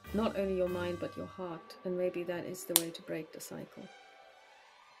not only your mind but your heart, and maybe that is the way to break the cycle.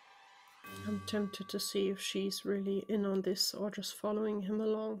 I'm tempted to see if she's really in on this or just following him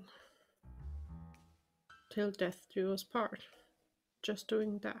along. Till death do us part. Just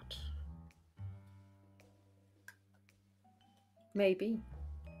doing that. Maybe.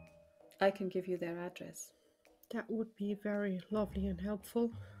 I can give you their address. That would be very lovely and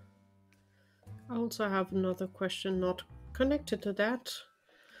helpful. I also have another question not connected to that.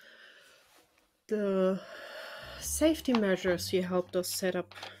 The safety measures you helped us set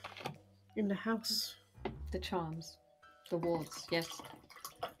up in the house. The charms. The walls, yes.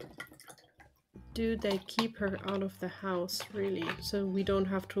 Do they keep her out of the house, really? So we don't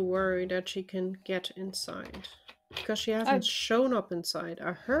have to worry that she can get inside? Because she hasn't shown up inside.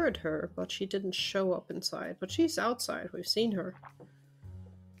 I heard her, but she didn't show up inside. But she's outside. We've seen her.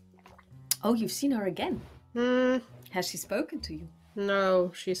 Oh, you've seen her again? Hmm. Has she spoken to you?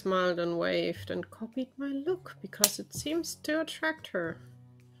 No, she smiled and waved and copied my look because it seems to attract her.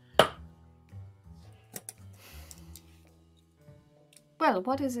 Well,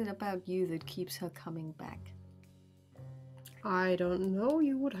 what is it about you that keeps her coming back? I don't know.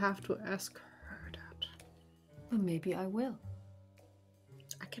 You would have to ask her that. Well, maybe I will.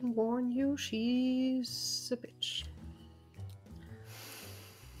 I can warn you, she's a bitch.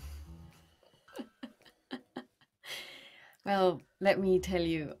 Well, let me tell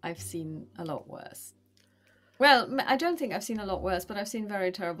you, I've seen a lot worse. Well, I don't think I've seen a lot worse, but I've seen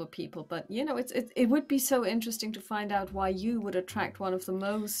very terrible people. But, you know, it would be so interesting to find out why you would attract one of the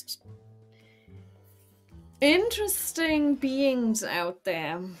most interesting beings out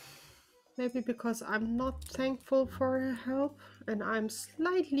there. Maybe because I'm not thankful for her help and I'm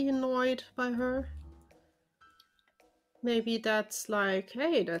slightly annoyed by her. Maybe that's like,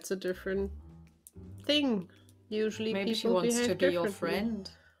 hey, that's a different thing. Usually Maybe she people wants behave to be your differently. friend.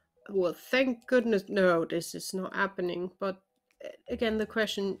 Well, thank goodness, no, this is not happening. But again, the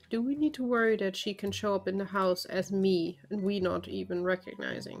question, do we need to worry that she can show up in the house as me and we not even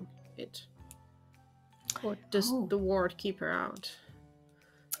recognizing it? Or does the ward keep her out?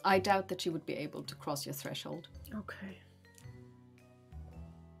 I doubt that she would be able to cross your threshold. Okay.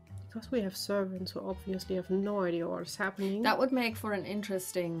 Because we have servants who obviously have no idea what's happening. That would make for an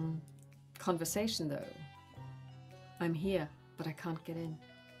interesting conversation, though. I'm here, but I can't get in.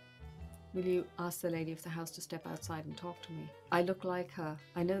 Will you ask the lady of the house to step outside and talk to me? I look like her.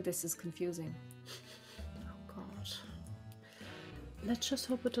 I know this is confusing. Oh, God. Let's just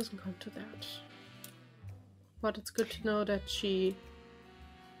hope it doesn't come to that. But it's good to know that she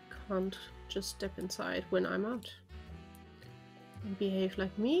can't just step inside when I'm out and behave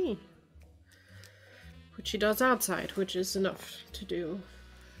like me, which she does outside, which is enough to do.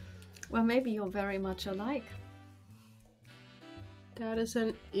 Well, maybe you're very much alike. That is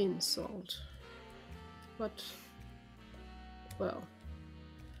an insult. But, well,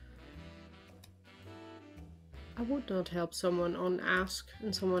 I would not help someone unasked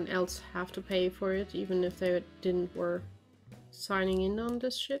and someone else have to pay for it, even if they didn't were signing in on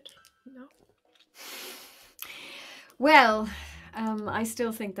this shit. No. Well, I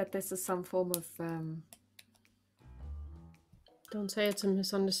still think that this is some form of... Don't say it's a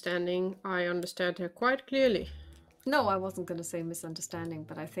misunderstanding. I understand her quite clearly. No, I wasn't going to say misunderstanding,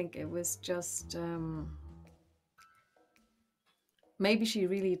 but I think it was just... maybe she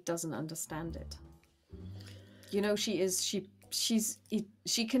really doesn't understand it. You know, she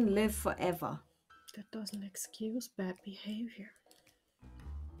can live forever. That doesn't excuse bad behavior.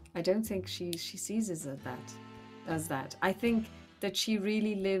 I don't think she sees it as that. I think that she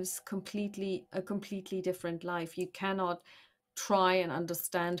really lives a completely different life. You cannot try and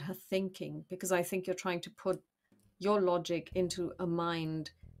understand her thinking, because I think you're trying to put your logic into a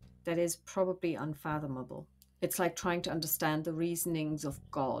mind that is probably unfathomable. It's like trying to understand the reasonings of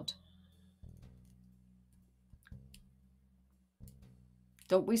God.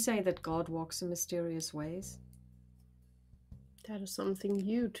 Don't we say that God walks in mysterious ways? That is something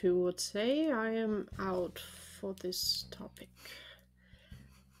you two would say. I am out for this topic.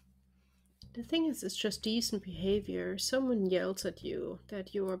 The thing is, it's just decent behavior. Someone yells at you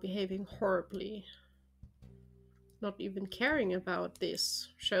that you are behaving horribly. Not even caring about this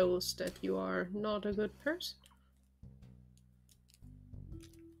shows that you are not a good person.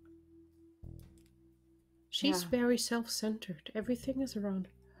 She's very self-centered. Everything is around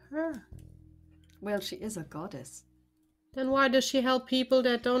her. Well, she is a goddess. Then why does she help people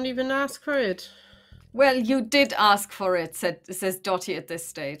that don't even ask for it? Well, you did ask for it, says Dottie at this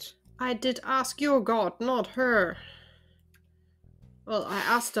stage. I did ask your god, not her. Well, I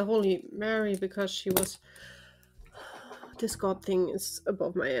asked the Holy Mary because she was... This god thing is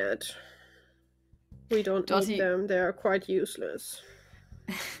above my head. We don't need them, they are quite useless.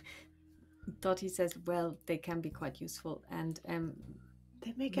 Dottie says, well, they can be quite useful, and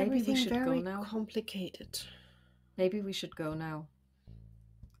they make everything very complicated. Maybe we should go now.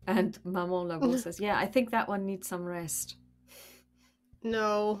 And Maman Labo says, yeah, I think that one needs some rest.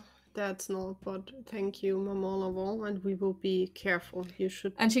 No, that's not, but thank you, Maman Labo, and we will be careful. You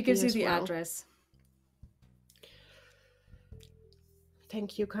should. And she gives you the address.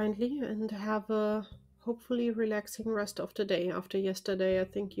 Thank you kindly, and have a hopefully relaxing rest of the day. After yesterday, I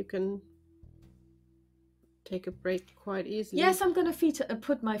think you can take a break quite easily. Yes, I'm going to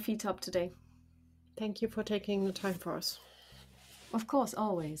put my feet up today. Thank you for taking the time for us. Of course,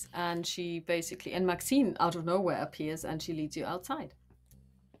 always. And she basically, and Maxine out of nowhere appears and she leads you outside.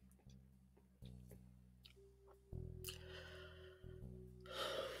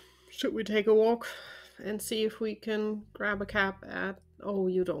 Should we take a walk and see if we can grab a cab at... Oh,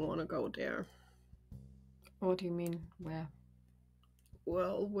 you don't want to go there. What do you mean, where?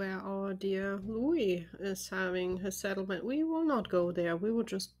 Well, where our dear Louis is having his settlement. We will not go there. We will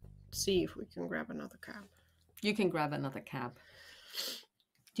just see if we can grab another cab. You can grab another cab.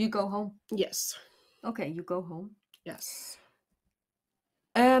 Do you go home? Yes. Okay, you go home. Yes.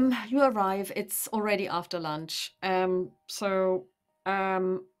 You arrive. It's already after lunch.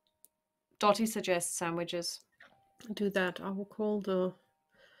 Dottie suggests sandwiches. Do that. I will call the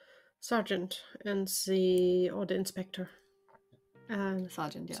sergeant and see, or the inspector.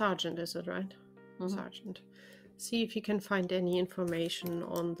 Sergeant, yeah. Sergeant, is it right? Mhm. Sergeant. See if you can find any information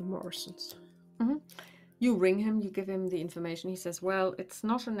on the Morrisons. You ring him, you give him the information. He says, well, it's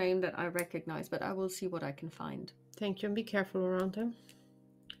not a name that I recognize, but I will see what I can find. Thank you, and be careful around them.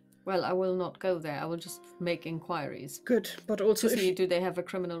 Well, I will not go there. I will just make inquiries. Good, but also to see do they have a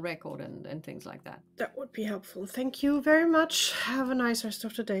criminal record and things like that. That would be helpful. Thank you very much. Have a nice rest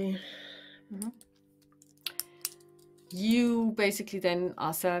of the day. You basically then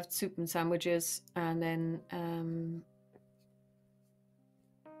are served soup and sandwiches, and then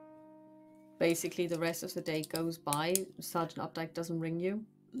basically the rest of the day goes by. Sergeant Updike doesn't ring you.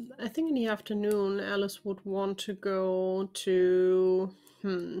 I think in the afternoon Alice would want to go to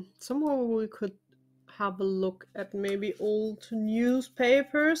somewhere where we could have a look at maybe old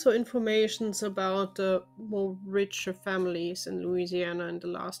newspapers or informations about the more richer families in Louisiana in the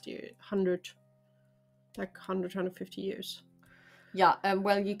last 150 years. Yeah,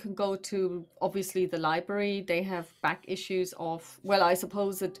 well, you can go to, obviously, the library. They have back issues of, well, I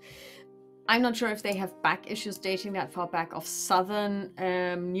suppose that, I'm not sure if they have back issues dating that far back of Southern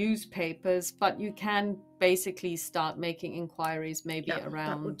newspapers, but you can basically start making inquiries maybe around,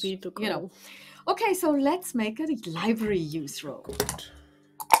 that would be the goal. You know. Okay, so let's make a library use roll.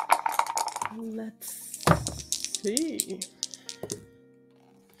 Let's see.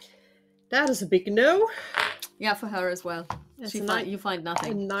 That is a big no. Yeah, for her as well. You find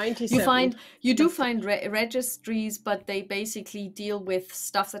nothing. 97. You do find registries, but they basically deal with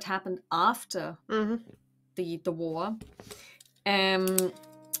stuff that happened after the war. And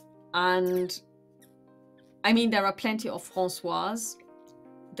I mean, there are plenty of François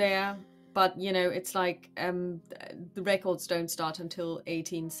there, but you know, it's like the records don't start until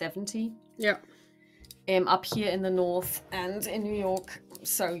 1870. Yeah. Up here in the north and in New York,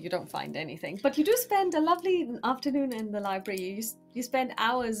 so you don't find anything. But you do spend a lovely afternoon in the library. You spend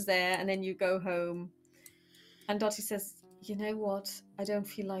hours there, and then you go home. And Dottie says, you know what? I don't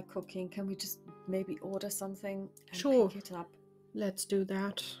feel like cooking. Can we just maybe order something and pick it up? Let's do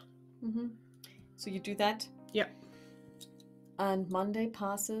that. So you do that? Yeah. And Monday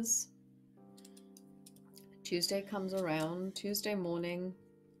passes. Tuesday comes around. Tuesday morning.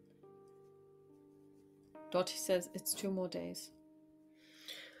 Dottie says it's 2 more days.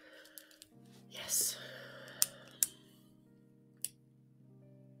 Yes.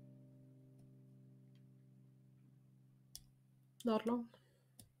 Not long.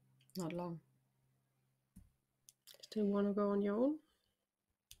 Not long. Still want to go on your own?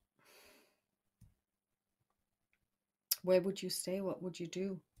 Where would you stay? What would you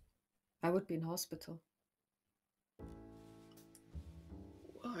do? I would be in hospital.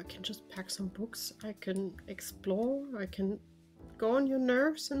 Well, I can just pack some books. I can explore. I can go on your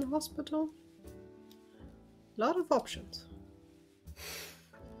nerves in the hospital. A lot of options.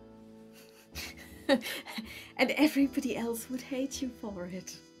 And everybody else would hate you for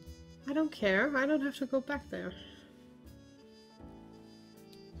it. I don't care. I don't have to go back there.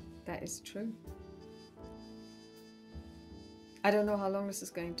 That is true. I don't know how long this is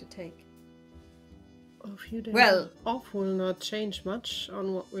going to take. A few days well, off will not change much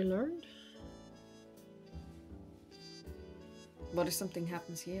on what we learned. What if something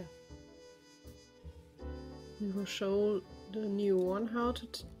happens here? We will show the new one how to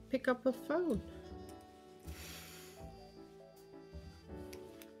pick up a phone.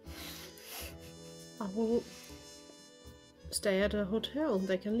 I will stay at a hotel.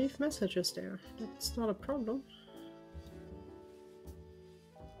 They can leave messages there. That's not a problem.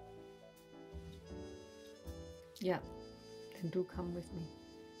 Yeah, then do come with me.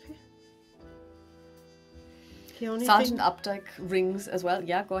 Okay. Sergeant Updike rings as well.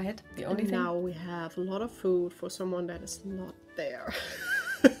 Yeah, go ahead. The only thing. Now we have a lot of food for someone that is not there.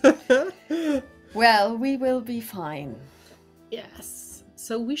 Well, we will be fine. Yes.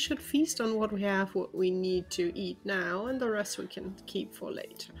 So we should feast on what we have, what we need to eat now, and the rest we can keep for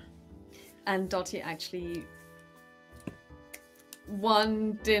later. And Dottie actually,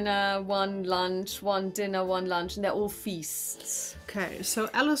 one dinner, one lunch, one dinner, one lunch, and they're all feasts. Okay, so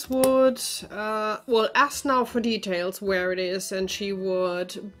Alice would, well, ask now for details where it is, and she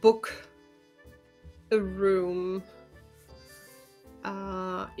would book a room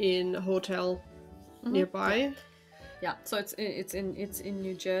in a hotel nearby. Yeah, so it's in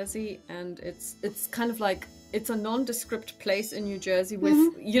New Jersey, and it's kind of like, it's a nondescript place in New Jersey with,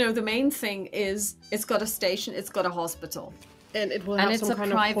 you know, the main thing is it's got a station, it's got a hospital. And it will have it's some a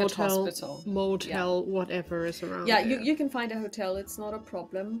kind private of hotel, hospital. motel, whatever is around Yeah, there. you can find a hotel, it's not a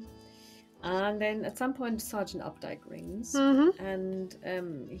problem. And then at some point Sergeant Updike rings, and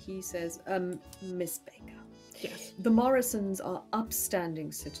he says, Miss Baker. Yes. The Morrisons are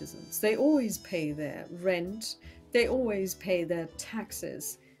upstanding citizens. They always pay their rent. They always pay their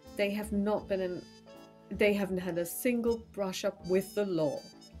taxes. They haven't had a single brush up with the law.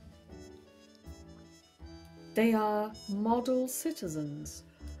 They are model citizens.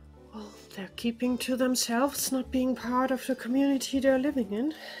 Well, they're keeping to themselves, not being part of the community they're living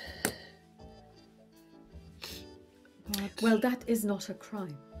in. But Well, that is not a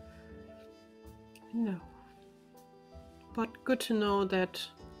crime. no. But good to know that.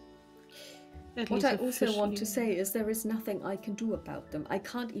 What I also want to say is there is nothing I can do about them. I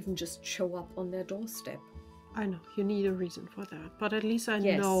can't even just show up on their doorstep. I know, you need a reason for that. But at least I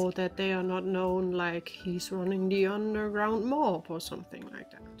Yes. know that they are not known like he's running the underground mob or something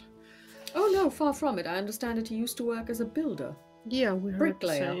like that. Oh no, far from it. I understand that he used to work as a builder. Yeah, we heard the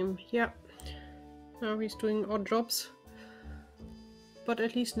Bricklayer. same. Yeah. Now he's doing odd jobs. But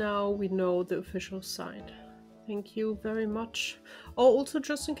at least now we know the official side. Thank you very much. Oh, also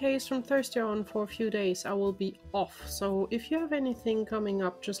just in case, from Thursday on for a few days I will be off. So if you have anything coming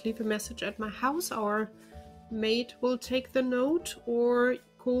up, just leave a message at my house. Our maid will take the note, or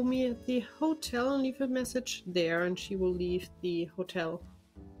call me at the hotel and leave a message there, and she will leave the hotel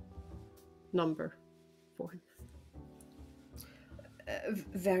number for him.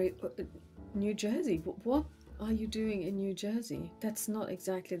 New Jersey? What are you doing in New Jersey? That's not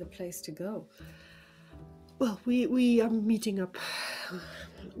exactly the place to go. Well, we are meeting up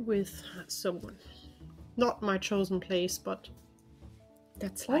with someone. Not my chosen place, but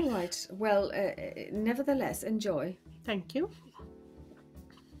that's life. All right. Well, nevertheless, enjoy. Thank you.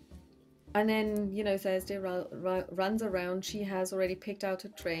 And then, you know, Thursday runs around. She has already picked out a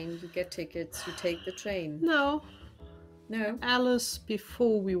train. You get tickets. You take the train. No, No? Alice,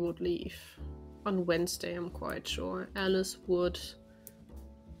 before we would leave, on Wednesday I'm quite sure, Alice would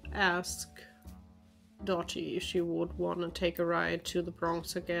ask Dottie if she would want to take a ride to the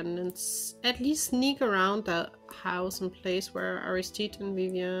Bronx again and at least sneak around the house and place where Aristide and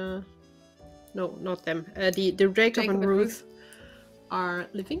Vivian, no, not them, the Jacob and Ruth are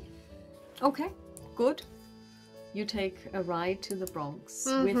living. Okay, good. You take a ride to the Bronx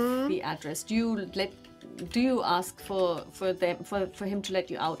with the address. Do you ask for him to let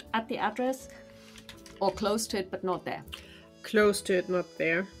you out at the address, or close to it but not there? Close to it, not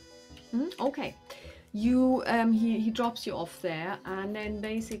there. Okay. You he drops you off there, and then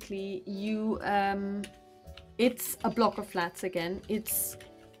basically you it's a block of flats again. It's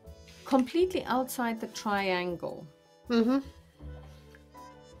completely outside the triangle.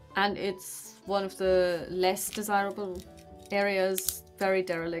 And it's one of the less desirable areas, very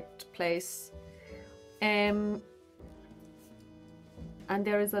derelict place. And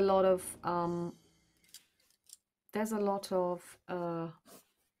there is a lot of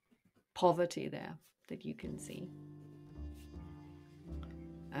poverty there that you can see.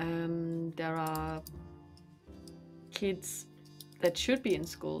 There are kids that should be in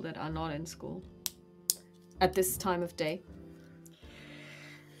school that are not in school at this time of day.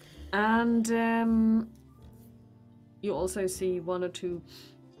 And you also see one or two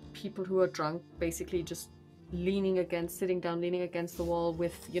people who are drunk, basically just sitting down, leaning against the wall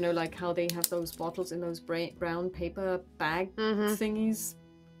with, you know, like how they have those bottles in those brown paper bag thingies,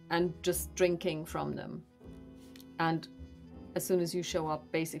 and just drinking from them. And as soon as you show up,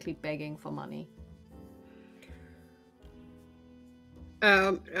 basically begging for money.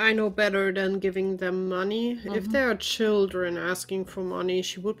 I know better than giving them money. If there are children asking for money,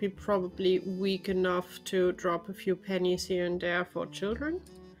 she would be probably weak enough to drop a few pennies here and there for children.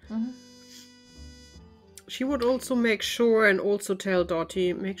 She would also make sure, and also tell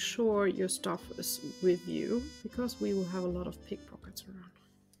Dottie, make sure your stuff is with you, because we will have a lot of pickpockets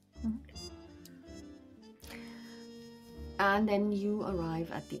around. And then you arrive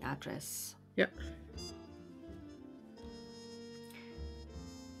at the address. Yeah.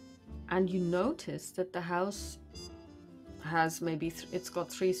 And you notice that the house has maybe, it's got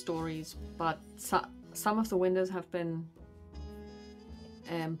 3 stories, but some of the windows have been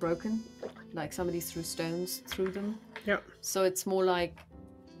broken, like somebody threw stones through them. Yeah. So it's more like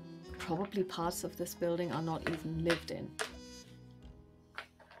probably parts of this building are not even lived in.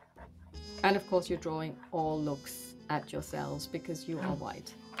 And of course, you're drawing all looks at yourselves because you are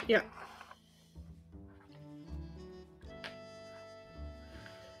white. Yeah.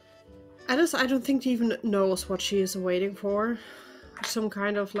 Alice, I don't think she even knows what she is waiting for. Some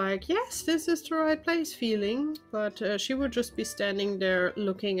kind of like, yes, this is the right place feeling. But she would just be standing there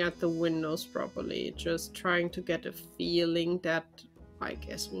looking at the windows properly, just trying to get a feeling that I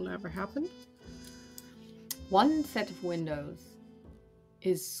guess will never happen. One set of windows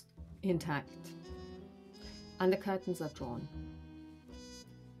is intact and the curtains are drawn.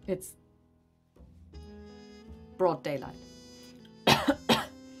 It's broad daylight.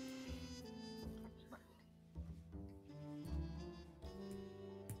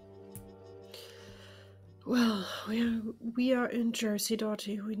 Well, we are in Jersey,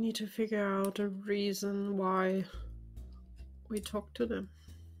 Dottie. We need to figure out a reason why we talk to them.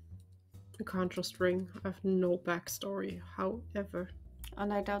 We can't just ring. I have no backstory, however.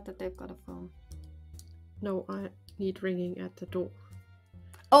 And I doubt that they've got a phone. No, I need ringing at the door.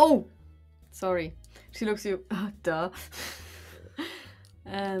 Oh! Sorry. She looks at you. Duh.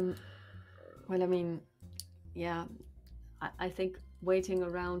 Well, I mean, yeah. I think waiting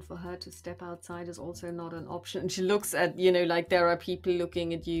around for her to step outside is also not an option. She looks at, like there are people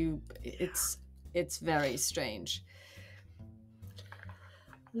looking at you. It's very strange.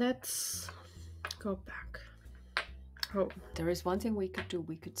 Let's go back. Oh. There is one thing we could do.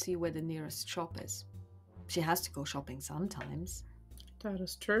 We could see where the nearest shop is. She has to go shopping sometimes. That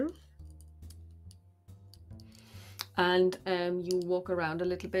is true. And you walk around a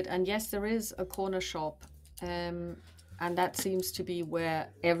little bit. And yes, there is a corner shop. And that seems to be where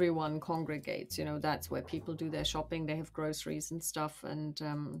everyone congregates. That's where people do their shopping. They have groceries and stuff. And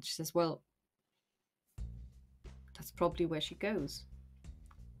she says, well, that's probably where she goes.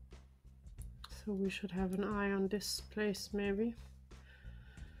 So we should have an eye on this place, maybe.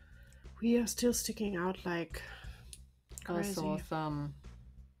 We are still sticking out like crazy. A sore thumb.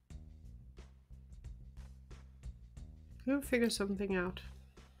 We'll figure something out.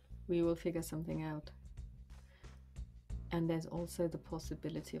 We will figure something out. And there's also the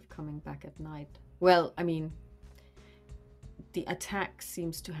possibility of coming back at night. Well, I mean, the attack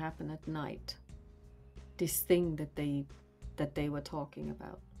seems to happen at night. This thing that they were talking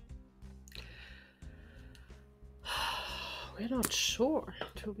about. We're not sure,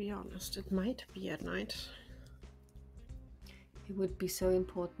 to be honest. It might be at night. It would be so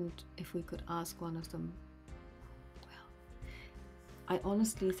important if we could ask one of them. Well, I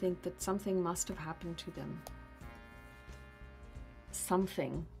honestly think that something must have happened to them.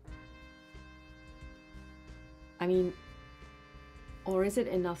 Something. I mean, or is it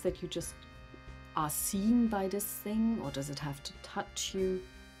enough that you just are seen by this thing, or does it have to touch you?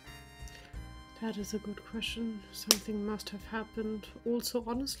 That is a good question. Something must have happened. Also,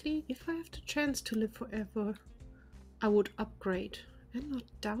 honestly, if I have the chance to live forever, I would upgrade and not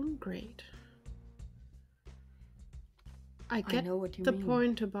downgrade. I get know what you the mean.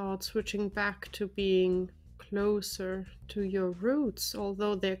 point about switching back to being closer to your roots,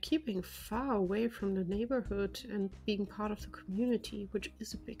 although they're keeping far away from the neighborhood and being part of the community, which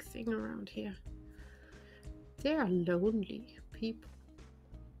is a big thing around here. They are lonely people.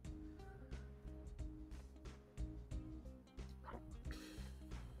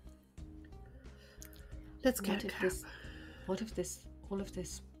 Let's get a cab. What if all of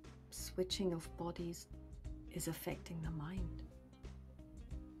this switching of bodies is affecting the mind?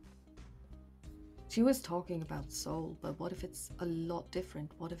 She was talking about soul, but what if it's a lot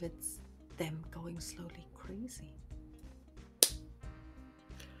different? What if it's them going slowly crazy?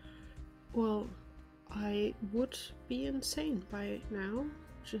 Well, I would be insane by now,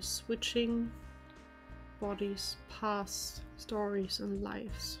 just switching bodies, past stories and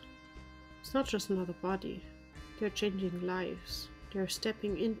lives. It's not just another body. They're changing lives. They're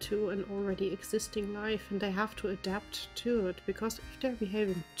stepping into an already existing life and they have to adapt to it, because if they're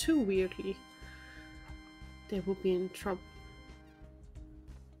behaving too weirdly, they will be in trouble.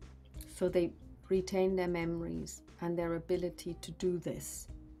 So they retain their memories and their ability to do this.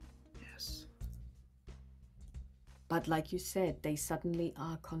 Yes. But like you said, they suddenly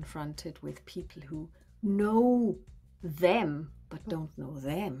are confronted with people who know them, but don't know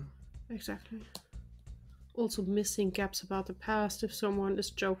them. Exactly. also missing gaps about the past. If someone is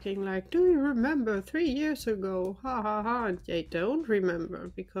joking like, do you remember 3 years ago? Ha ha ha. And they don't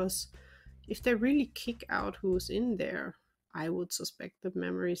remember, because if they really kick out who's in there, I would suspect the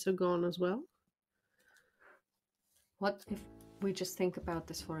memories are gone as well. What if we just think about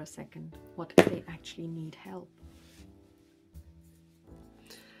this for a second? What if they actually need help?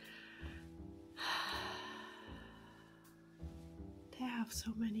 They have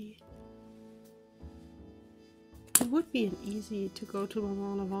so many. It would be easy to go to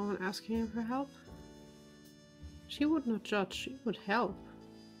Maman Lavant asking her for help. She would not judge, she would help.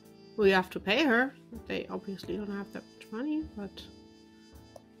 We have to pay her. They obviously don't have that much money, but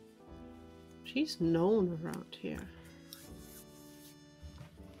she's known around here.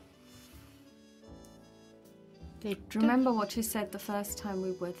 Remember what you said the first time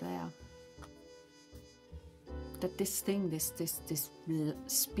we were there? That this thing, this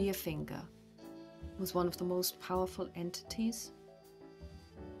spear finger, was one of the most powerful entities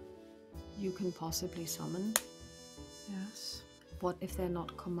you can possibly summon. Yes. What if they're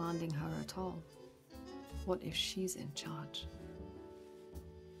not commanding her at all? What if she's in charge?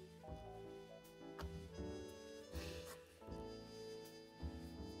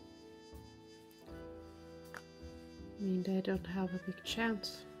 I mean, they don't have a big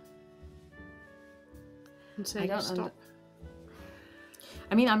chance. And saying stop.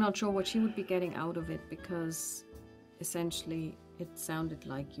 I mean, I'm not sure what she would be getting out of it, because essentially it sounded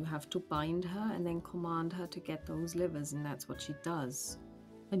like you have to bind her and then command her to get those livers, and that's what she does.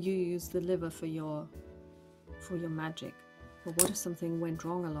 And you use the liver for your magic. But what if something went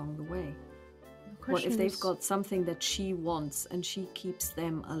wrong along the way? What if they've got something that she wants and she keeps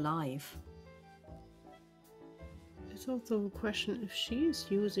them alive? It's also a question if she is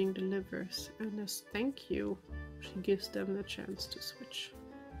using the livers, and as thank you, she gives them the chance to switch.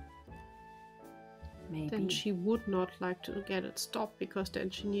 Maybe. Then she would not like to get it stopped, because then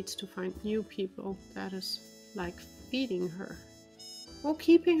she needs to find new people that is like feeding her or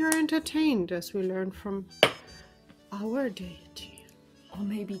keeping her entertained, as we learn from our deity. Or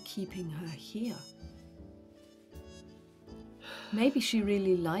maybe keeping her here. Maybe she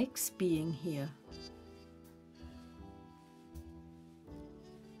really likes being here.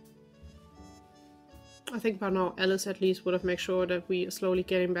 I think by now Alice at least would have made sure that we are slowly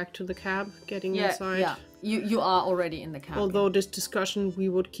getting back to the cab, getting inside. Yeah, you are already in the cab. Although this discussion we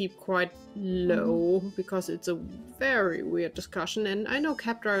would keep quite low, because it's a very weird discussion, and I know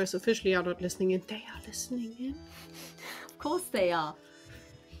cab drivers officially are not listening in. They are listening in. Of course they are.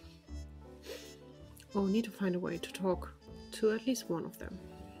 Oh, we need to find a way to talk to at least one of them.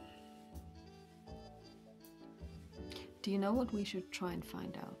 Do you know what we should try and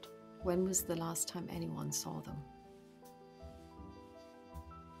find out? When was the last time anyone saw them?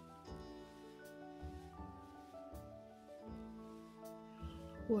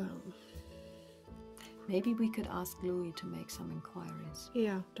 Well, maybe we could ask Louis to make some inquiries.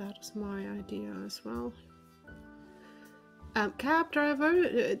 Yeah, that is my idea as well. Cab driver,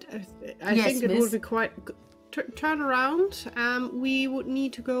 I Yes, think it miss. would be quite good. Turn around. We would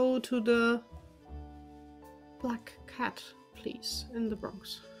need to go to the Black Cat, please, in the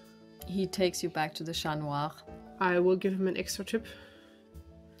Bronx. He takes you back to the Chat Noir. I will give him an extra tip.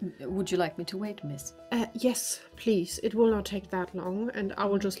 Would you like me to wait, miss? Yes, please. It will not take that long, and I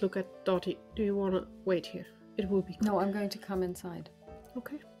will just look at Dottie. Do you want to wait here? It will be quick. No, I'm going to come inside.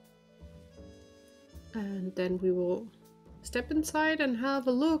 Okay. And then we will step inside and have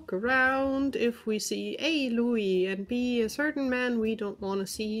a look around. If we see A, Louis, and B, a certain man we don't want to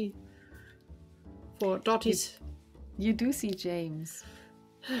see for Dottie's. You do see James.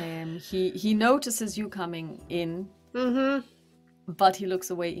 He notices you coming in, but he looks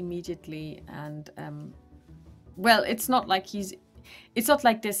away immediately. And well, it's not like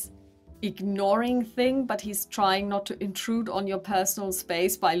this ignoring thing, but he's trying not to intrude on your personal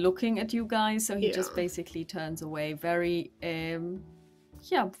space by looking at you guys. So he just basically turns away very,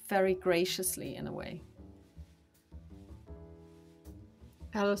 very graciously in a way.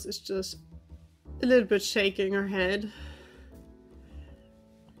 Alice is just a little bit shaking her head.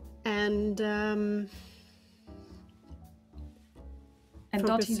 And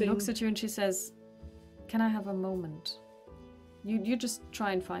Dottie looks at you and she says, "Can I have a moment? You just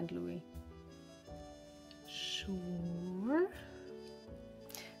try and find Louis." Sure.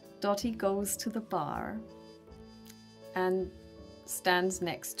 Dottie goes to the bar and stands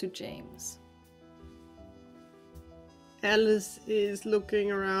next to James. Alice is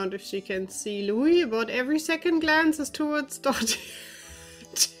looking around if she can see Louis, but every second glance is towards Dottie.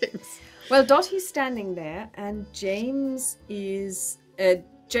 James. Well, Dottie's standing there, and James is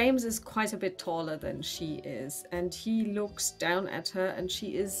James is quite a bit taller than she is, and he looks down at her, and she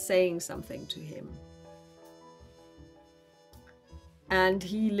is saying something to him. And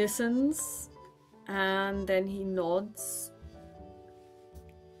he listens, and then he nods,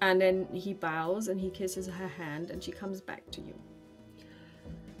 and then he bows, and he kisses her hand, and she comes back to you.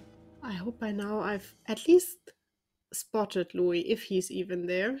 I hope by now I've at least spotted Louis, if he's even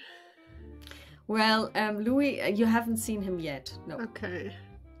there. Well, Louis, you haven't seen him yet. No. Okay.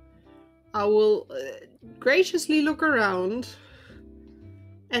 I will graciously look around,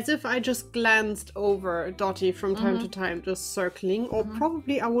 as if I just glanced over Dottie from time to time, just circling. Or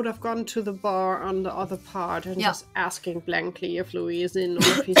probably I would have gone to the bar on the other part and just asking blankly if Louis is in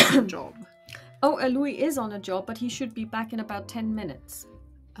or if he's on a job. Oh, Louis is on a job, but he should be back in about 10 minutes.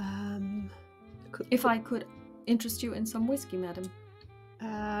 If I could interest you in some whiskey, madam.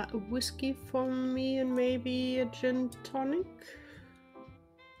 A whiskey for me and maybe a gin tonic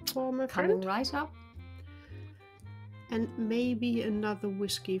for my friend. Coming right up. And maybe another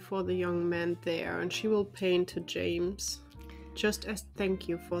whiskey for the young man there, and she will pay to James, just as thank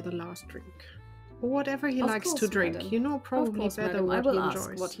you for the last drink. Or whatever he likes to drink. Madam. You know probably better what I will he ask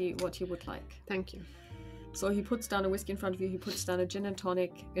enjoys. what he would like. Thank you. So he puts down a whiskey in front of you, he puts down a gin and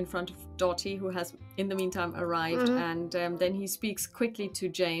tonic in front of Dottie, who has in the meantime arrived, and then he speaks quickly to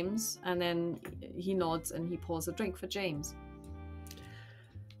James, and then he nods and he pours a drink for James.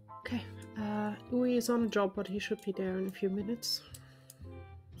 Okay, Louis is on a job, but he should be there in a few minutes.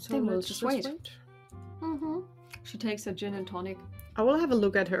 So Then we'll let's just wait. She takes a gin and tonic. I will have a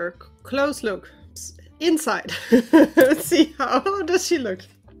look at her. Close look. Inside. See how does she look?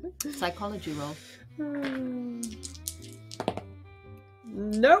 Psychology roll.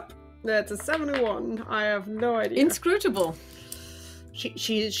 Nope, that's a 71. I have no idea. Inscrutable.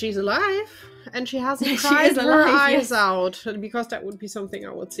 She's alive, and she hasn't She cried is her alive, eyes yes. out, because that would be something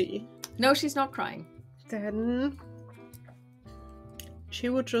I would see. No, she's not crying. Then she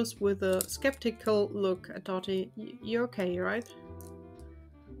would just, with a skeptical look at Dottie, you're okay, right?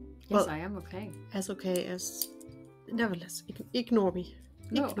 Yes, Well, I am okay. As okay as... Nevertheless, ignore me.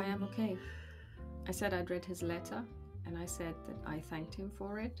 No, Ignore I am me. okay. I said I'd read his letter, and I said that I thanked him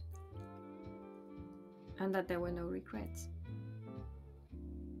for it, and that there were no regrets.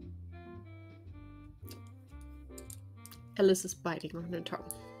 Alice is biting on her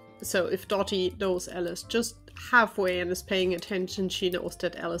tongue. So if Dottie knows Alice just halfway and is paying attention, she knows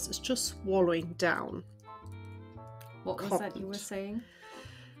that Alice is just swallowing down. What was that you were saying?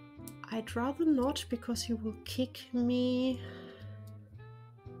 I'd rather not, because you will kick me.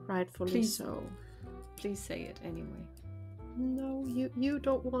 Rightfully Please. so. Please say it anyway. No, you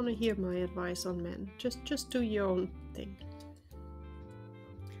don't want to hear my advice on men. Just do your own thing.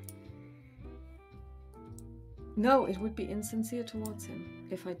 No, it would be insincere towards him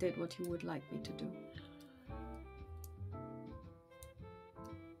if I did what you would like me to do.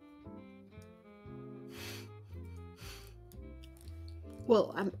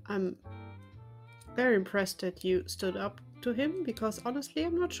 Well, I'm very impressed that you stood up to him, because honestly,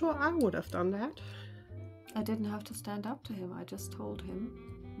 I'm not sure I would have done that. I didn't have to stand up to him. I just told him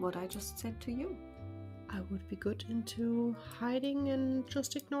what I just said to you. I would be good into hiding and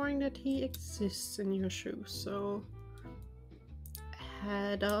just ignoring that he exists in your shoes, so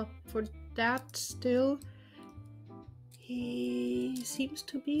head up for that still. He seems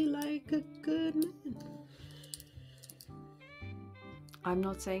to be like a good man. I'm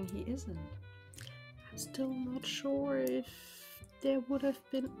not saying he isn't. I'm still not sure if there would have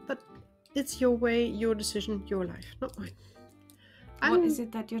been, but it's your way, your decision, your life, not mine. What is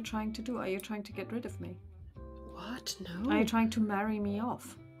it that you're trying to do? Are you trying to get rid of me? What? No. Are you trying to marry me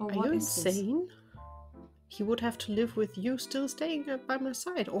off? Or Are what you is this? insane? He would have to live with you still staying by my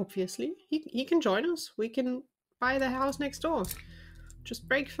side, obviously. He can join us. We can buy the house next door. Just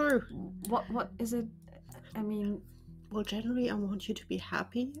break through. What is it? I mean... Well, generally I want you to be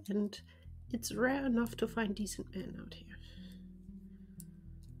happy, and it's rare enough to find decent men out here.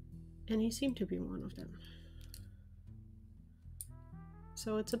 And he seemed to be one of them.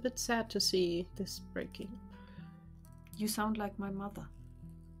 So it's a bit sad to see this breaking up. You sound like my mother.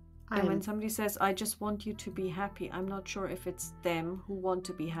 And when somebody says, I just want you to be happy, I'm not sure if it's them who want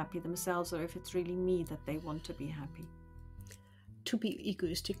to be happy themselves or if it's really me that they want to be happy. To be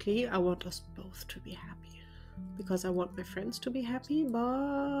egoistically, I want us both to be happy. Because I want my friends to be happy,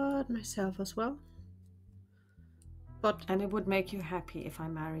 but myself as well. But And it would make you happy if I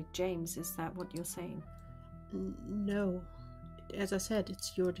married James, is that what you're saying? no. As I said,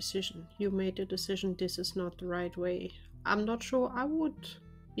 it's your decision. You made the decision this is not the right way. I'm not sure I would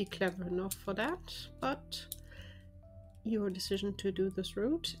be clever enough for that, but your decision to do this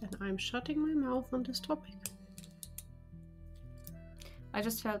route, and I'm shutting my mouth on this topic. I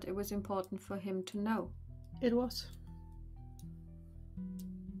just felt it was important for him to know. It was.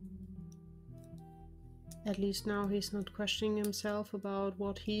 At least now he's not questioning himself about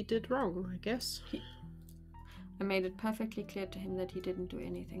what he did wrong, I guess. I made it perfectly clear to him that he didn't do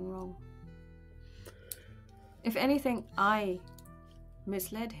anything wrong. If anything, I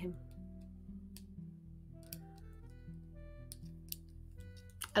misled him.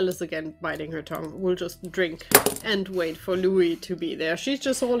 Alice again biting her tongue. We'll just drink and wait for Louis to be there. She's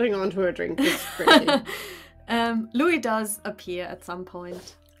just holding on to her drink. It's crazy. Louis does appear at some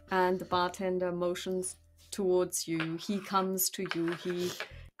point, and the bartender motions towards you. He comes to you. He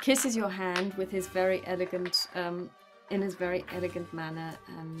kisses your hand with his very elegant, in his very elegant manner,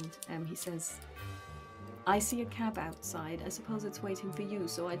 and he says, "I see a cab outside. I suppose it's waiting for you,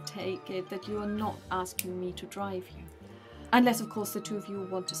 so I take it that you are not asking me to drive you. Unless, of course, the two of you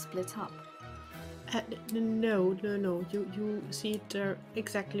want to split up." No. You see it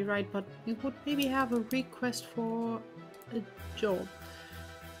exactly right, but we would maybe have a request for a job.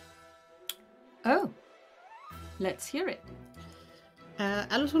 Oh, let's hear it.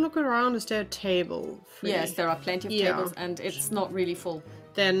 Alice will look around. Is there a table free? Yes, there are plenty of tables, and it's not really full.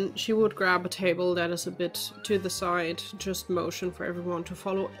 Then she would grab a table that is a bit to the side, just motion for everyone to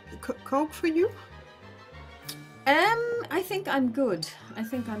follow. Coke for you? I think I'm good.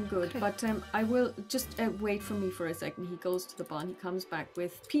 Okay. But I will just wait for me for a second. He goes to the bar and he comes back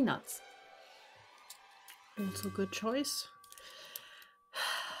with peanuts. Also good choice.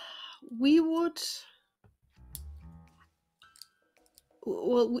 We would...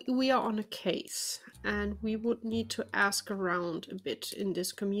 Well, we are on a case, and we would need to ask around a bit in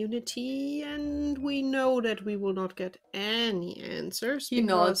this community, and we know that we will not get any answers. He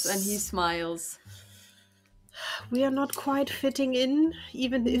nods and he smiles. We are not quite fitting in,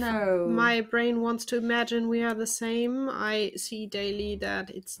 even if my brain wants to imagine we are the same. I see daily that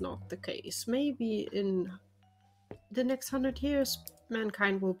it's not the case. Maybe in the next 100 years,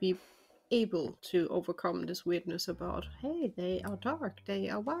 mankind will be able to overcome this weirdness about, hey, they are dark, they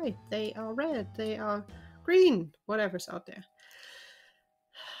are white, they are red, they are green, whatever's out there.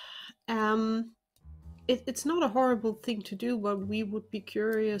 It's not a horrible thing to do, but we would be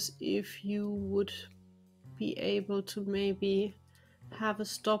curious if you would be able to maybe have a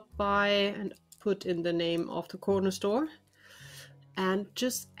stop by and put in the name of the corner store and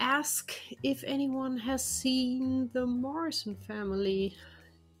just ask if anyone has seen the Morrison family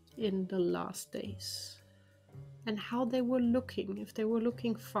in the last days and how they were looking, if they were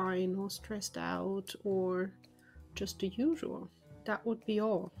looking fine or stressed out or just the usual. That would be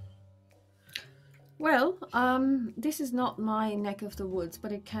all. Well, this is not my neck of the woods,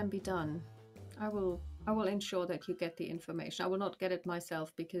 but it can be done. I will ensure that you get the information. I will not get it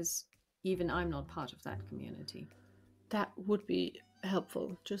myself because even I'm not part of that community. That would be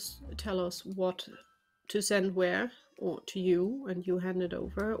helpful. Just tell us what to send where or to you, and you hand it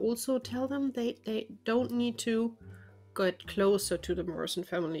over. Also tell them they don't need to get closer to the Morrison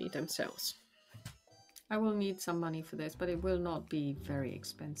family themselves. I will need some money for this, but it will not be very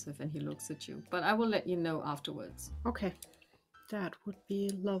expensive. And he looks at you. But I will let you know afterwards. Okay. That would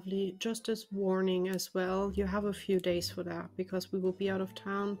be lovely. Just as warning as well, you have a few days for that because we will be out of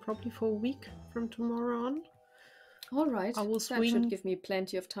town probably for a week from tomorrow on. All right. I will That should give me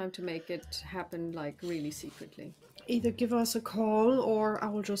plenty of time to make it happen, like, really secretly. Either give us a call or I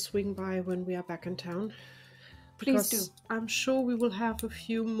will just swing by when we are back in town. Please do. I'm sure we will have a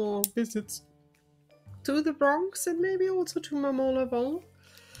few more visits to the Bronx and maybe also to Maman-Lavon.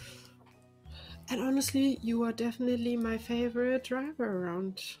 And honestly, you are definitely my favorite driver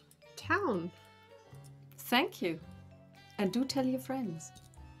around town. Thank you. And do tell your friends.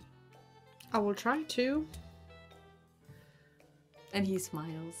 I will try to. And he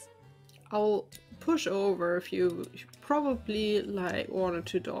smiles. I'll push over a few, probably like $1 or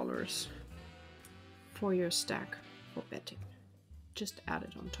 $2 for your stack for betting. Just add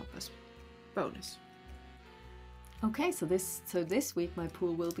it on top as bonus. Okay, so this week my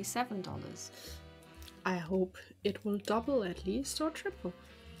pool will be $7. I hope it will double at least or triple.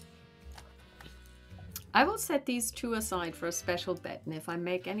 I will set these two aside for a special bet, and if I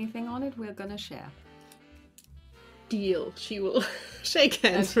make anything on it, we're gonna share. Deal. She will shake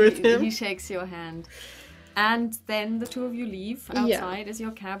hands with him. He shakes your hand. And then the two of you leave. Outside is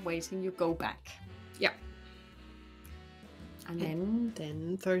your cab waiting. You go back. Yeah. And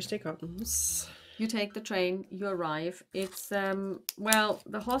then Thursday comes. You take the train, you arrive. It's well,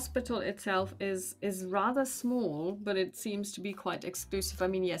 the hospital itself is rather small, but it seems to be quite exclusive. I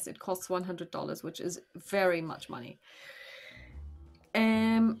mean, yes, it costs $100, which is very much money.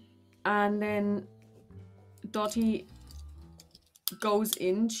 And then Dottie goes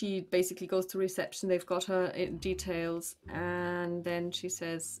in. She basically goes to reception. They've got her details, and then she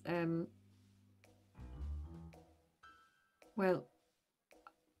says, well,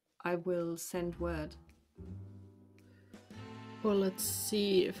 I will send word. Well, let's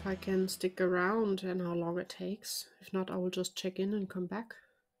see if I can stick around and how long it takes. If not, I will just check in and come back.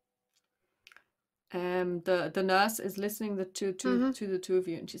 The nurse is listening to the two of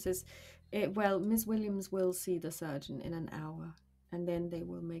you, and she says, well, Miss Williams will see the surgeon in an hour, and then they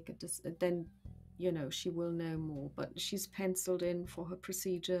will make a then, you know, she will know more. But she's penciled in for her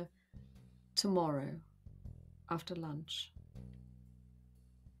procedure tomorrow after lunch.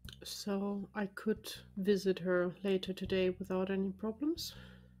 So I could visit her later today without any problems?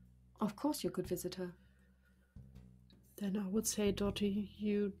 Of course you could visit her. Then I would say, Dottie,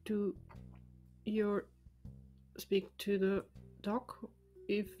 you do your speak to the doc.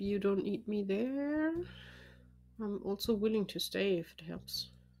 If you don't need me there, I'm also willing to stay if it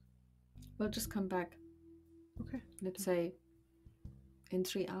helps. Well, just come back. Okay. Let's say in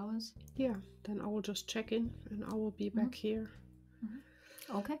 3 hours. Yeah, then I will just check in and I will be back here.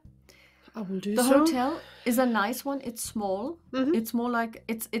 Okay. I will do the so. The hotel is a nice one. It's small. It's more like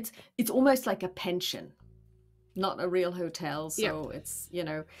it's almost like a pension, not a real hotel. So it's, you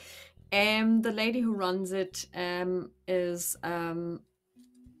know, the lady who runs it is in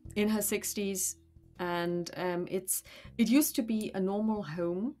her 60s, and it used to be a normal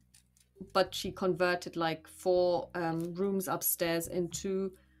home, but she converted like 4 rooms upstairs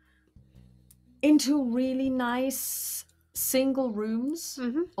into really nice single rooms,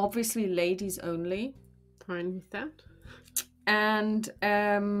 obviously ladies only. Fine with that. And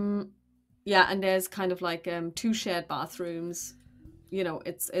yeah, and there's kind of like 2 shared bathrooms. You know,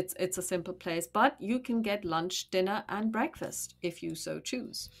 it's a simple place, but you can get lunch, dinner, and breakfast if you so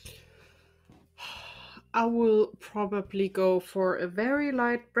choose. I will probably go for a very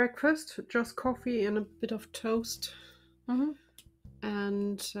light breakfast, just coffee and a bit of toast.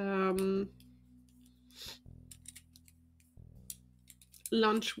 And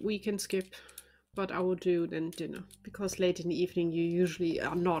lunch we can skip, but I will do then dinner, because late in the evening you usually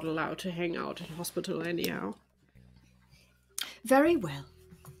are not allowed to hang out in hospital anyhow. Very well.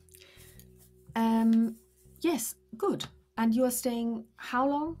 Yes, good. And you are staying how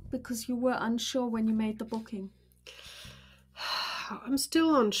long? Because you were unsure when you made the booking. I'm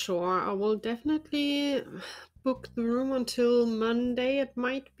still unsure. I will definitely book the room until Monday. It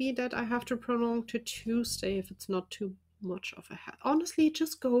might be that I have to prolong to Tuesday if it's not too much of a honestly,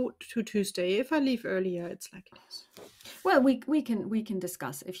 just go to Tuesday. If I leave earlier, it's like it is. Well, we can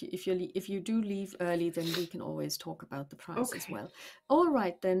discuss. If you do leave early, then we can always talk about the price as well. All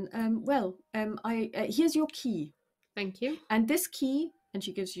right then. Here's your key. Thank you. And this key, and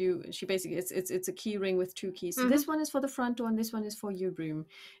she gives you, she basically, it's a key ring with 2 keys. So this one is for the front door, and this one is for your room.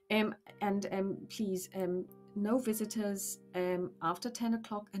 Please, no visitors after 10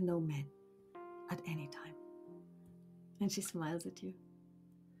 o'clock, and no men at any time. And she smiles at you.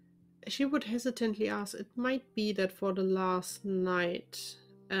 She would hesitantly ask, it might be that for the last night,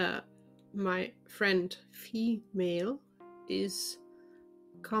 my friend female is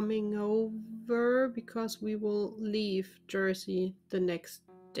coming over because we will leave Jersey the next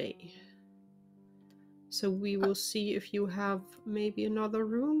day. So we will see if you have maybe another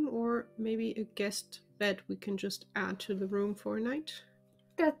room or maybe a guest bed we can just add to the room for a night.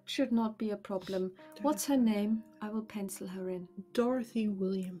 That should not be a problem. What's her name? I will pencil her in. Dorothy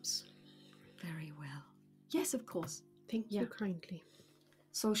Williams. Very well. Yes, of course. Thank you kindly.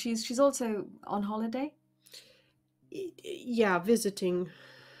 So she's also on holiday? Yeah, visiting.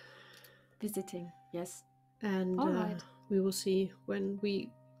 Visiting, yes. And all right. We will see when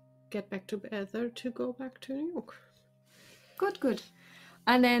we get back together to go back to New York. Good.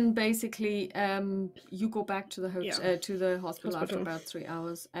 And then basically, you go back to the to the hospital after about 3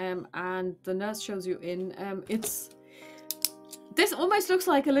 hours, and the nurse shows you in. This almost looks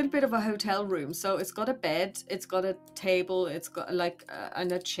like a little bit of a hotel room. So it's got a bed, it's got a table, it's got like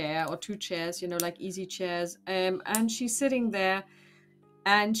and a chair or 2 chairs, you know, like easy chairs. And she's sitting there,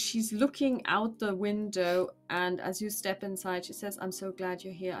 and she's looking out the window. And as you step inside, she says, "I'm so glad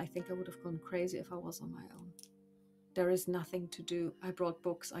you're here. I think I would have gone crazy if I was on my own. There is nothing to do. I brought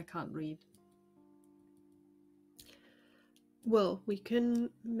books. I can't read." Well, we can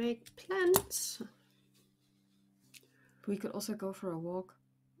make plans. We could also go for a walk.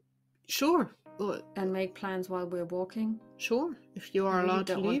 Sure. and make plans while we're walking. Sure. If you are I really allowed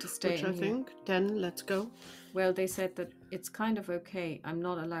to don't want leave, to stay which I in here. think, then let's go. Well, they said that it's kind of okay. I'm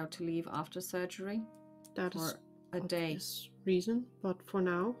not allowed to leave after surgery That is for a day. obvious reason, but for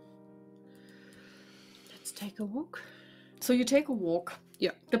now, let's take a walk. So you take a walk.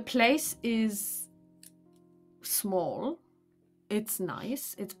 Yeah. The place is small. It's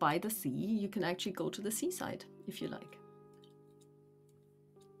nice. It's by the sea. You can actually go to the seaside if you like.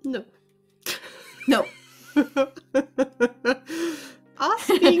 No. No. Us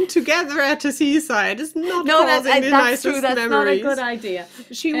being together at the seaside is not No, causing the that's nicest true. That's memories. not a good idea.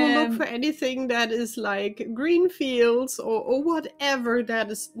 She will look for anything that is like green fields or whatever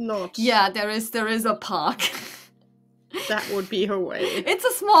that is not. Yeah, there is a park. That would be her way. It's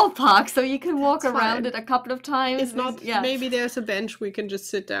a small park, so you can walk That's around fine. it a couple of times. It's not. Yeah. Maybe there's a bench we can just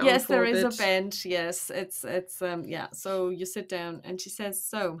sit down. Yes, for there a is a bit. bench. Yes, it's yeah. So you sit down, and she says,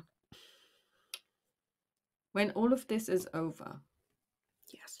 "So, when all of this is over,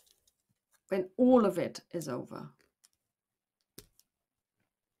 Yes. when all of it is over,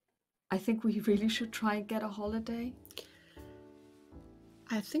 I think we really should try and get a holiday."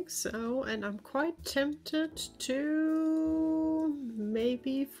 I think so, and I'm quite tempted to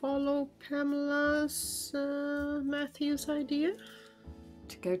maybe follow Pamela's Matthew's idea.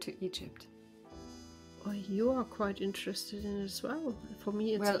 To go to Egypt. Oh, you are quite interested in it as well. For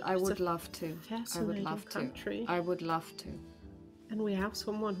me, it's Well, I it's would a love to. I would fascinating love country. to. I would love to. And we have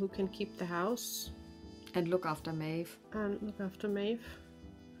someone who can keep the house And look after Maeve. and look after Maeve.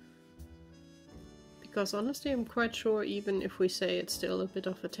 Because honestly, I'm quite sure even if we say it's still a bit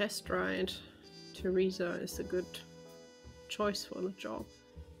of a test ride, Teresa is a good choice for the job.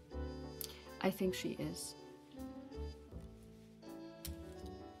 I think she is.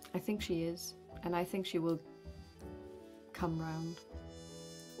 I think she is. And I think she will come round.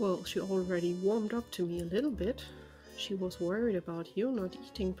 Well, she already warmed up to me a little bit. She was worried about you not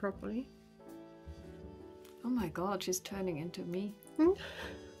eating properly. Oh my god, she's turning into me.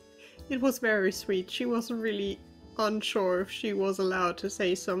 It was very sweet. She was really unsure if she was allowed to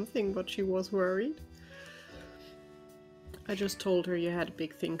say something, but she was worried. I just told her you had a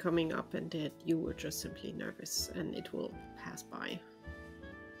big thing coming up and that you were just simply nervous and it will pass by.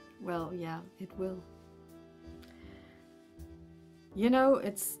 Well, yeah, it will. You know,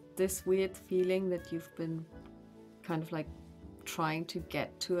 it's this weird feeling that you've been kind of like trying to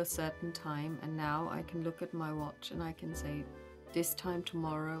get to a certain time, and now I can look at my watch and I can say, this time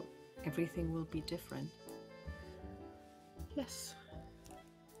tomorrow, everything will be different. Yes.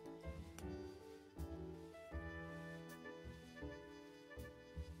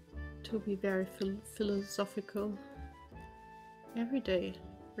 To be very philosophical, every day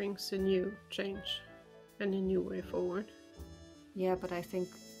brings a new change and a new way forward. Yeah, but I think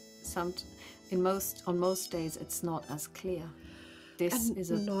on most days it's not as clear. This And is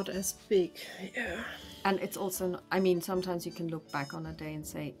not as big. Yeah. and it's also not, I mean, sometimes you can look back on a day and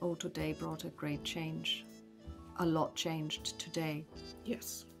say, oh, today brought a great change. A lot changed today.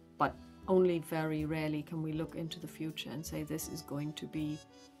 Yes. But only very rarely can we look into the future and say this is going to be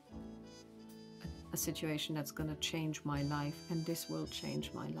a situation that's going to change my life, and this will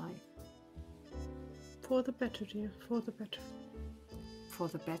change my life. For the better, dear. For the better. For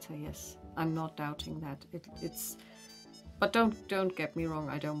the better, yes. I'm not doubting that. It's. But don't get me wrong.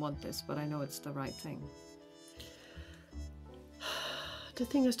 I don't want this, but I know it's the right thing. The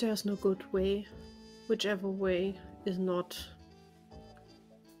thing is, there's no good way. Whichever way is not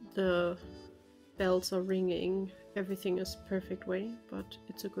the bells are ringing, everything is perfect way, but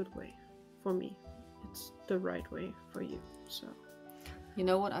it's a good way for me. It's the right way for you. So. You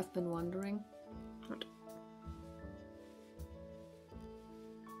know what I've been wondering? What?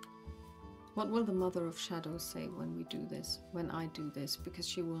 What will the Mother of Shadows say when we do this, when I do this? Because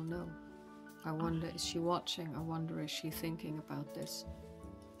she will know. I wonder, is she watching? I wonder, is she thinking about this?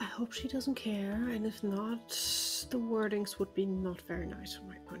 I hope she doesn't care, and if not, the wordings would be not very nice from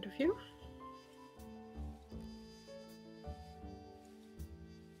my point of view.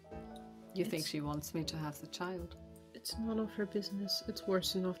 You think she wants me to have the child? It's none of her business. It's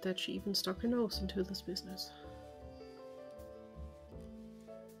worse enough that she even stuck her nose into this business.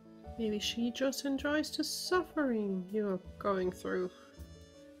 Maybe she just enjoys the suffering you're going through.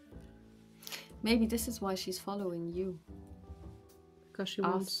 Maybe this is why she's following you. Because she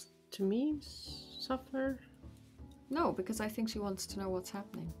wants to me suffer? No, because I think she wants to know what's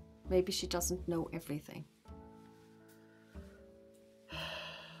happening. Maybe she doesn't know everything.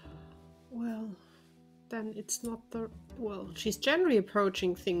 Well, then it's not the... Well, she's generally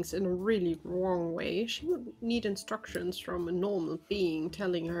approaching things in a really wrong way. She would need instructions from a normal being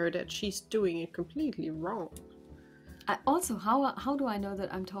telling her that she's doing it completely wrong. Also, how do I know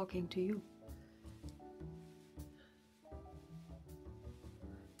that I'm talking to you?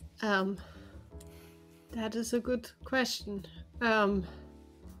 That is a good question.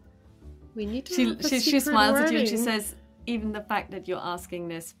 We need to She smiles at you and she says, even the fact that you're asking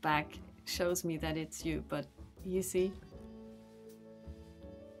this back shows me that it's you, but you see,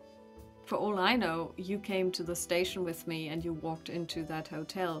 for all I know, you came to the station with me and you walked into that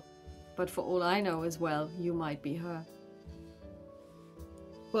hotel, but for all I know as well, you might be her.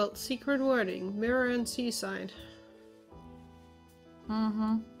 Well, secret wording, mirror and seaside.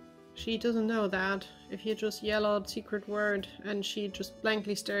 Mm-hmm. She doesn't know that. If you just yell out secret word and she just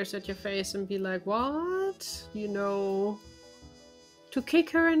blankly stares at your face and be like, what? You know, to kick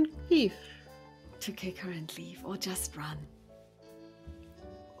her and leave. To kick her and leave, or just run.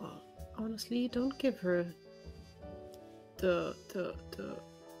 Well, honestly, don't give her the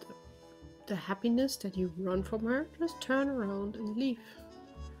happiness that you run from her. Just turn around and leave.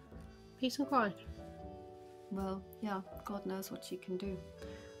 Peace and quiet. Well, yeah, God knows what she can do.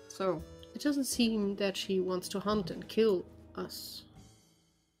 So, it doesn't seem that she wants to hunt and kill us.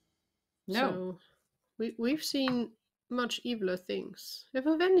 No. So, we've seen much eviler things. If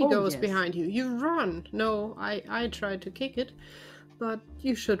a Wendigo is behind you, you run. No, I tried to kick it, but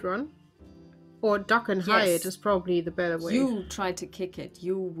you should run. Or duck and hide is probably the better way. You tried to kick it.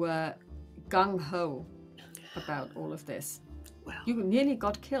 You were gung-ho about all of this. Well, you nearly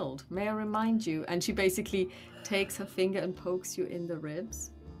got killed. May I remind you? And she basically takes her finger and pokes you in the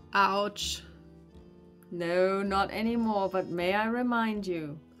ribs. Ouch. No, not anymore, but may I remind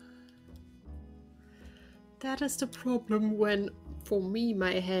you? That is the problem when, for me,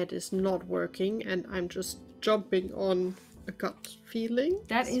 my head is not working and I'm just jumping on a gut feeling.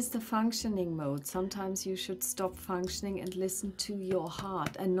 That is the functioning mode. Sometimes you should stop functioning and listen to your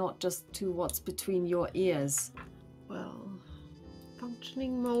heart and not just to what's between your ears. Well,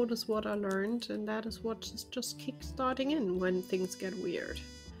 functioning mode is what I learned, and that is what is just kick-starting in when things get weird.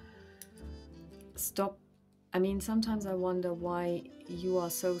 Stop. I mean, sometimes I wonder why you are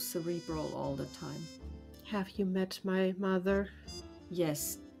so cerebral all the time. Have you met my mother?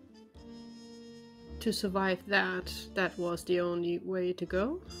 Yes. To survive that was the only way to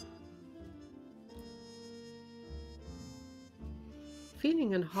go?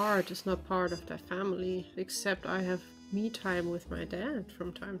 Feeling and heart is not part of that family, except I have me time with my dad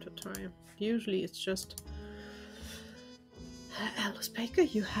from time to time. Usually it's just, Alice Baker,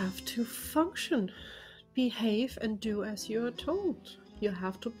 you have to function, behave and do as you are told. You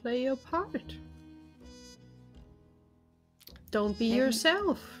have to play your part. Don't be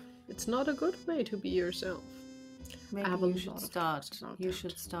yourself. It's not a good way to be yourself. Maybe you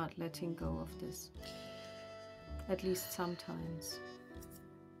should start letting go of this. At least sometimes.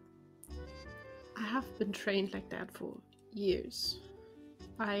 I have been trained like that for years.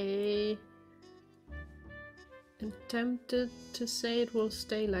 I am tempted to say it will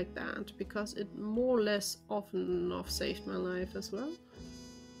stay like that because it more or less often enough saved my life as well.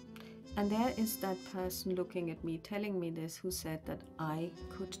 And there is that person looking at me, telling me this, who said that I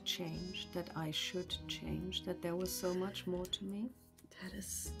could change, that I should change, that there was so much more to me. That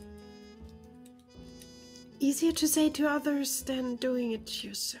is easier to say to others than doing it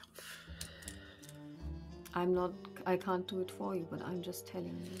yourself. I can't do it for you, but I'm just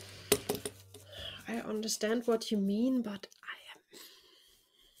telling you. I understand what you mean, but I am...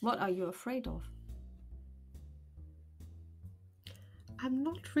 What are you afraid of? I'm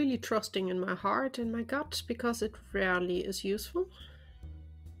not really trusting in my heart and my gut because it rarely is useful.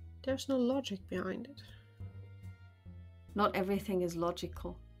 There's no logic behind it. Not everything is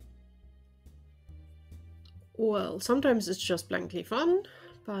logical. Well, sometimes it's just blankly fun,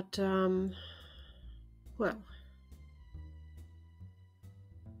 but, well.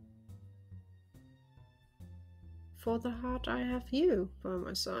 For the heart, I have you by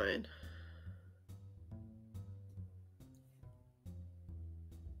my side.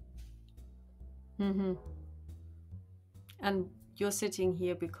 Mm-hmm. And you're sitting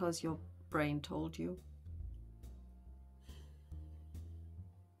here because your brain told you?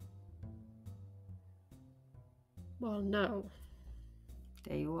 Well, no.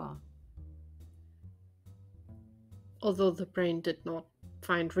 There you are. Although the brain did not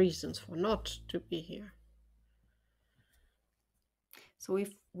find reasons for not to be here. So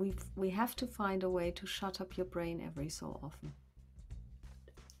we have to find a way to shut up your brain every so often.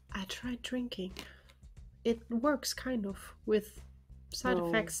 I tried drinking. It works kind of with side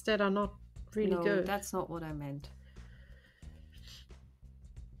effects that are not really No, good. that's not what I meant.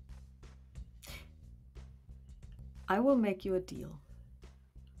 I will make you a deal.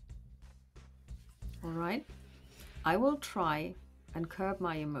 All right? I will try and curb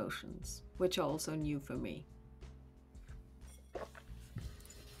my emotions, which are also new for me.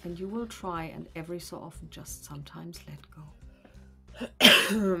 And you will try and every so often just sometimes let go.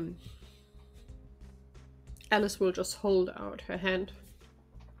 Alice will just hold out her hand.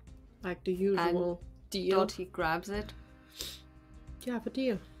 Like the usual deal. Dottie grabs it. You have a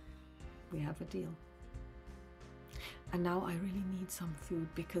deal. We have a deal. And now I really need some food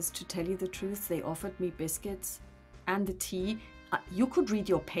because, to tell you the truth, they offered me biscuits and the tea. You could read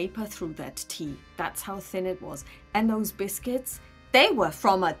your paper through that tea. That's how thin it was. And those biscuits, they were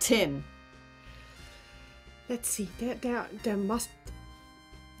from a tin. Let's see. There must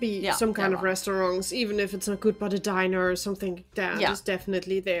be some kind of restaurants, even if it's not good, but a diner or something like that is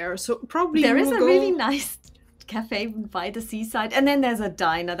definitely there. So probably there is a really nice cafe by the seaside, and then there's a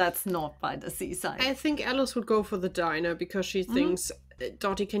diner that's not by the seaside. I think Alice would go for the diner because she thinks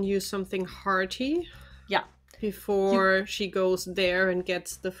Dottie can use something hearty. Yeah. Before she goes there and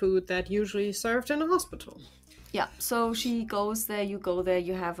gets the food that usually is served in a hospital. Yeah, so she goes there, you go there,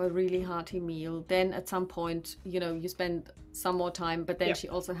 you have a really hearty meal. Then at some point, you spend some more time, but then she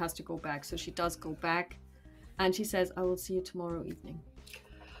also has to go back. So she does go back and she says, I will see you tomorrow evening.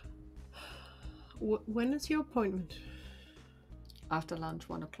 When is your appointment? After lunch,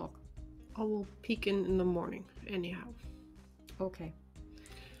 1 o'clock. I will peek in the morning, anyhow. Okay.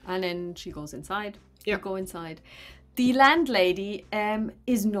 And then she goes inside. Yeah. You go inside. The landlady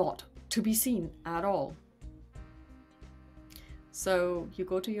is not to be seen at all. So you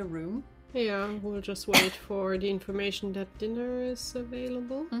go to your room. Yeah, we'll just wait for the information that dinner is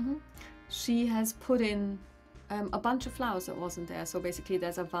available. Mm-hmm. She has put in a bunch of flowers that wasn't there. So basically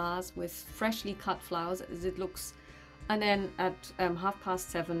there's a vase with freshly cut flowers as it looks. And then at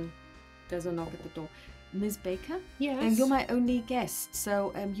 7:30, there's a knock at the door. Ms. Baker? Yes. You're my only guest,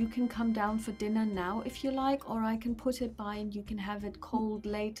 so you can come down for dinner now if you like, or I can put it by and you can have it cold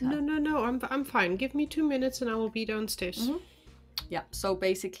later. No, I'm fine. Give me 2 minutes and I will be downstairs. Mm-hmm. Yeah, so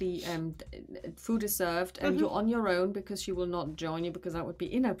basically food is served and you're on your own because she will not join you because that would be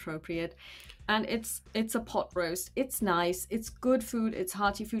inappropriate. And it's a pot roast. It's nice. It's good food. It's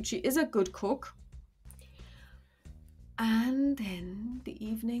hearty food. She is a good cook. And then the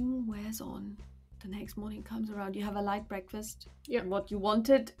evening wears on. The next morning comes around. You have a light breakfast. Yeah. What you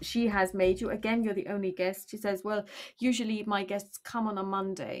wanted, she has made you. Again, you're the only guest. She says, well, usually my guests come on a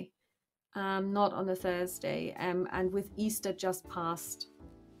Monday. Not on a Thursday, and with Easter just passed.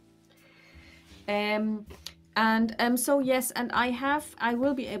 So yes, and I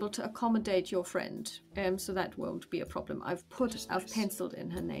will be able to accommodate your friend, so that won't be a problem. I've penciled in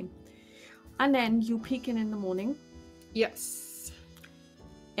her name, and then you peek in the morning. Yes.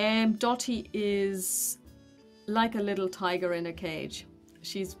 Dottie is like a little tiger in a cage.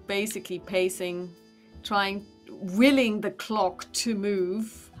 She's basically pacing, willing the clock to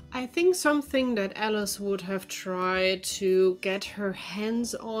move. I think something that Alice would have tried to get her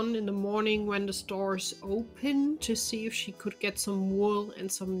hands on in the morning when the stores open, to see if she could get some wool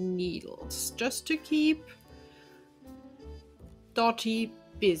and some needles, just to keep Dottie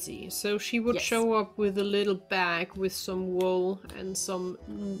busy. So she would show up with a little bag with some wool and some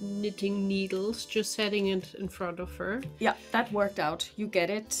knitting needles, just setting it in front of her. Yeah, that worked out. You get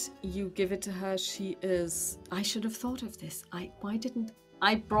it. You give it to her. She is... I should have thought of this.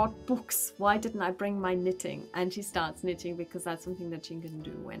 I brought books. Why didn't I bring my knitting? And she starts knitting because that's something that she can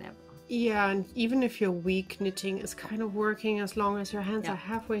do whenever. Yeah, and even if you're weak, knitting is kind of working as long as your hands are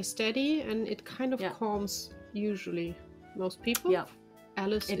halfway steady, and it kind of calms usually most people. Yeah.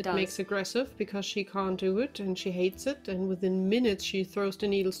 Alice, it makes aggressive because she can't do it and she hates it, and within minutes she throws the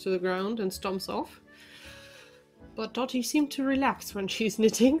needles to the ground and stomps off. But Dottie seemed to relax when she's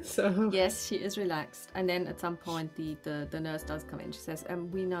knitting, so... Yes, she is relaxed. And then at some point the nurse does come in. She says,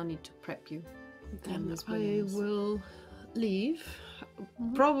 we now need to prep you. Then I will leave.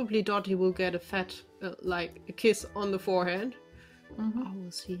 Probably Dottie will get a fat, a kiss on the forehead. I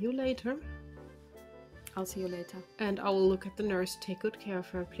will see you later. I'll see you later. And I will look at the nurse. Take good care of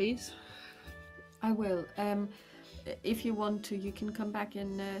her, please. I will. If you want to, you can come back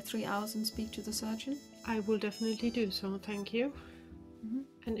in 3 hours and speak to the surgeon. I will definitely do so, thank you.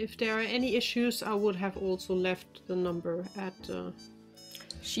 And if there are any issues, I would have also left the number at...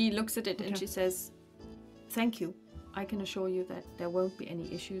 She looks at it and she says, thank you. I can assure you that there won't be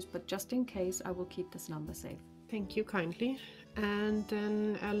any issues, but just in case, I will keep this number safe. Thank you kindly. And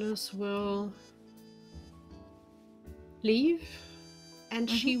then Alice will leave And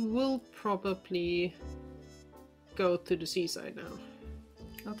she will probably go to the seaside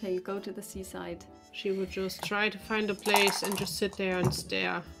now. Okay, you go to the seaside. She would just try to find a place and just sit there and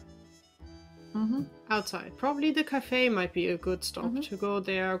stare. Outside. Probably the cafe might be a good stop to go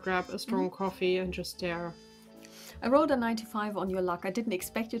there, grab a strong coffee and just stare. I rolled a 95 on your luck. I didn't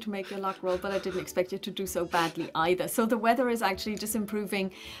expect you to make your luck roll, but I didn't expect you to do so badly either. So the weather is actually just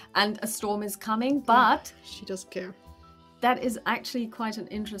improving and a storm is coming, but... She doesn't care. That is actually quite an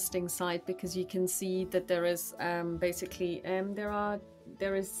interesting sight because you can see that there is basically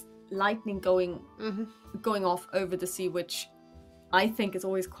there is lightning going off over the sea, which I think is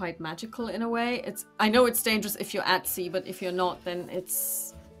always quite magical in a way. I know it's dangerous if you're at sea, but if you're not, then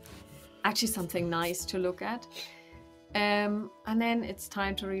it's actually something nice to look at. And then it's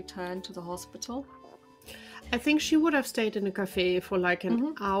time to return to the hospital. I think she would have stayed in a cafe for like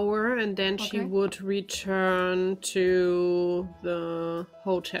an hour and then she would return to the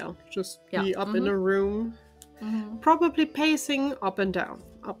hotel. Just be up in a room. Probably pacing up and down,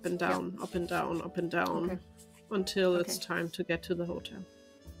 up and down, up and down, up and down until it's time to get to the hotel.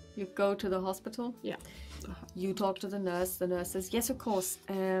 You go to the hospital? Yeah. You talk to the nurse. The nurse says, yes, of course.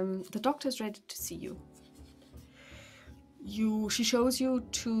 The doctor is ready to see you. She shows you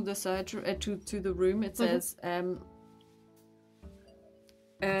to the surgery, to the room. It says,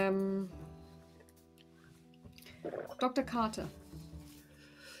 Dr. Carter,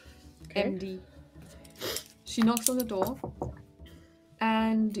 MD. She knocks on the door,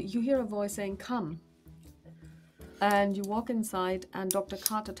 and you hear a voice saying, come. And you walk inside, and Dr.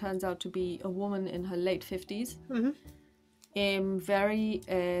 Carter turns out to be a woman in her late 50s. Very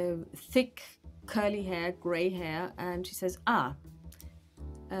thick, curly hair, grey hair, and she says,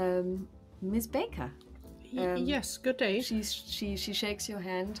 Miss Baker. Yes, good day. She shakes your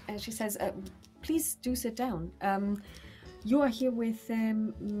hand, and she says, please do sit down. You are here with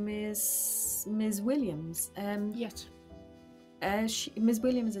Miss Williams. Yes. Miss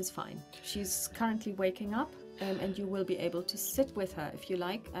Williams is fine. She's currently waking up, and you will be able to sit with her if you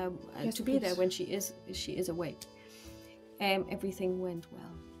like, yes, to be there when she is awake. Everything went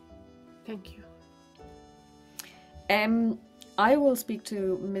well. Thank you. I will speak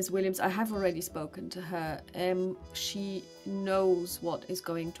to Miss Williams. I have already spoken to her. She knows what is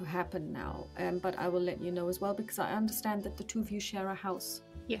going to happen now, but I will let you know as well because I understand that the two of you share a house.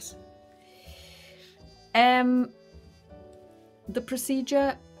 Yes. The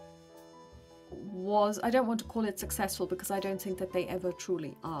procedure was, I don't want to call it successful because I don't think that they ever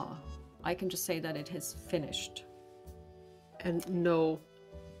truly are. I can just say that it has finished. And no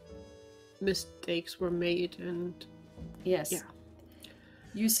mistakes were made and... Yes. Yeah.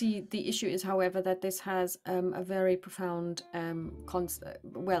 You see, the issue is, however, that this has a very profound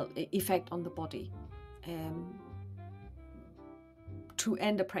effect on the body. To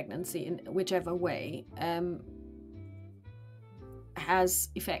end a pregnancy in whichever way has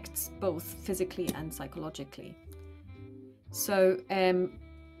effects both physically and psychologically. So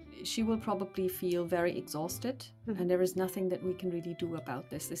she will probably feel very exhausted, and there is nothing that we can really do about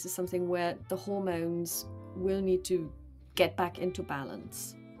this. This is something where the hormones will need to get back into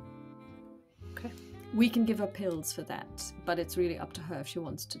balance. Okay. We can give her pills for that, but it's really up to her if she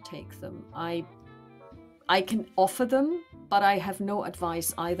wants to take them. I can offer them, but I have no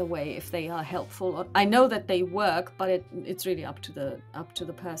advice either way if they are helpful. I know that they work, but it's really up to the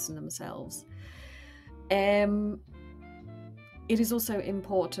person themselves. It is also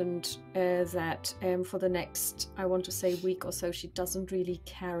important that for the next, I want to say, week or so, she doesn't really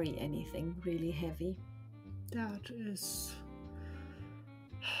carry anything really heavy. That is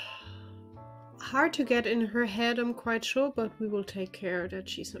hard to get in her head, I'm quite sure, but we will take care that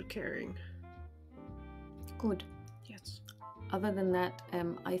she's not carrying. Good. Yes. Other than that,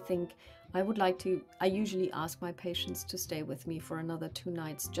 I think I would like to, I usually ask my patients to stay with me for another 2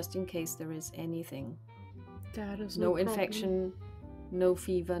 nights, just in case there is anything. That is no problem. Infection, no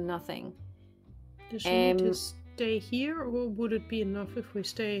fever, nothing. Does she need to stay here, or would it be enough if we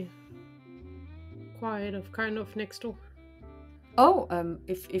stay kind of next door? Oh,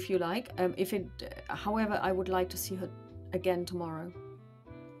 if you like. However, I would like to see her again tomorrow.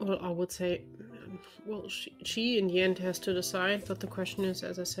 Well, I would say, she in the end has to decide, but the question is,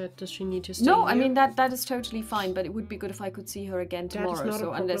 as I said, does she need to stay No, here? I mean, that is totally fine, but it would be good if I could see her again tomorrow. That is not a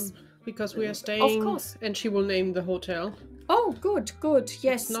problem, unless... because we are staying, of course. And she will name the hotel. Oh, good,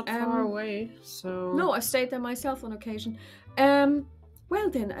 yes. It's not far away, so... No, I've stayed there myself on occasion. Well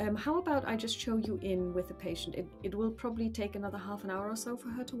then, how about I just show you in with the patient? It will probably take another half an hour or so for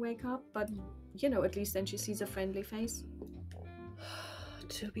her to wake up, but, at least then she sees a friendly face.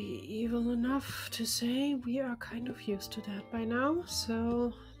 to be evil enough to say we are kind of used to that by now,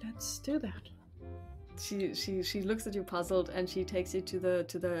 so let's do that. She looks at you puzzled, and she takes you to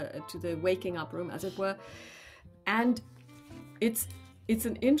the waking up room, as it were, and it's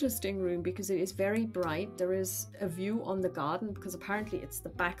an interesting room because it is very bright. There is a view on the garden because apparently it's the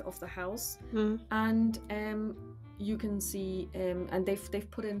back of the house, and you can see and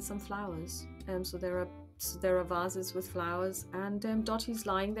they've put in some flowers, so there are vases with flowers, and Dottie's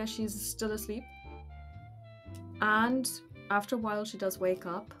lying there. She's still asleep, and after a while she does wake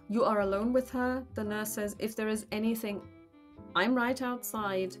up. You are alone with her. The nurse says, if there is anything, I'm right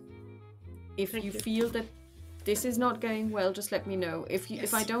outside. If you feel that this is not going well, just let me know.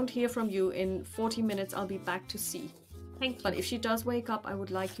 If I don't hear from you in 40 minutes, I'll be back to see. Thank you. But if she does wake up, I would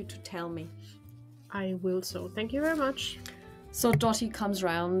like you to tell me. I will so. Thank you very much. So Dottie comes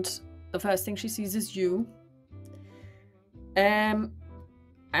round. The first thing she sees is you. And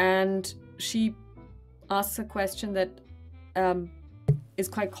she asks a question that is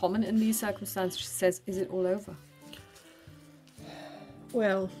quite common in these circumstances. She says, is it all over?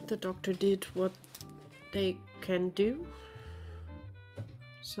 Well, the doctor did what they can do.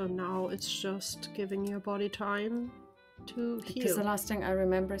 So now it's just giving your body time to heal. Because the last thing I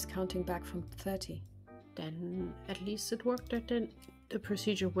remember is counting back from 30. Then at least it worked. Then the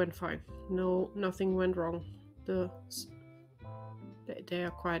procedure went fine. No, nothing went wrong. They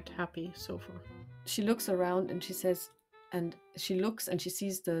are quite happy so far. She looks around and she says, and she looks and she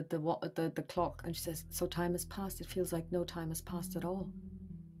sees the clock, and she says, so time has passed. It feels like no time has passed at all.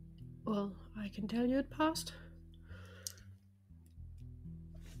 Well, I can tell you it passed.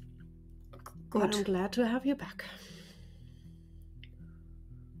 Good. But I'm glad to have you back.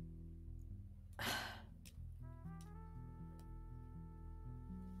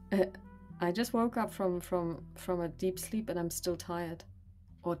 I just woke up from a deep sleep, and I'm still tired.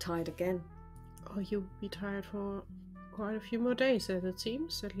 Or tired again. Oh, you'll be tired for quite a few more days, as it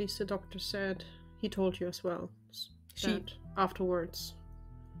seems. At least the doctor said. He told you as well. That afterwards.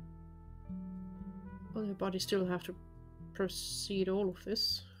 Well, your body still have to proceed all of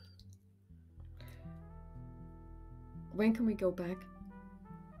this. When can we go back?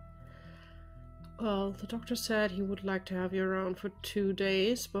 Well, the doctor said he would like to have you around for 2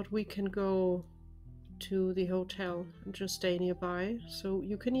 days, but we can go to the hotel and just stay nearby. So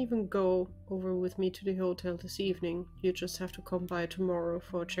you can even go over with me to the hotel this evening. You just have to come by tomorrow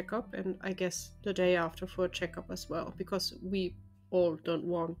for a checkup, and I guess the day after for a checkup as well, because we all don't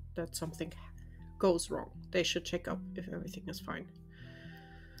want that something goes wrong. They should check up if everything is fine.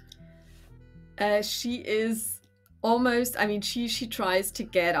 She is almost, I mean, she tries to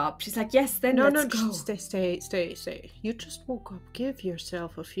get up. She's like, yes, then let's go. No, stay. You just woke up. Give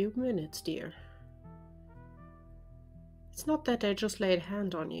yourself a few minutes, dear. It's not that they just laid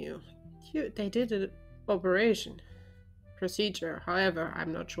hand on you. They did an operation. Procedure. However,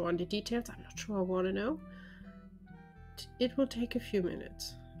 I'm not sure on the details. I'm not sure I want to know. It will take a few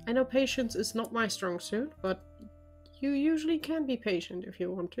minutes. I know patience is not my strong suit, but you usually can be patient if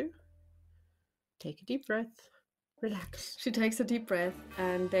you want to. Take a deep breath. Relax. She takes a deep breath,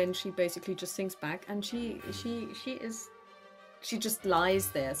 and then she basically just sinks back, and she just lies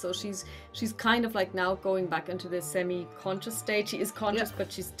there. So she's kind of like now going back into this semi-conscious state. She is conscious,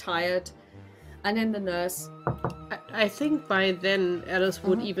 but she's tired. And then the nurse, I think by then Alice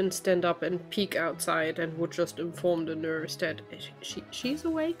would even stand up and peek outside and would just inform the nurse that she's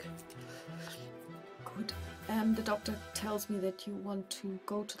awake. Good. The doctor tells me that you want to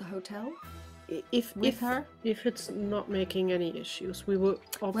go to the hotel. If it's not making any issues, we will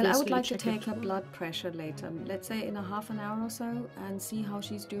obviously. Well, I would like to take her blood pressure later. Let's say in a half an hour or so, and see how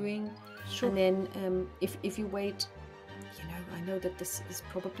she's doing. Sure. And then, if you wait, I know that this is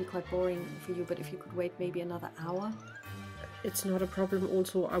probably quite boring for you, but if you could wait maybe another hour. It's not a problem.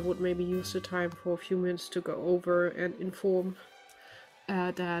 Also, I would maybe use the time for a few minutes to go over and inform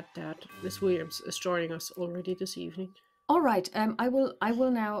that Miss Williams is joining us already this evening. All right. I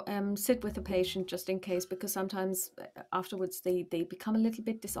will now sit with the patient just in case, because sometimes afterwards they become a little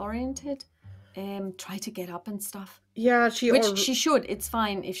bit disoriented. Try to get up and stuff. Yeah, she should. It's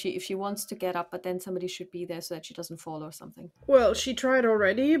fine if she wants to get up, but then somebody should be there so that she doesn't fall or something. Well, she tried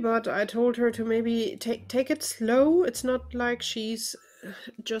already, but I told her to maybe take it slow. It's not like she's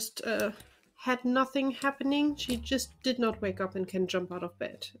just had nothing happening. She just did not wake up and can jump out of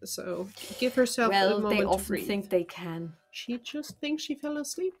bed. So give herself a moment to breathe. Well, they often think they can. She just thinks she fell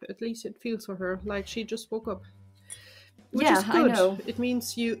asleep. At least it feels for her like she just woke up. which is I good. know. It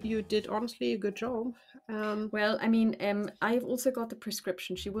means you did honestly a good job. Well, I mean, I've also got the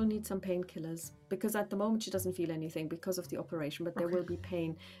prescription. She will need some painkillers because at the moment she doesn't feel anything because of the operation, but there Okay. will be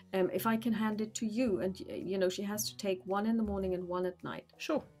pain. If I can hand it to you, and you know, she has to take one in the morning and one at night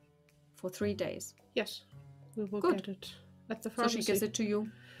Sure. for 3 days. Yes, we will Good. get it at the So pharmacy. she gives it to you,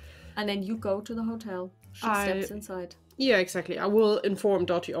 and then you go to the hotel. She steps inside. Yeah, exactly. I will inform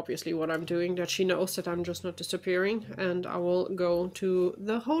Dottie, obviously, what I'm doing, that she knows that I'm just not disappearing, and I will go to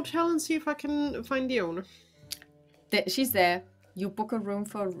the hotel and see if I can find the owner. She's there. You book a room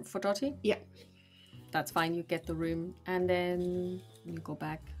for Dottie. Yeah. That's fine. You get the room, and then you go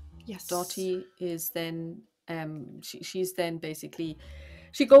back. Yes. Dottie is then she's then basically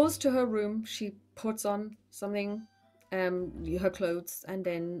she goes to her room. She puts on something, her clothes, and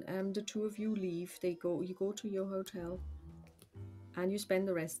then the two of you leave. You go to your hotel. And you spend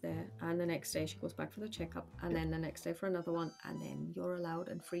the rest there. And the next day she goes back for the checkup. And then the next day for another one. And then you're allowed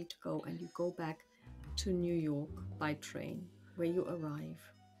and free to go. And you go back to New York by train, where you arrive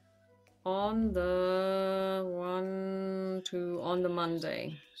on the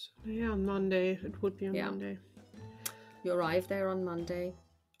Monday. Yeah, on Monday. It would be on Monday. You arrive there on Monday.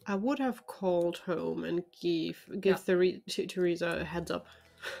 I would have called home and give Teresa a heads up.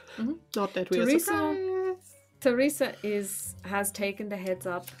 Mm-hmm. Not that we are surprised. Teresa has taken the heads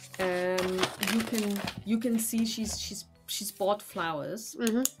up. You can see she's bought flowers.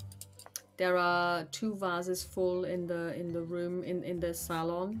 Mm-hmm. There are 2 vases full in the room in the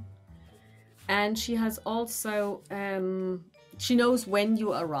salon, and she has also she knows when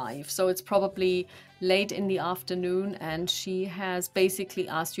you arrive, so it's probably late in the afternoon, and she has basically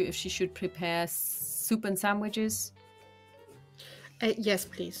asked you if she should prepare soup and sandwiches. Yes,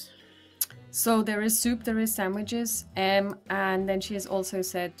 please. So there is soup, there is sandwiches, and then she has also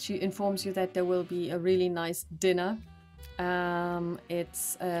said, she informs you that there will be a really nice dinner.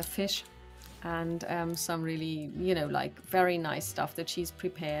 It's fish and some really, like very nice stuff that she's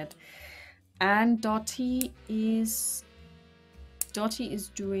prepared. And Dottie is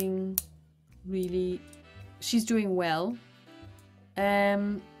doing really, she's doing well.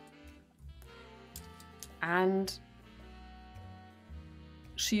 And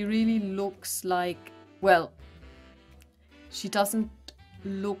she really looks like, well, she doesn't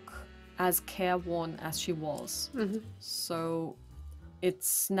look as careworn as she was. Mm-hmm. So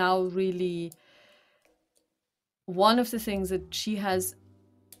it's now really one of the things that she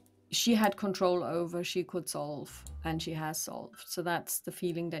had control over, she could solve, and she has solved. So that's the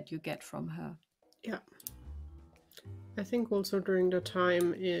feeling that you get from her. Yeah. I think also during the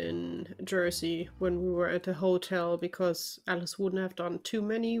time in Jersey when we were at the hotel, because Alice wouldn't have done too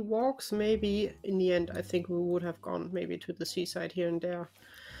many walks, maybe in the end I think we would have gone maybe to the seaside here and there.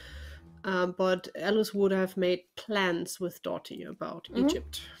 But Alice would have made plans with Dottie about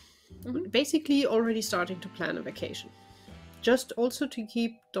Egypt. Mm-hmm. Basically already starting to plan a vacation. Just also to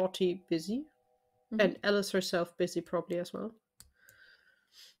keep Dottie busy, and Alice herself busy probably as well.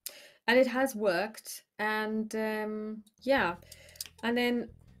 And it has worked, and and then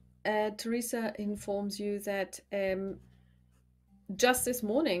Teresa informs you that just this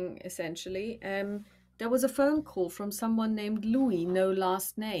morning, essentially, there was a phone call from someone named Louis, no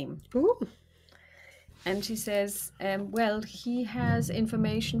last name. Ooh. And she says, well, he has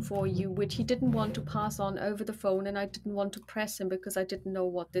information for you, which he didn't want to pass on over the phone, and I didn't want to press him because I didn't know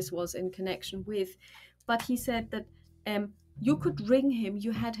what this was in connection with. But he said that you could ring him,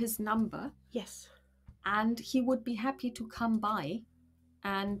 you had his number. Yes. And he would be happy to come by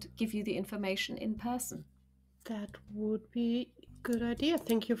and give you the information in person. That would be a good idea.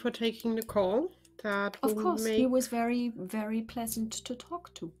 Thank you for taking the call. Of course, he was very, very pleasant to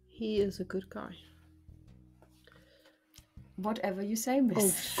talk to. He is a good guy. Whatever you say,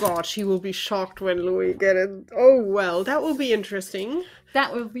 miss. Oh God, she will be shocked when Louis get it. Oh well, that will be interesting.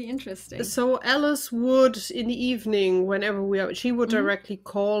 That will be interesting. So Alice would, in the evening, whenever we are, she would directly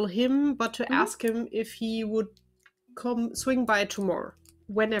call him, but to ask him if he would swing by tomorrow,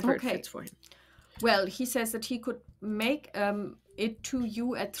 whenever it fits for him. Well, he says that he could make it to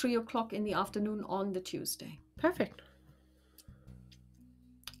you at 3:00 in the afternoon on the Tuesday. Perfect.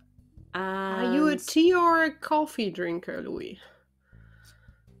 And are you a tea or a coffee drinker, Louis?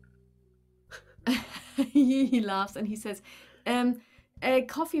 He laughs and he says,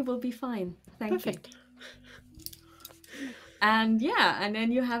 coffee will be fine. Thank you. And and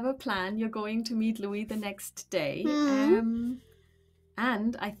then you have a plan. You're going to meet Louis the next day.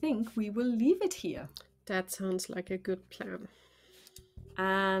 And I think we will leave it here. That sounds like a good plan.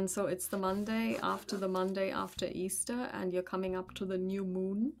 And so it's the Monday after Easter, and you're coming up to the new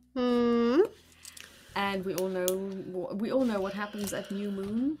moon. And we all know what happens at new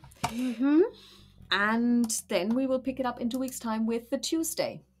moon. Mm-hmm. And then we will pick it up in 2 weeks' time with the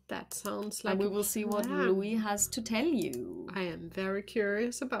Tuesday. That sounds like and we will see what Louis has to tell you. I am very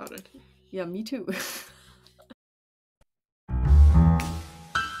curious about it. Yeah, me too.